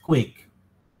earthquake,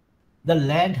 the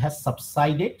land has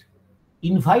subsided,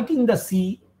 inviting the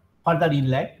sea further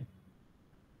inland,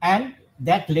 and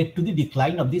that led to the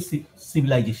decline of this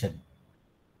civilization.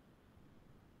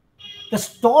 The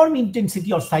storm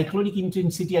intensity or cyclonic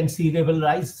intensity and sea level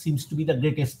rise seems to be the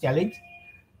greatest challenge,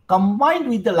 combined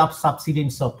with the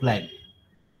subsidence of land.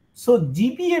 So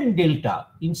GBM delta,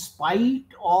 in spite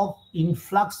of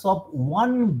influx of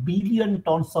 1 billion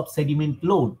tons of sediment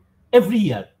load every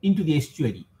year into the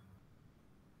estuary,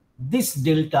 this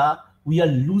delta, we are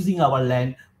losing our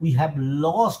land. We have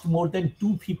lost more than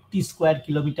 250 square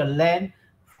kilometer land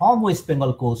from West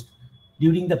Bengal coast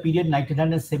during the period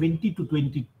 1970 to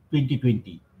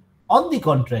 2020. On the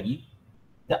contrary,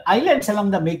 the islands along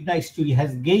the Meghna estuary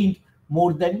has gained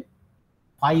more than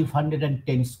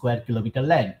 510 square kilometer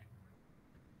land.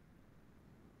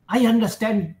 I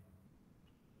understand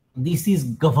this is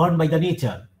governed by the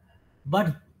nature,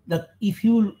 but if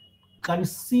you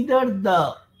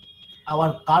consider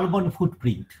our carbon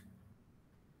footprint,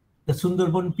 the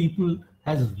Sundarban people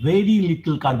has very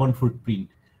little carbon footprint.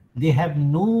 They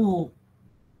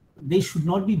should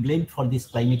not be blamed for this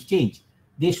climate change.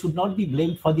 They should not be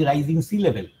blamed for the rising sea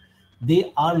level.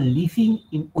 They are living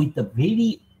in a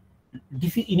very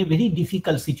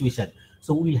difficult situation.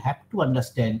 So we will have to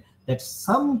understand that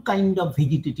some kind of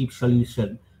vegetative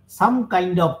solution, some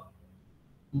kind of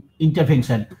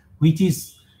intervention, which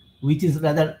is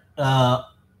rather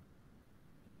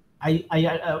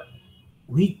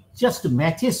which just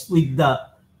matches with the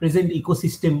present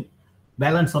ecosystem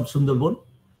balance of Sundarban.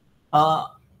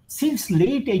 Since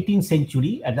late 18th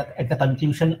century, at the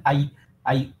conclusion, I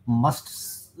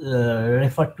must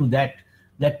refer to that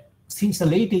since the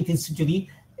late 18th century,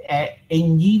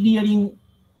 engineering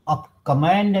of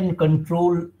command and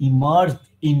control emerged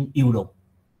in Europe.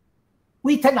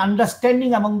 with an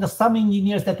understanding among the some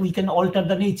engineers that we can alter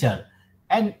the nature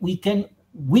and we can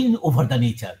win over the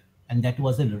nature. And that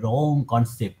was a wrong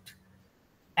concept.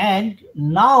 And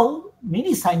now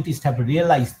many scientists have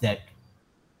realized that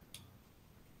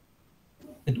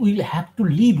we'll have to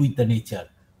live with the nature.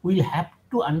 We'll have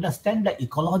to understand the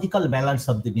ecological balance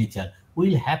of the nature.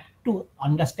 We'll have to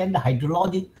understand the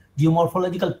hydrologic,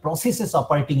 geomorphological processes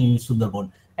operating in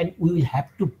Sundarban, and we will have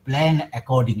to plan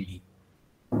accordingly.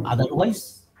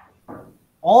 Otherwise,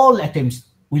 all attempts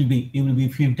will be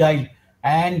futile,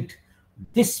 and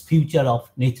this future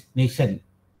of nation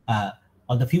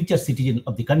or the future citizen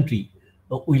of the country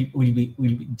will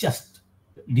be just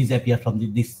disappear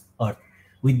from this earth.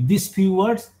 With these few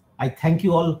words, I thank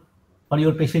you all for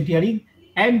your patient hearing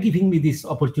and giving me this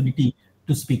opportunity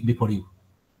to speak before you.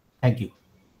 Thank you.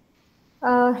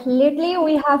 Lately,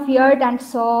 we have heard and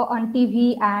saw on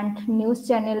TV and news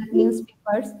channel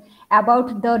newspapers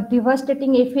about the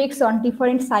devastating effects on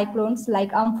different cyclones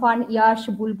like Amphan, Yash,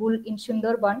 Bulbul in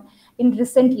Sundarban in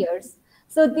recent years.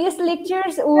 So these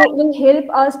lectures will help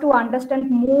us to understand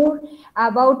more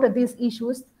about these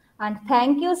issues. And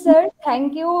thank you, sir.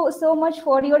 Thank you so much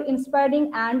for your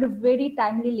inspiring and very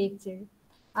timely lecture.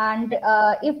 And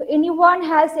if anyone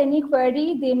has any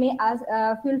query, they may ask,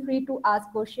 feel free to ask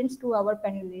questions to our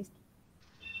panelists.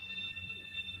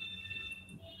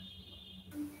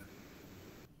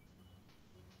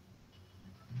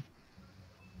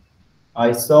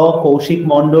 I saw Kaushik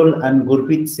Mondal and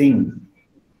Gurpreet Singh.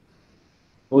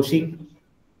 Kaushik,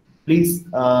 please,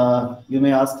 you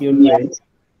may ask your query.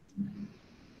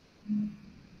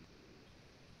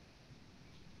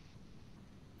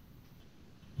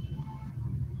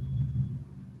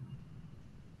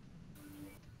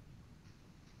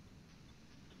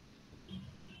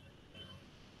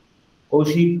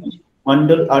 Kaushik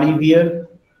Mandal, are you here?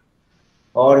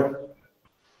 Or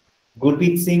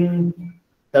Gurpreet Singh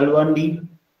Talwandi?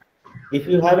 If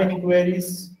you have any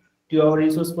queries to our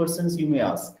resource persons, you may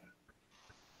ask.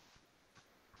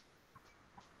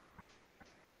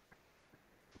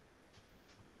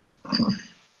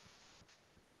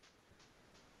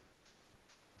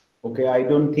 Okay, I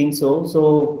don't think so.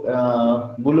 So,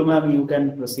 Bulu ma'am, you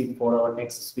can proceed for our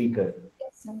next speaker.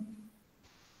 Yes, sir.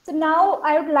 So now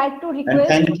I would like to request.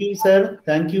 And thank you, sir.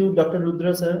 Thank you, Dr.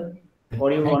 Rudra, sir,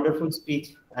 for your wonderful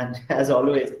speech. And as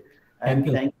always,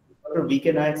 and thank you, Dr.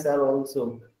 V.K. Nayak, sir,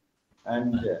 also.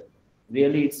 And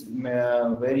really, it's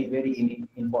very, very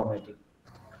informative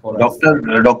for us.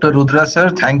 Dr. Rudra, sir,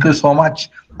 thank you so much.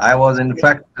 I was, in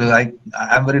fact,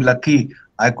 I'm very lucky.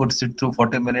 I could sit through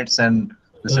 40 minutes and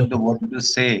listen to what you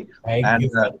say. And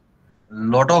a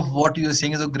lot of what you're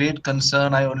saying is a great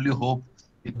concern. I only hope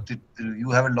you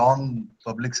have a long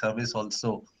public service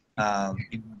also.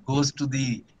 It goes to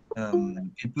the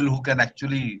people who can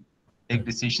actually take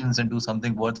decisions and do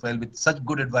something worthwhile with such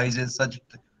good advices, such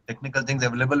technical things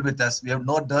available with us. We have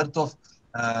no dearth of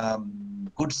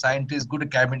good scientists, good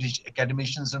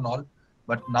academicians and all.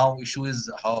 But now issue is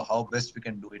how best we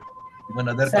can do it. Even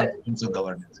other concepts of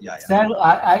governance. Yeah. Sir,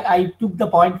 I took the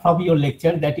point from your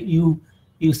lecture that you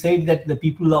said that the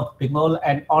people of Bengal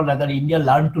and all other India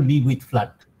learn to live with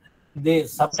flood.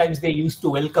 Sometimes they used to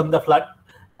welcome the flood,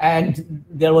 and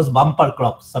there was bumper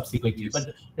crops subsequently. Yes.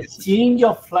 But the change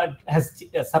of flood has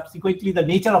subsequently the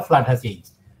nature of flood has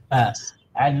changed,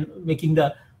 and making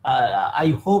the.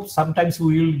 I hope sometimes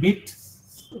we will meet,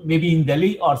 maybe in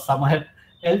Delhi or somewhere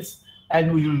else,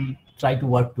 and we will try to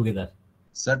work together.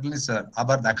 Certainly, sir.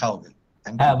 Abar dekha hobe.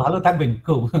 Thank you. Bhalo thakben.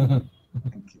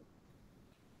 Thank you.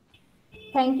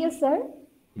 Thank you, sir.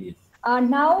 Yes.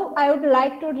 Now I would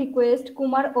like to request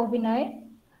Kumar Obinay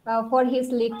for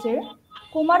his lecture.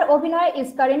 Kumar Obinay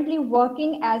is currently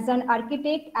working as an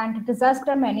architect and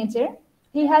disaster manager.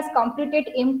 He has completed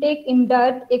MTech in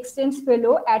the Exchange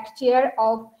Fellow at Chair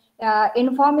of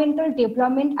Environmental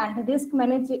Development and Risk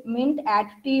Management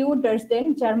at TU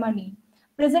Dresden, Germany.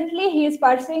 Presently, he is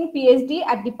pursuing PhD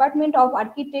at Department of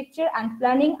Architecture and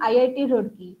Planning, IIT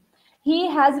Roorkee. He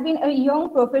has been a young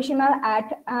professional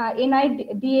at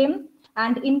NIDM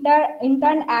and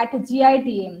intern at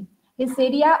GIDM. His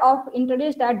area of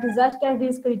interest are disaster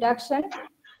risk reduction,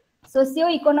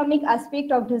 socio-economic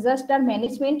aspect of disaster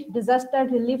management, disaster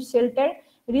relief shelter,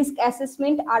 risk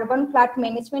assessment, urban flood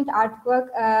management, earthquake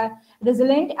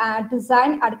resilient,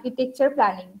 design, architecture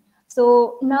planning.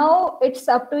 So now it's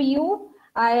up to you.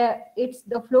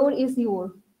 The floor is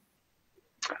yours.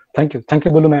 Thank you,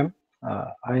 Bulu ma'am.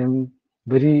 I am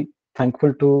very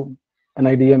thankful to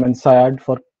NIDM and SAIARD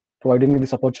for providing me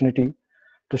this opportunity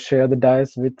to share the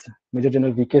dais with Major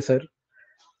General V.K. sir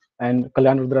and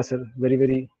Kalyan Rudra sir. Very,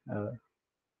 very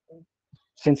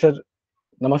sincere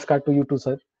namaskar to you too,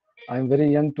 sir. I am very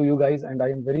young to you guys, and I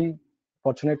am very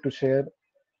fortunate to share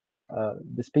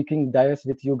the speaking dais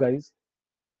with you guys.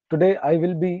 Today, I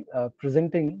will be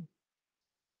presenting.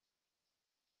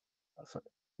 Sorry,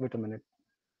 wait a minute.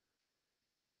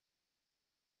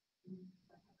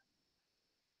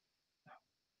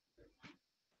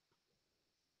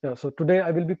 Yeah, so today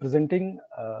I will be presenting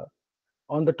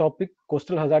on the topic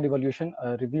coastal hazard evaluation,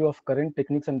 a review of current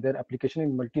techniques and their application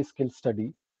in multi-scale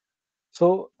study.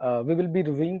 So we will be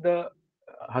reviewing the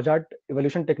hazard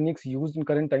evaluation techniques used in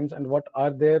current times and what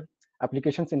are their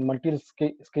applications in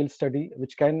multi-scale study,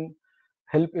 which can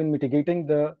help in mitigating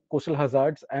the coastal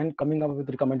hazards and coming up with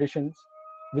recommendations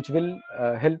which will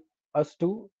help us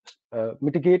to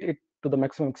mitigate it to the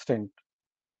maximum extent.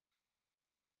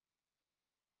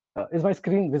 Is my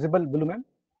screen visible, Bulu ma'am?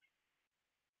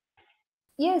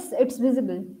 Yes, it's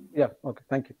visible. Yeah, okay,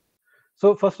 thank you.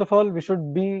 So first of all, we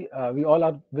all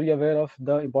are very aware of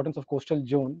the importance of coastal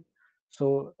zone.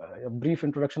 So a brief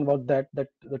introduction about that the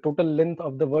total length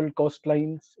of the world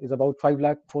coastlines is about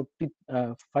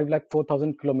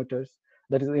 5,04,000 kilometers.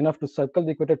 That is enough to circle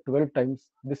the equator 12 times.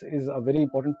 This is a very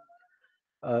important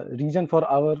region for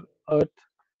our Earth,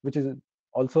 which is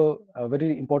also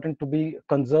very important to be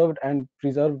conserved and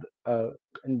preserved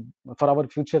for our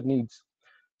future needs.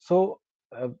 So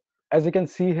as you can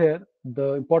see here,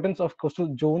 the importance of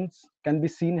coastal zones can be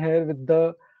seen here with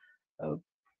uh,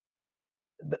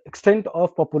 the extent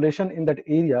of population in that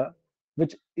area,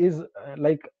 which is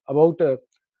like about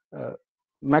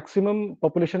maximum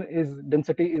population is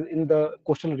density is in the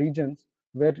coastal regions,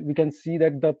 where we can see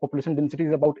that the population density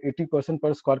is about 80%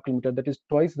 per square kilometer. That is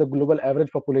twice the global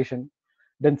average population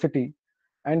density.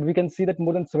 And we can see that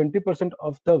more than 70%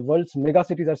 of the world's mega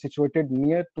cities are situated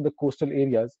near to the coastal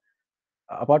areas.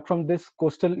 Apart from this,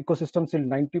 coastal ecosystems yield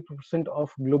 90%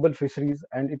 of global fisheries,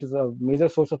 and it is a major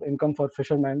source of income for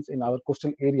fishermen in our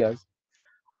coastal areas.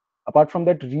 Apart from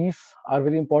that, reefs are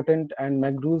very important, and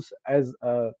mangroves, as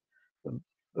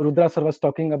Rudra sir was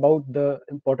talking about the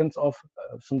importance of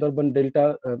Sundarban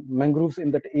Delta mangroves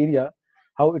in that area,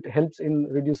 how it helps in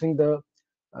reducing the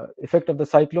effect of the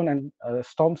cyclone and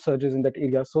storm surges in that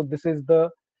area. So this is the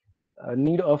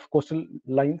need of coastal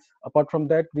lines. Apart from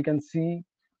that, we can see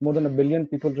more than 1 billion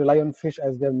people rely on fish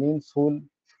as their main sole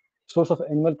source of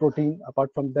animal protein.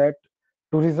 Apart from that,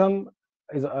 tourism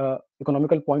is a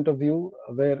economical point of view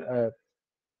where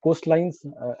coastlines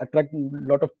attract a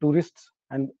lot of tourists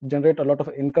and generate a lot of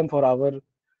income for our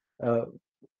uh,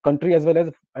 country as well as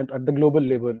at the global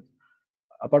level.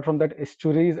 Apart from that,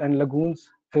 estuaries and lagoons,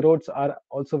 fjords are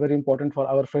also very important for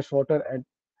our freshwater and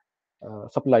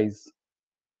supplies.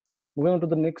 Moving on to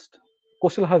the next,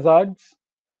 coastal hazards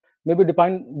may be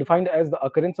defined as the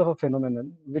occurrence of a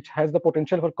phenomenon which has the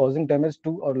potential for causing damage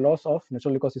to or loss of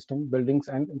natural ecosystem, buildings,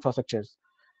 and infrastructures.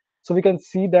 So we can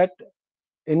see that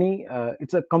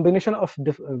it's a combination of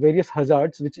various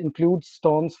hazards, which includes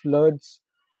storms, floods,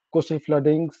 coastal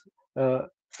floodings,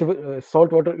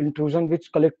 saltwater intrusion,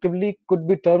 which collectively could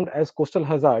be termed as coastal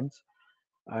hazards.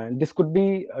 And this could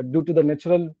be due to the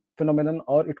natural phenomenon,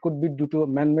 or it could be due to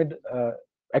man-made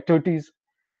activities.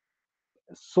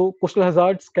 So coastal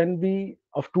hazards can be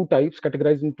of two types,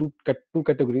 categorized into two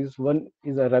categories. One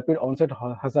is a rapid onset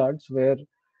hazards, where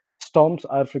storms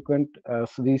are frequent.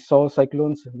 So we saw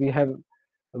cyclones. We have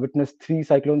witnessed 3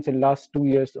 cyclones in last 2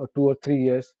 years or 2 or 3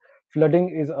 years.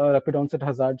 Flooding is a rapid onset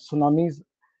hazard. Tsunamis,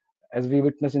 as we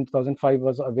witnessed in 2005,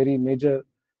 was a very major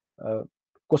uh,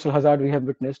 coastal hazard we have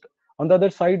witnessed. On the other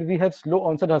side, we have slow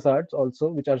onset hazards also,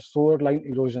 which are shoreline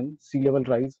erosion, sea level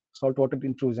rise, saltwater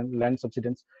intrusion, land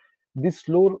subsidence. These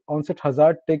slow onset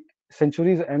hazards take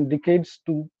centuries and decades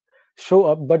to show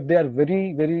up, but they are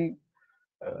very, very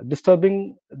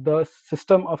disturbing the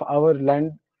system of our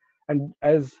land. And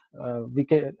as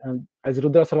as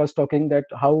Rudra sir was talking, that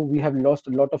how we have lost a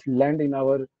lot of land in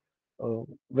our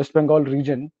West Bengal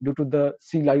region due to the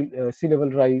sea level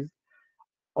rise.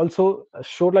 Also,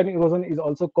 shoreline erosion is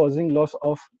also causing loss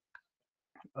of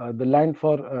the land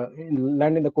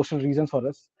land in the coastal regions for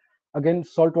us. Again,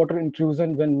 saltwater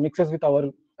intrusion, when mixes with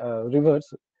our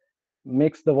rivers,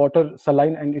 makes the water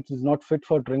saline and it is not fit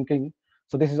for drinking.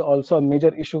 So this is also a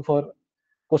major issue for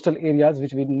coastal areas,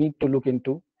 which we need to look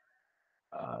into.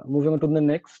 Moving on to the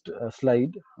next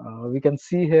slide, we can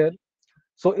see here.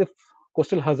 So if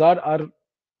coastal hazards are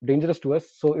dangerous to us,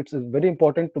 so it's very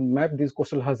important to map these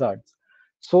coastal hazards.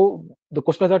 So the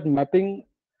coastal hazard mapping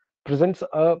presents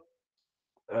a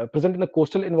present in the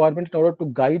coastal environment in order to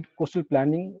guide coastal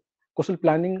planning. Coastal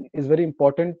planning is very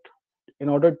important in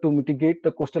order to mitigate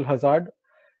the coastal hazard,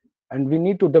 and we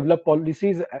need to develop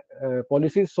policies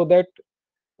so that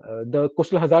the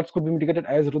coastal hazards could be mitigated,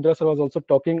 as Rudra sir was also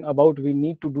talking about. We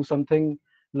need to do something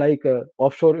like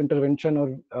offshore intervention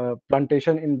or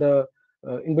plantation in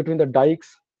between the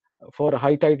dikes for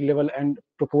high tide level and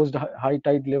proposed high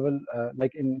tide level,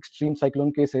 like in extreme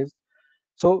cyclone cases.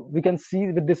 So we can see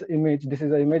with this image, this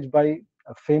is an image by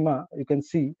FEMA. You can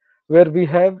see where we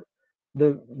have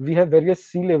various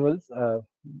sea levels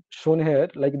shown here.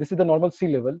 Like this is the normal sea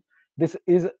level. This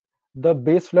is the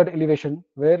base flood elevation,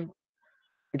 where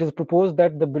it is proposed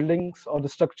that the buildings or the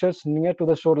structures near to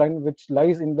the shoreline, which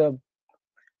lies in the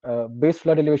base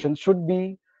flood elevation, should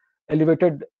be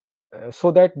elevated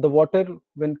so that the water,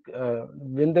 when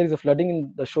there is a flooding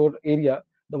in the shore area,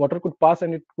 the water could pass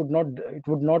and it would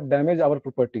not damage our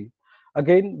property.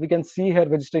 Again, we can see here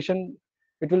vegetation.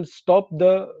 It will stop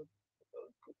the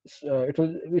it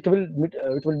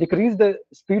will decrease the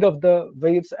speed of the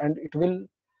waves, and it will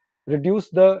reduce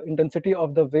the intensity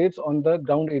of the waves on the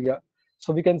ground area.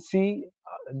 So we can see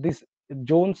these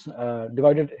zones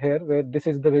divided here, where this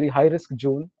is the very high risk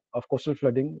zone of coastal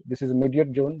flooding. This is a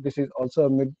mediate zone. This is also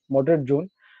a moderate zone,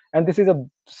 and this is a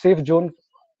safe zone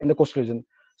in the coastal region.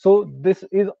 So this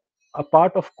is a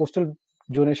part of coastal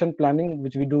zonation planning,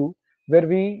 which we do, where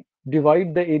we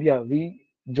divide the area. We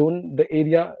zone the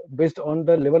area based on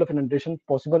the level of inundation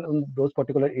possible in those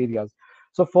particular areas.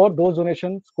 So for those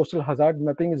zonations, coastal hazard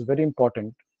mapping is very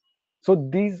important. So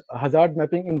these hazard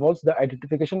mapping involves the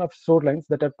identification of shorelines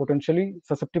that are potentially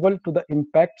susceptible to the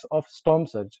impacts of storm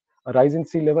surge, a rise in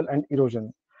sea level, and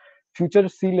erosion. Future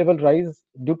sea level rise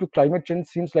due to climate change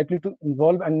seems likely to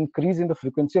involve an increase in the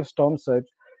frequency of storm surge.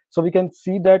 So we can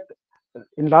see that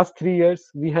in last 3 years,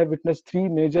 we have witnessed three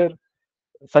major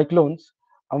cyclones,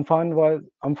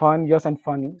 Amphan, Yas, and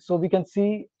Fani. So we can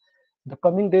see the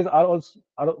coming days are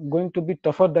going to be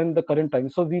tougher than the current time.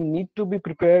 So we need to be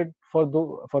prepared for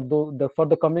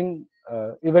the coming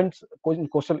events in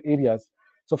coastal areas.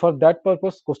 So for that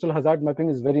purpose, coastal hazard mapping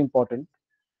is very important.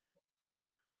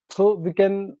 So we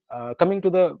can coming to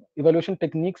the evaluation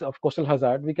techniques of coastal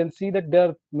hazard, we can see that there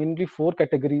are mainly four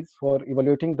categories for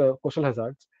evaluating the coastal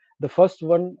hazards. The first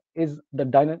one is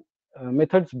the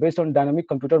methods based on dynamic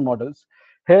computer models.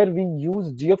 Here we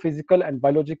use geophysical and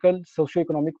biological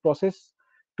socioeconomic process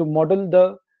to model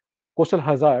the coastal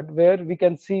hazard, where we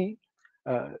can see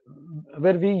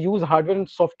where we use hardware and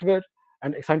software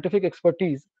and scientific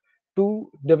expertise to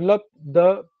develop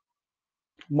the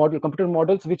computer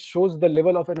models, which shows the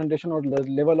level of inundation or the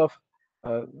level of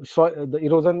the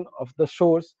erosion of the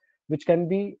shores, which can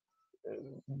be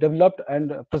developed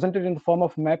and presented in the form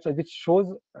of maps, which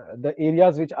shows the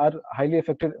areas which are highly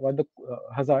affected by the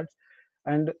hazards.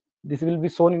 And this will be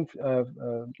shown in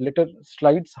later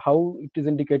slides, how it is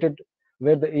indicated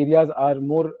where the areas are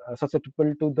more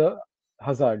susceptible to the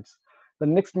hazards. The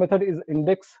next method is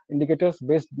index indicators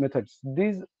based methods.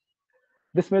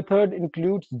 This method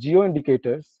includes geo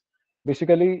indicators,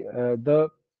 basically the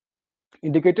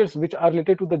indicators which are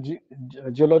related to the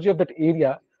geology of that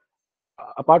area.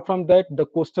 Apart from that, the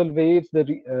coastal waves,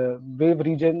 the wave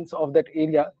regions of that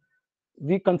area,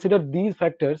 we consider these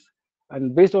factors,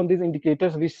 and based on these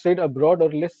indicators, we set a broad or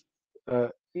less. Uh,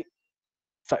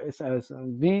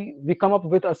 we come up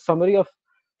with a summary of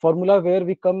formula, where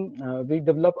we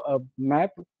develop a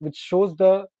map which shows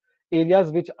the areas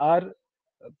which are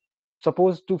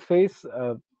supposed to face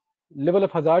level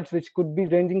of hazards, which could be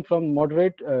ranging from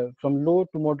from low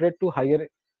to moderate to higher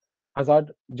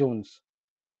hazard zones.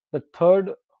 The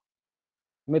third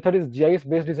method is GIS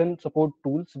based decision support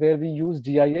tools, where we use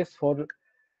GIS for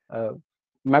uh,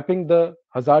 mapping the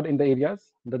hazard in the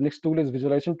areas. The next tool is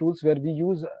visualization tools, where we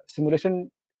use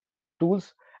simulation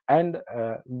tools, and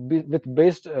with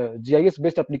GIS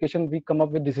based application, we come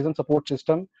up with decision support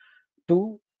system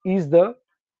to ease the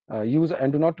use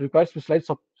and do not require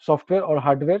specialized software or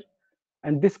hardware.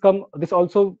 And this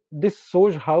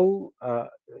shows how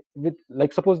with,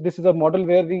 like, suppose this is a model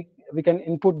where we can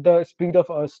input the speed of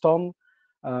a storm.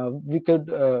 We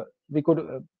could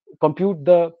compute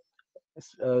uh,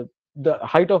 the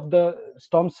height of the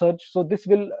storm surge. So this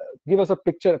will give us a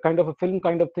picture, kind of a film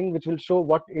kind of thing, which will show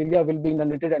what area will be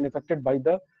inundated and affected by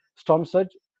the storm surge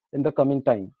in the coming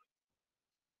time.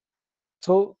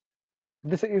 So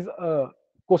this is a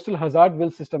coastal hazard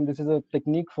wheel system. This is a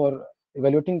technique for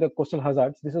evaluating the coastal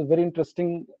hazards. This is a very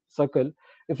interesting circle.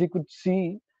 If you could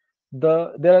see,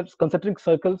 there are concentric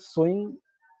circles showing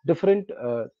different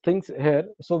things here.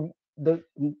 So the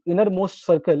innermost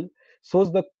circle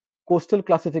shows the coastal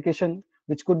classification,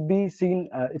 which could be seen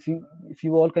if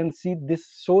you all can see.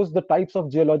 This shows the types of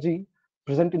geology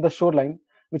present in the shoreline,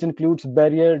 which includes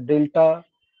barrier, delta,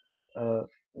 uh,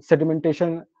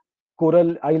 sedimentation,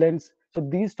 coral islands. So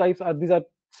these are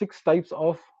 6 types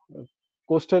of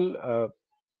coastal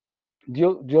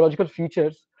geological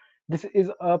features. This is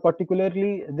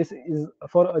this is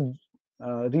for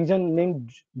a region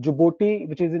named Djibouti,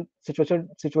 which is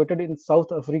situated in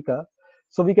South Africa.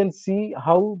 So we can see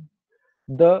how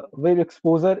the wave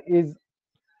exposure is.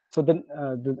 So the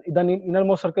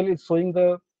innermost circle is showing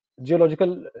the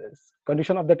geological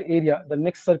condition of that area. The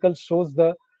next circle shows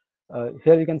the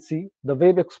here you can see the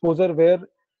wave exposure, where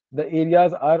the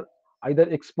areas are either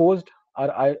exposed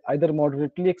or either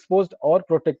moderately exposed or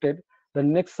protected. The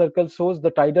next circle shows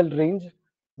the tidal range,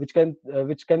 which can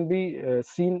be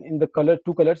seen in the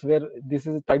two colors, where this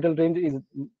is tidal range is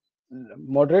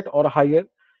moderate or higher.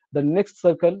 The next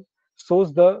circle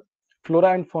shows the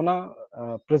flora and fauna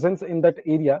presence in that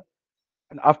area.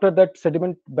 And after that,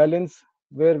 sediment balance,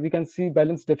 where we can see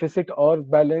balance deficit or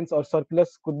balance or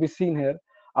surplus could be seen here.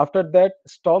 After that,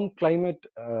 storm climate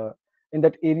in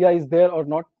that area is there or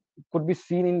not, could be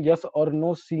seen in yes or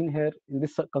no, seen here in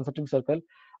this concentric circle.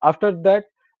 After that,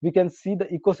 we can see the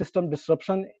ecosystem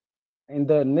disruption in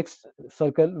the next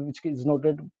circle, which is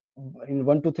noted in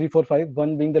 1 2 3 4 5,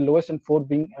 1 being the lowest and 4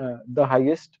 being the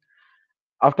highest.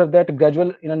 After that,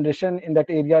 gradual inundation in that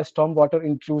area, storm water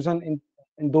intrusion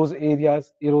in those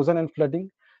areas, erosion and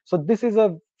flooding. So this is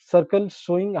a circle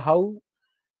showing how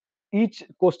each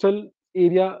coastal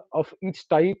area of each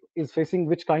type is facing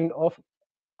which kind of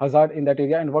hazard in that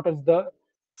area, and what is the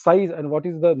size and what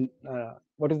is the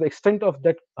extent of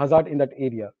that hazard in that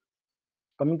area.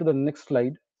 Coming to the next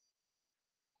slide.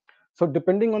 So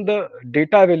depending on the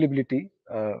data availability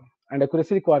and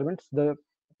accuracy requirements, the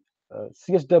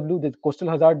CSW, the coastal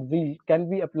hazard wheel, can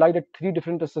be applied at 3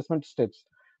 different assessment steps.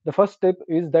 The first step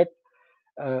is that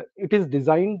it is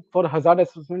designed for hazard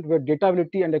assessment where data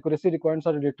availability and accuracy requirements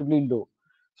are relatively low.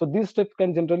 So these steps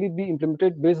can generally be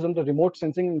implemented based on the remote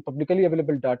sensing and publicly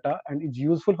available data, and is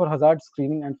useful for hazard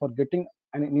screening and for getting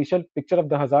an initial picture of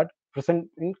the hazard present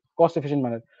in cost-efficient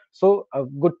manner. So a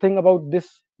good thing about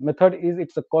this method is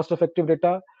it's a cost-effective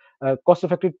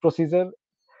cost-effective procedure.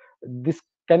 This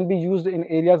can be used in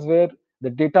areas where the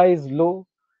data is low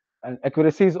and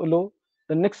accuracy is low.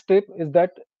 The next step is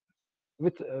that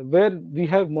with where we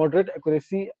have moderate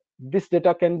accuracy, this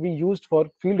data can be used for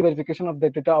field verification of the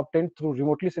data obtained through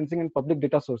remotely sensing and public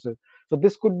data sources. So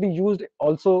this could be used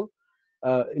also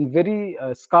in very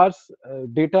scarce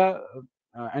data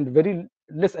and very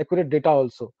less accurate data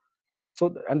also.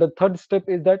 So and the third step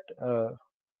is that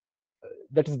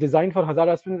that is designed for hazard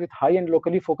assessment with high and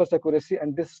locally focused accuracy,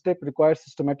 and this step requires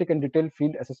systematic and detailed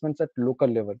field assessments at local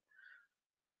level.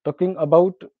 Talking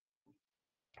about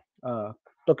uh,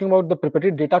 talking about the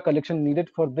preparatory data collection needed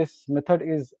for this method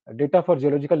is data for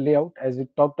geological layout. As we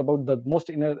talked about, the most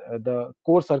inner the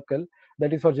core circle,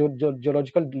 that is for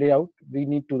geological layout, we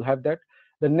need to have that.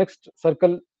 The next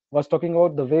circle was talking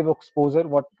about the wave exposure,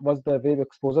 what was the wave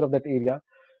exposure of that area.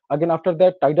 Again, after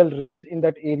that, tidal range in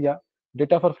that area,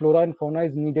 data for flora and fauna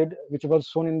is needed, which was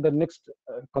shown in the next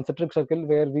concentric circle,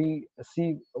 where we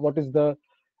see what is the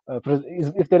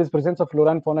if there is presence of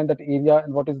flora and fauna in that area,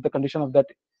 and what is the condition of that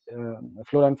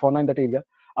flora and fauna in that area.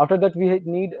 After that, we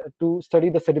need to study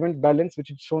the sediment balance, which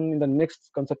is shown in the next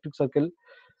concentric circle,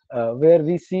 where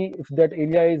we see if that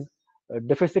area is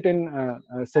deficit in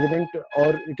sediment,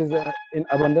 or it is in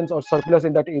abundance or surplus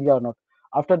in that area or not.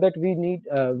 After that, we need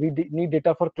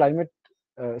data for climate,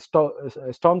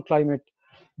 storm climate.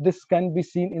 This can be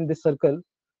seen in this circle.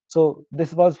 So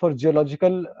this was for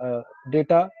geological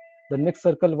data. The next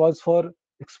circle was for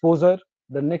exposure.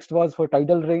 The next was for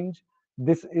tidal range.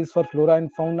 This is for flora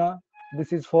and fauna.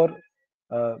 This is for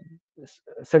uh,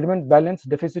 sediment balance,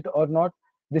 deficit or not.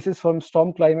 This is from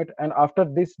storm climate. And after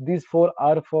this, these 4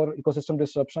 are for ecosystem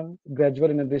disruption,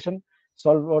 gradual inundation,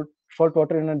 salt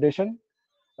water inundation,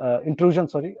 intrusion,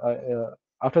 sorry.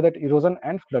 After that, erosion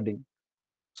and flooding.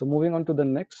 So moving on to the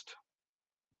next.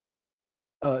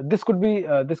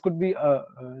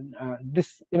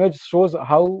 This image shows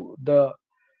how the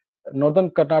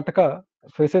northern Karnataka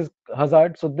faces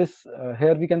hazard. So this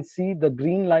here we can see the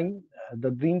green line, the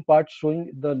green part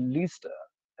showing the least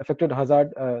affected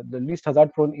hazard, the least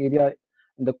hazard prone area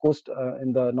in the coast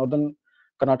in the northern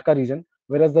Karnataka region,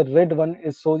 whereas the red one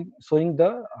is showing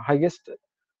the highest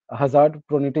hazard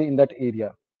pronity in that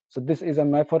area. So this is a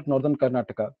map for northern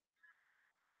Karnataka.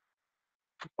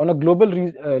 On a global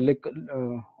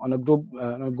on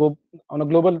a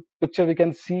global picture, we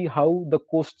can see how the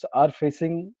coasts are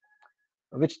facing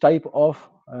which type of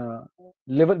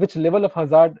which level of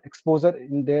hazard exposure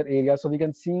in their area. So we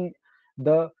can see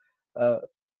the uh,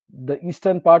 the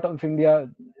eastern part of India,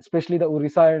 especially the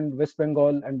Orissa and West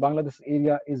Bengal and Bangladesh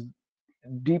area, is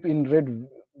deep in red,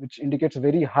 which indicates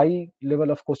very high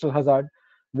level of coastal hazard.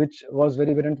 which was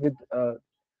very evident with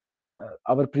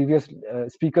our previous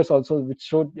speakers also, which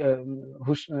showed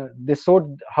they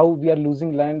showed how we are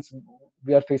losing lands,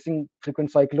 we are facing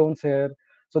frequent cyclones here.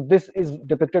 So this is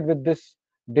depicted with this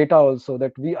data also,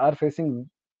 that we are facing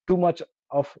too much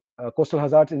of coastal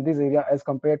hazards in this area as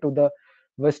compared to the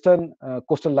western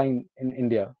coastal line in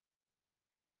India.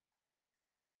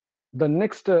 The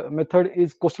next method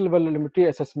is coastal vulnerability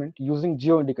assessment using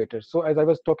geo-indicators. So as I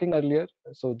was talking earlier,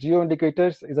 so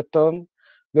geo-indicators is a term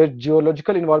where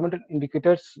geological environmental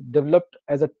indicators developed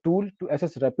as a tool to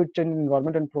assess rapid change in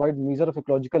environment and provide measure of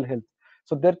ecological health.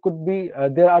 So there could be,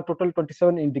 there are total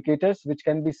 27 indicators which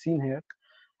can be seen here.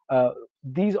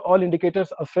 These all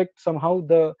indicators affect somehow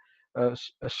the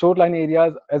shoreline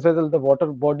areas as well as the water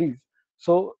bodies.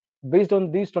 So based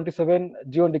on these 27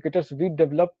 geo indicators, we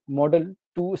developed model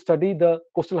to study the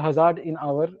coastal hazard in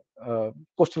our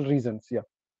coastal regions. Yeah.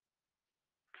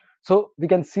 So we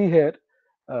can see here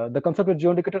the concept of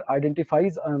geoindicator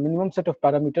identifies a minimum set of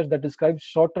parameters that describe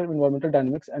short-term environmental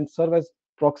dynamics and serve as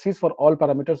proxies for all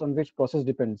parameters on which process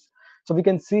depends. So we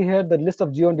can see here the list of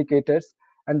geoindicators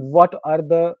and what are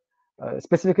the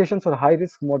specifications for high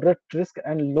risk, moderate risk,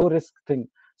 and low risk thing.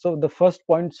 So the first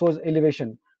point shows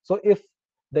elevation. So if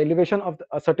the elevation of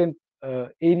a certain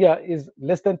area is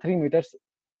less than 3 meters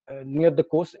near the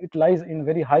coast, it lies in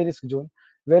very high risk zone,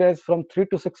 whereas from 3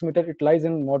 to 6 meters it lies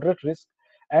in moderate risk,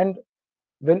 and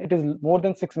when it is more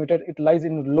than 6 meters it lies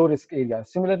in low risk area.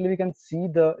 Similarly, we can see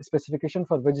the specification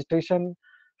for vegetation,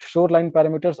 shoreline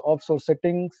parameters, offshore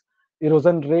settings,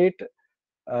 erosion rate,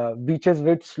 beaches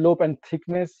width, slope and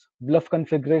thickness, bluff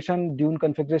configuration, dune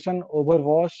configuration,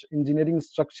 overwash, engineering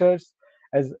structures,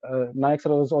 as Nayak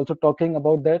sir was also talking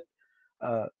about that.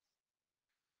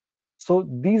 So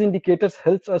these indicators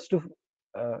helps us to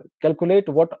calculate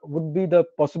what would be the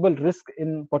possible risk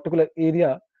in particular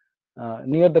area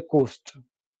near the coast.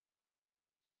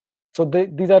 So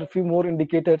these are a few more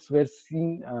indicators we're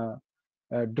seeing: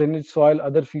 drainage soil,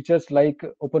 other features like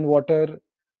open water,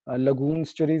 lagoon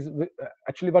estuaries.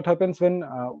 Actually, what happens when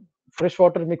fresh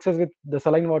water mixes with the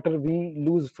saline water, we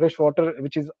lose fresh water,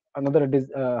 which is another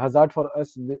hazard for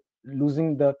us,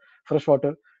 losing the fresh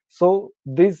water. So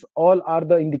these all are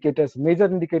the indicators, major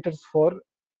indicators for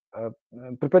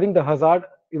preparing the hazard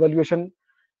evaluation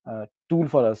tool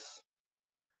for us.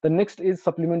 The next is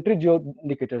supplementary geo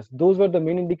indicators. Those were the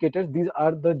main indicators. These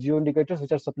are the geo indicators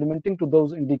which are supplementing to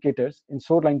those indicators in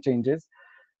shoreline changes.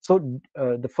 So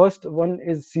the first one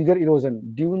is severe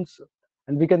erosion, dunes,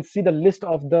 and we can see the list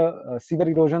of the severe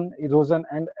erosion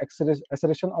and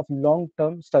acceleration of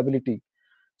long-term stability.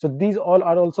 So these all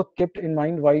are also kept in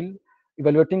mind while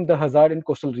evaluating the hazard in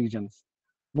coastal regions.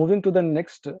 Moving to the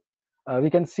next,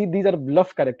 we can see these are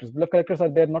bluff characters. Bluff characters are,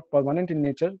 they are not permanent in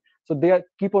nature, so they are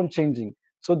keep on changing.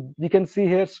 So we can see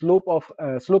here slope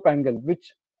angle,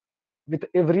 which with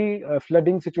every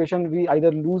flooding situation, we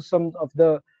either lose some of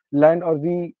the land or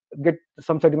we get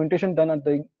some sedimentation done at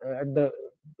the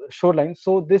shoreline.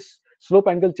 So this slope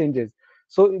angle changes.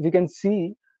 So we can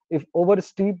see if over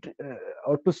steep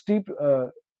or too steep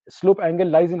slope angle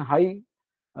lies in high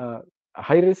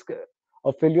risk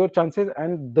of failure chances,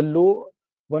 and the low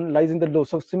one lies in the low.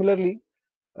 So similarly,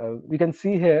 we can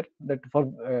see here that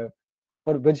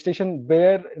for vegetation,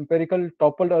 bare, empirical,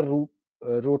 toppled or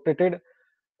rotated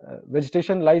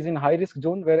vegetation lies in high risk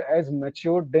zone, whereas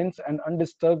mature, dense and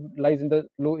undisturbed lies in the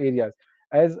low areas.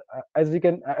 As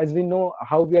we know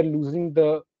how we are losing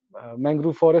the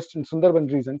mangrove forest in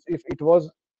Sundarban regions. If it was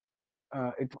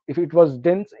if it was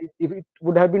dense, if it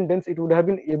would have been dense, it would have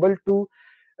been able to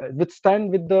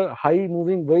withstand with the high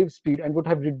moving wave speed and would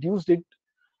have reduced it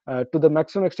to the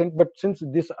maximum extent. But since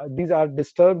these are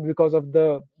disturbed because of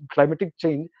the climatic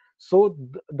change, so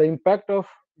the impact of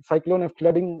cyclone and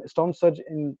flooding, storm surge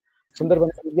in Sundarban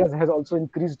areas has also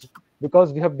increased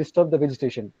because we have disturbed the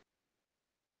vegetation.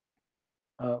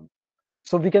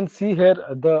 So we can see here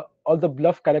all the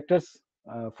bluff characters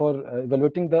for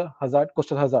evaluating the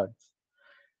coastal hazards.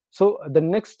 So the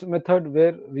next method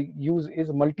where we use is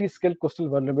multi-scale coastal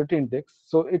vulnerability index.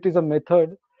 So it is a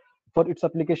method for its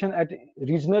application at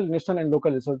regional, national, and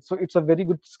local. So it's a very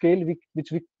good scale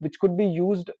which could be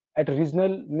used at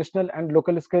regional, national, and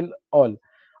local scale all.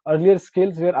 Earlier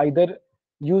scales were either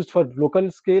used for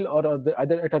local scale or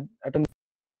either at a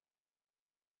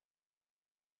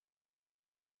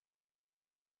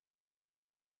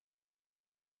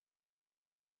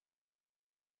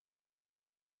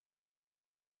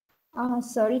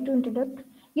Sorry to interrupt.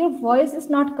 Your voice is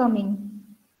not coming.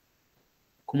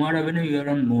 Kumar Avenue, you are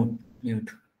on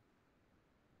mute.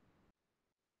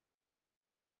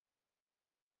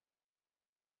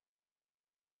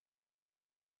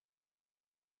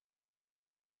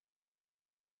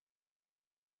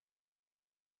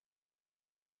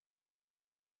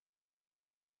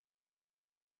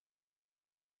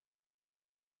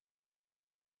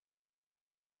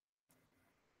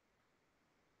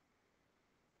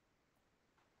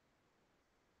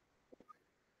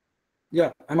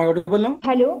 Yeah, am I audible now?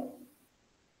 Hello?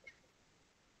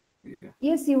 Yeah.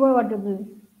 Yes, you are audible.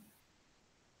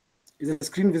 Is the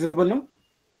screen visible now?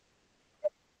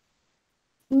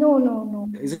 No, no,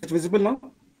 no. Is it visible now?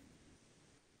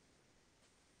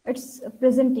 It's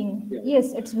presenting. Yeah.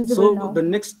 Yes, it's visible So now. the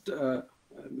next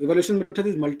evaluation method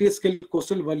is multi-scale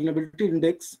coastal vulnerability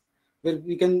index, where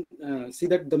we can see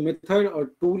that the method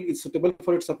or tool is suitable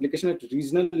for its application at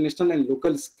regional, national, and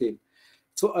local scale.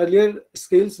 So earlier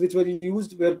scales which were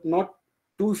used were not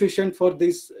too efficient for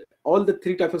this, all the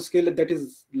three types of scale, that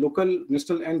is local,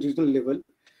 national, and regional level.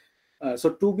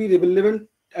 So to be relevant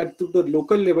at the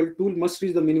local level, tool must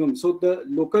reach the minimum. So the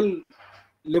local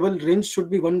level range should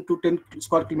be 1 to 10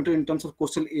 square kilometer in terms of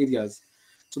coastal areas.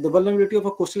 So the vulnerability of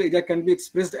a coastal area can be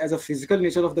expressed as a physical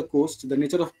nature of the coast, the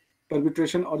nature of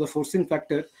perpetration or the forcing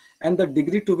factor, and the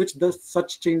degree to which the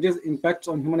such changes impacts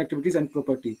on human activities and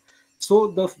property. So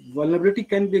the vulnerability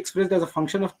can be expressed as a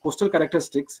function of coastal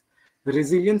characteristics,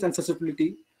 resilience and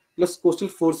susceptibility, plus coastal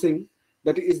forcing,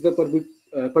 that is the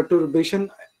perturbation,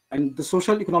 and the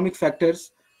social economic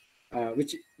factors,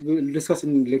 which we will discuss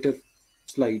in later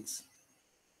slides.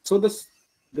 So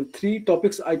the three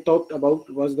topics I talked about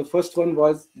was, the first one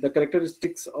was the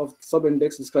characteristics of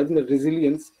sub-index describing the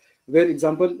resilience, where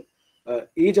example,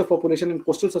 age of population and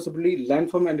coastal susceptibility,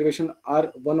 landform and elevation are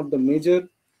one of the major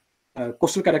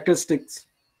coastal characteristics.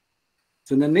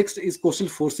 So the next is coastal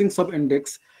forcing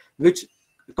sub-index, which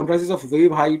comprises of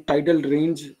wave height, tidal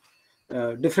range,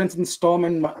 difference in storm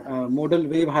and modal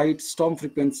wave height, storm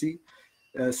frequency,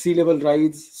 sea level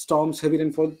rise, storms, heavy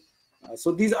rainfall.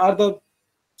 So these are the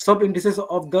sub-indices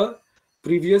of the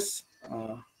previous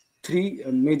three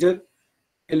major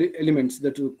elements,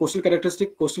 that coastal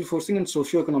characteristic, coastal forcing, and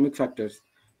socio-economic factors.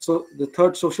 So the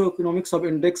third socio-economic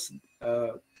sub-index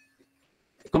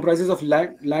comprises of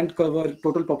land cover,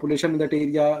 total population in that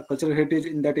area, cultural heritage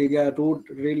in that area, road,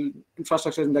 rail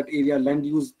infrastructure in that area, land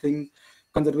use thing,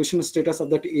 conservation status of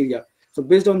that area. So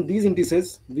based on these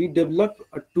indices, we develop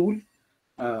a tool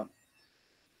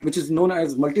which is known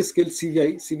as multi-scale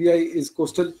CVI. CVI is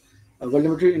Coastal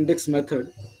Vulnerability Index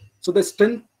method. So the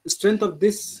strength of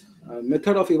this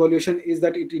method of evaluation is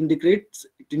that it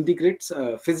integrates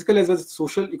physical as well as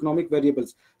social economic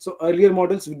variables. So earlier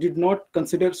models, we did not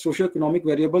consider socio-economic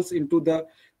variables into the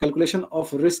calculation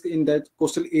of risk in the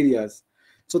coastal areas.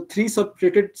 So three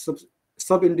separated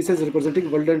sub-indices representing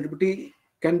vulnerability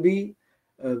can be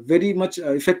very much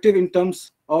effective in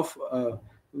terms of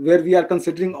where we are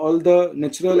considering all the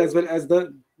natural as well as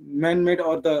the man-made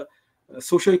or the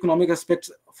socio-economic aspects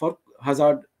for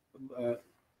hazard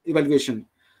evaluation.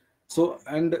 So,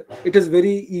 and it is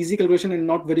very easy calculation and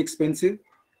not very expensive,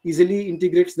 easily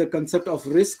integrates the concept of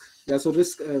risk. Yeah, so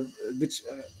risk which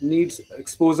needs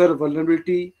exposure,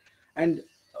 vulnerability, and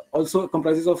also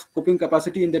comprises of coping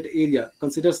capacity in that area,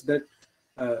 considers that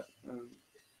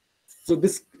so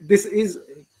this is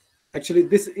actually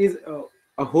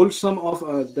a whole sum of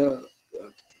the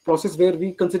process where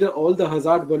we consider all the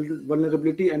hazard,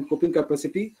 vulnerability, and coping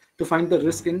capacity to find the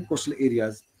risk in coastal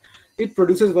areas. It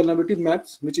produces vulnerability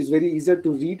maps, which is very easier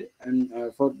to read, and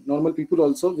for normal people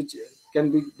also, which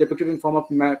can be depicted in form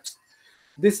of maps.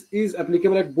 This is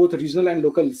applicable at both regional and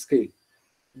local scale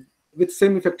with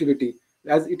same effectivity,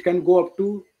 as it can go up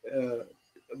to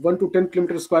 1 to 10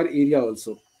 kilometer square area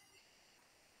also.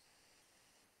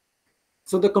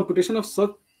 So the computation of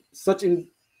such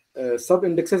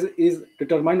sub-indexes is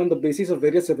determined on the basis of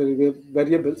various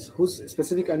variables whose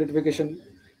specific identification,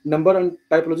 number, and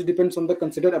typology depends on the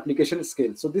considered application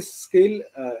scale. So this scale,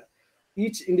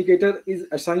 each indicator is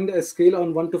assigned a scale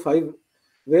on 1 to 5,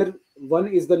 where 1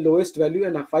 is the lowest value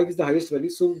and 5 is the highest value.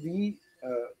 So we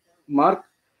mark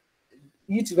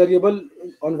each variable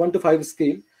on 1 to 5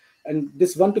 scale, and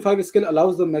this 1 to 5 scale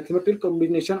allows the mathematical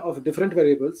combination of different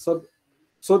variables,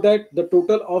 so that the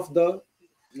total of the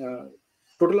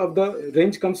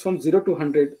range comes from 0 to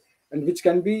 100, and which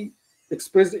can be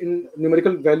expressed in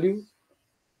numerical value.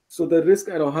 So the risk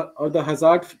or the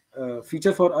hazard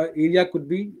feature for an area could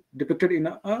be depicted in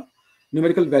a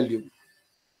numerical value.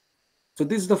 So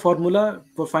this is the formula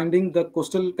for finding the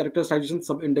coastal characterization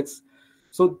sub-index.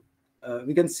 So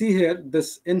we can see here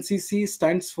this NCC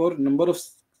stands for number of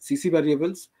CC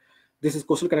variables. This is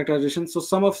coastal characterization. So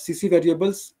sum of CC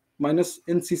variables minus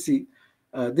NCC.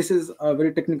 This is a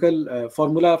very technical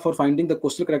formula for finding the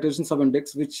coastal characterization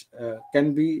sub-index, which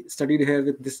can be studied here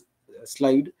with this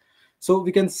slide. So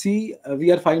we can see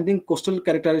we are finding coastal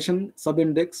characterization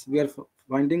sub-index. We are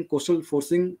finding coastal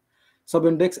forcing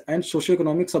sub-index and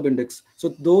socio-economic sub-index. So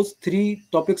those three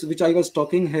topics which I was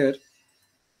talking here,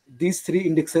 these three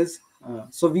indexes.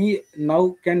 So we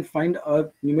now can find a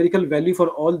numerical value for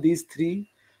all these three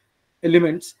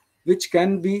elements which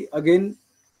can be again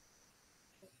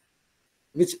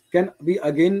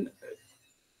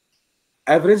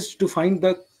averaged to find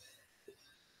the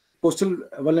coastal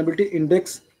vulnerability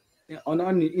index in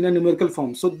a numerical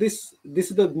form. So this is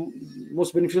the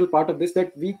most beneficial part of this,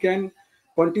 that we can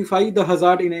quantify the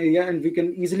hazard in area, and we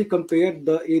can easily compare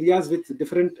the areas with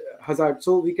different hazards.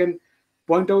 So we can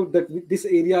point out that this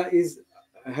area is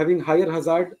having higher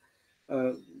hazard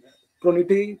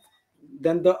chronity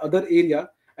than the other area,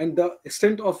 and the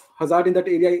extent of hazard in that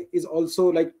area is also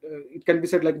like it can be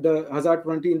said like the hazard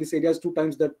quantity in this area is 2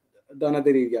 times the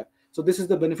another area. So this is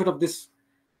the benefit of this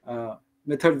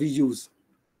method we use.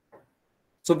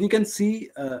 So we can see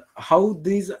how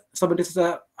these sub-indices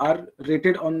are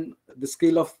rated on the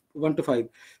scale of 1 to 5.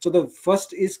 So the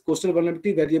first is coastal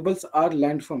vulnerability variables are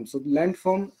landform. So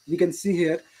landform, we can see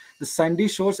here, the sandy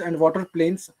shores and water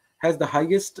plains has the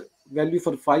highest value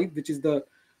for 5, which is the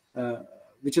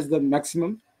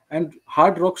maximum, and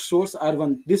hard rock shores are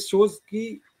 1. This shows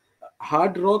that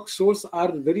hard rock shores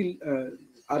are very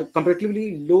are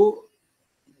comparatively low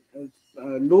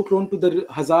prone to the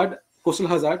coastal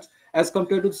hazards as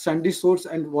compared to sandy shores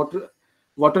and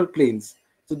water plains.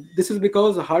 So this is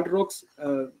because hard rocks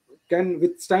can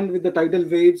withstand with the tidal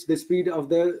waves, the speed of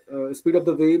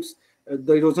the waves.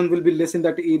 The erosion will be less in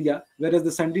that area, whereas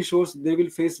the sandy shores, they will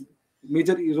face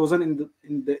major erosion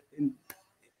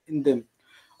in them.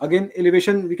 Again,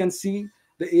 elevation, we can see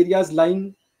the areas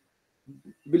lying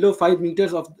below 5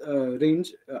 meters of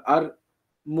range are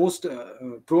most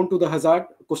prone to the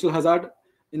coastal hazard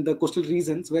in the coastal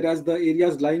regions, whereas the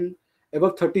areas lying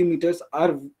above 30 meters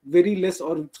are very less,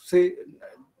 or say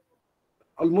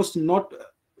almost not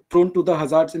prone to the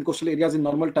hazards in coastal areas in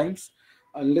normal times,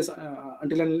 until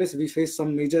and unless we face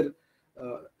some major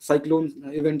cyclone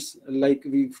events like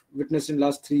we've witnessed in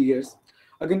last 3 years.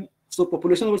 Again, so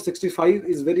population over 65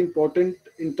 is very important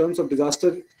in terms of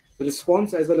disaster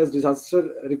response as well as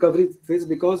disaster recovery phase,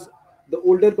 because the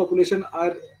older population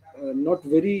are not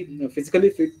very physically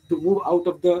fit to move out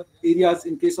of the areas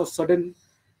in case of sudden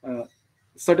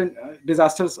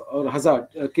disasters or hazard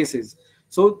cases.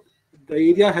 So the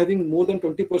area having more than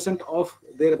 20% of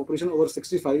their population over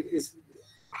 65 is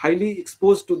highly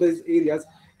exposed to these areas,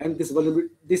 and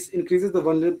this increases the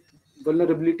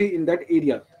vulnerability in that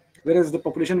area. Whereas the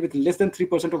population with less than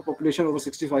 3% of population over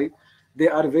 65, they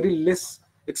are very less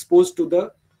exposed to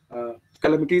the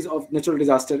calamities of natural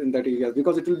disaster in that area,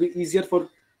 because it will be easier for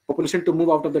population to move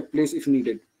out of that place if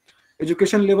needed.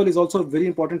 Education level is also a very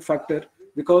important factor,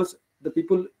 because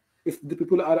if the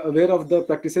people are aware of the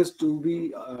practices to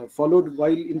be followed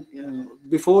while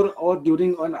before or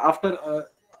during and after a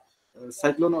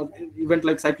cyclone or event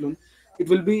like cyclone, it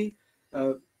will be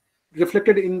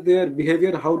reflected in their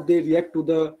behavior, how they react to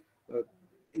the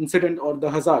incident or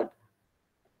the hazard.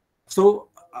 So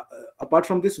apart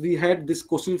from this, we had this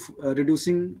coastal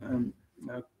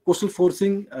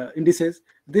forcing indices.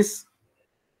 This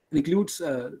includes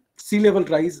sea level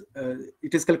rise.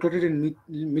 It is calculated in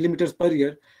millimeters per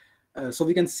year. So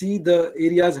we can see the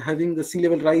areas having the sea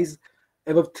level rise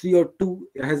above 3 or 2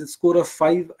 has a score of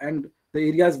 5, and the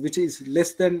areas which is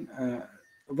less than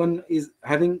 1 is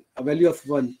having a value of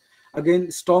 1.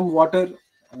 Again, storms,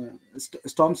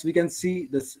 we can see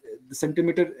the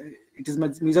centimeter, it is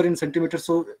measured in centimeters.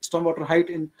 So storm water height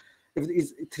if it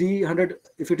is 300,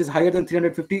 if it is higher than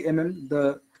 350 mm,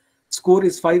 the score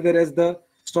is 5, whereas the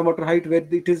storm water height where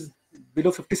it is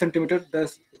below 50 centimeter,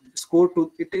 the score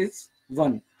to it is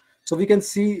 1. So we can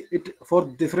see it for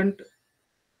different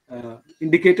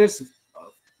indicators.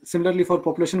 Similarly, for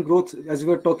population growth, as we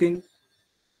were talking,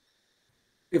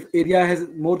 if area has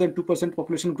more than 2%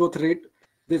 population growth rate,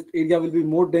 this area will be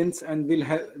more dense and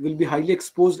will be highly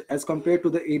exposed as compared to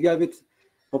the area with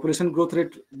population growth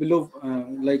rate below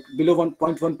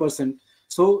 1.1%.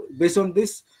 So based on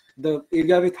this, the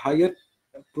area with higher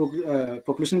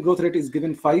population growth rate is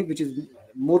given 5, which is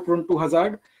more prone to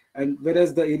hazard, and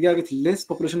whereas the area with less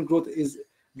population growth is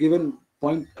given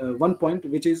 1 point,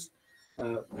 which is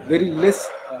very less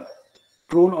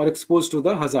prone or exposed to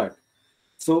the hazard.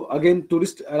 So again,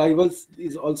 tourist arrivals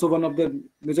is also one of the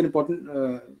major important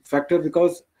factor,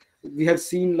 because we have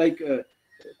seen like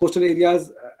coastal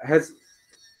areas has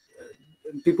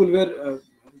people where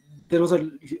there was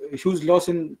a huge loss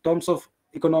in terms of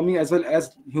economy as well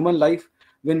as human life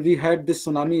when we had this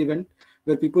tsunami event,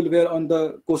 where people were on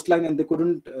the coastline and they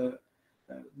couldn't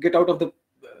get out of the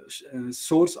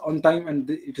shores on time, and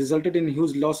it resulted in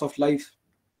huge loss of life.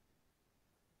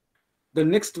 The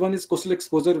next one is coastal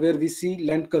exposure, where we see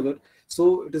land cover.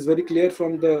 So it is very clear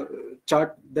from the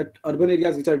chart that urban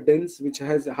areas which are dense, which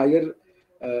has higher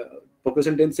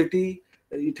population density,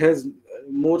 it has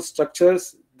more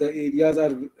structures, the areas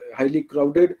are highly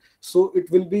crowded, so it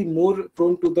will be more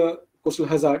prone to the coastal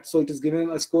hazard. So it is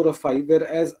given a score of 5,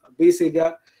 whereas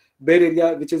bare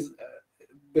area, which is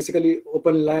basically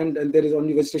open land and there is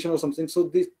only vegetation or something,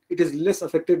 so it is less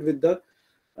affected with the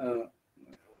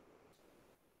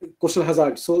coastal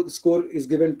hazard. So the score is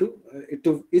given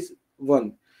to is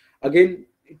 1. Again,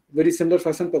 very similar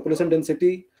fashion, population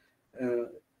density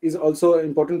is also an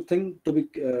important thing to be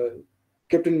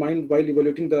kept in mind while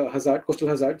evaluating the coastal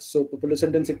hazard. So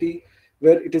population density,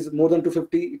 where it is more than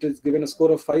 250, it is given a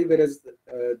score of 5, whereas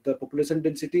the population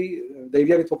density, the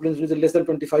area with population density less than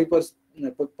 25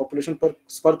 population per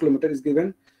square kilometer is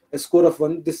given a score of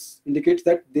 1. This indicates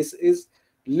that this is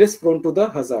less prone to the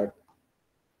hazard.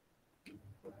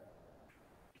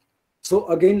 So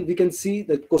again, we can see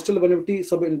that coastal vulnerability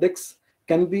sub-index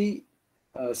can be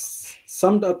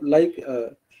summed up like,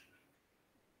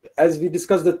 as we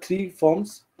discussed, the 3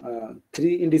 forms,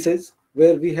 3 indices,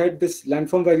 where we had this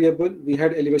landform variable, we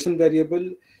had elevation variable,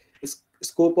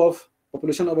 scope of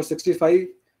population over 65,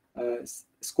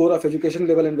 score of education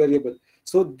level and variable.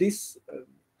 So this,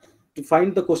 to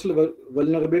find the coastal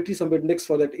vulnerability sub-index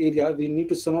for that area, we need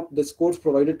to sum up the scores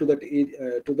provided to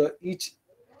that each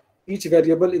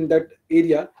variable in that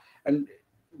area, and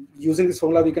using this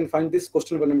formula we can find this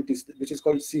coastal vulnerability, which is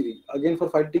called CV. Again, for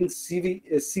finding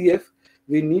CF,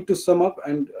 we need to sum up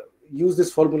and use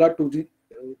this formula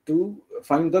to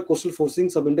find the coastal forcing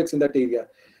subindex in that area.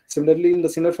 Similarly, in the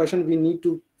similar fashion, we need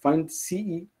to find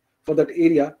CE for that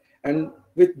area, and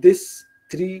with this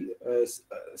 3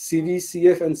 CV,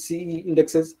 CF, and CE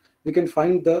indexes, we can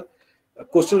find the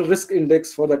coastal risk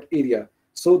index for that area.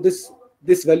 So this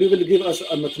value will give us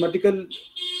a mathematical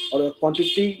or a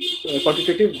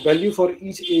quantitative value for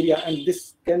each area, and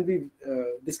this can be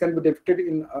depicted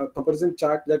in a comparison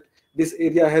chart, that this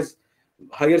area has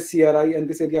higher CRI and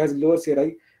this area has lower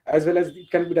CRI, as well as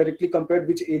it can be directly compared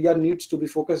which area needs to be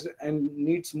focused and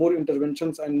needs more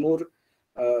interventions and more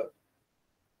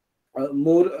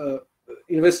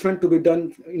investment to be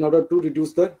done in order to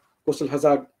reduce the coastal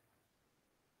hazard.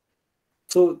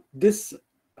 So this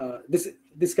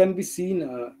can be seen,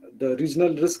 the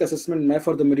regional risk assessment map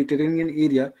for the Mediterranean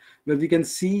area, where we can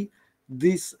see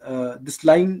this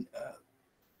line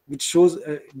which shows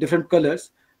different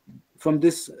colors. From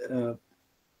this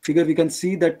figure, we can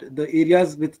see that the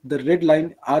areas with the red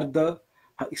line are the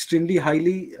extremely high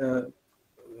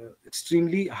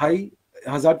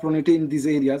hazard probability in these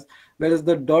areas, whereas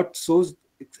the dot shows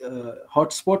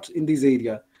hotspots in these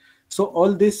areas. So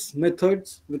all these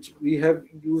methods which we have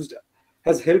used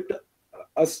has helped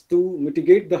us to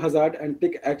mitigate the hazard and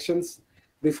take actions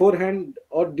beforehand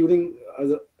or during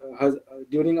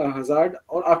a hazard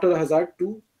or after a hazard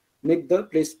to make the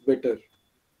place better.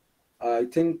 I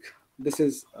think this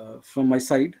is from my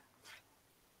side.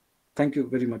 Thank you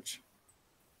very much.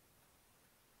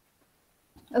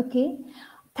 Okay.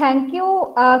 Thank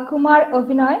you, Kumar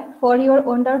Abhinay, for your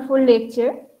wonderful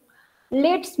lecture.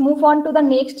 Let's move on to the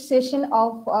next session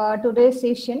of today's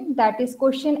session, that is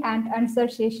question and answer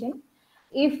session.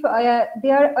 If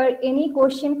there are any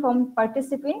questions from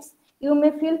participants, you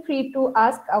may feel free to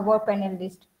ask our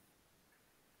panelist.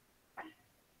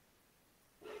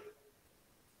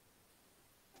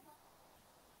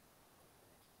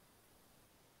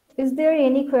 Is there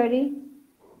any query?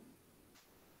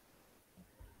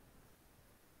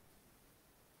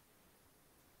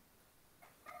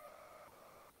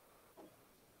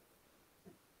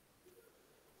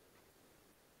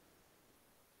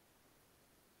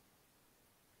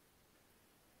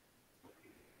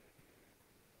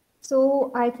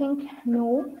 So I think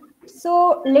no.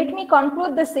 So let me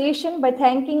conclude the session by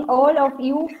thanking all of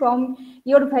you from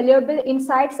your valuable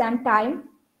insights and time.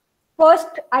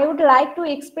 First, I would like to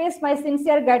express my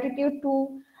sincere gratitude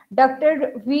to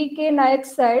Dr. V.K. Nayak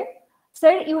sir.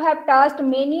 Sir, you have touched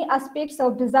many aspects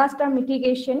of disaster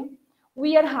mitigation.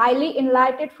 We are highly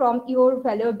enlightened from your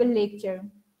valuable lecture.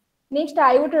 Next,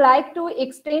 I would like to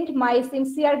extend my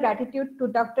sincere gratitude to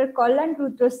Dr. Kallan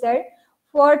Rudra sir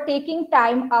for taking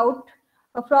time out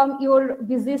from your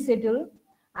busy schedule.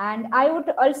 And I would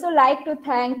also like to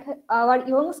thank our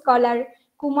young scholar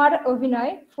Kumar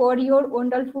Abhinay for your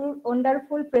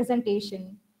wonderful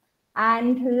presentation.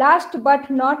 And last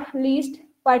but not least,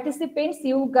 participants,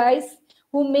 you guys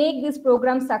who make this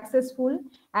program successful.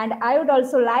 And I would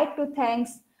also like to thank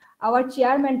our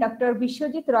chairman, Dr.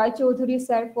 Vishwajit Roy Chaudhary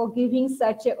sir, for giving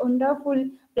such a wonderful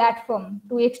platform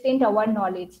to extend our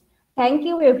knowledge. Thank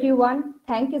you, everyone.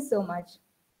 Thank you so much.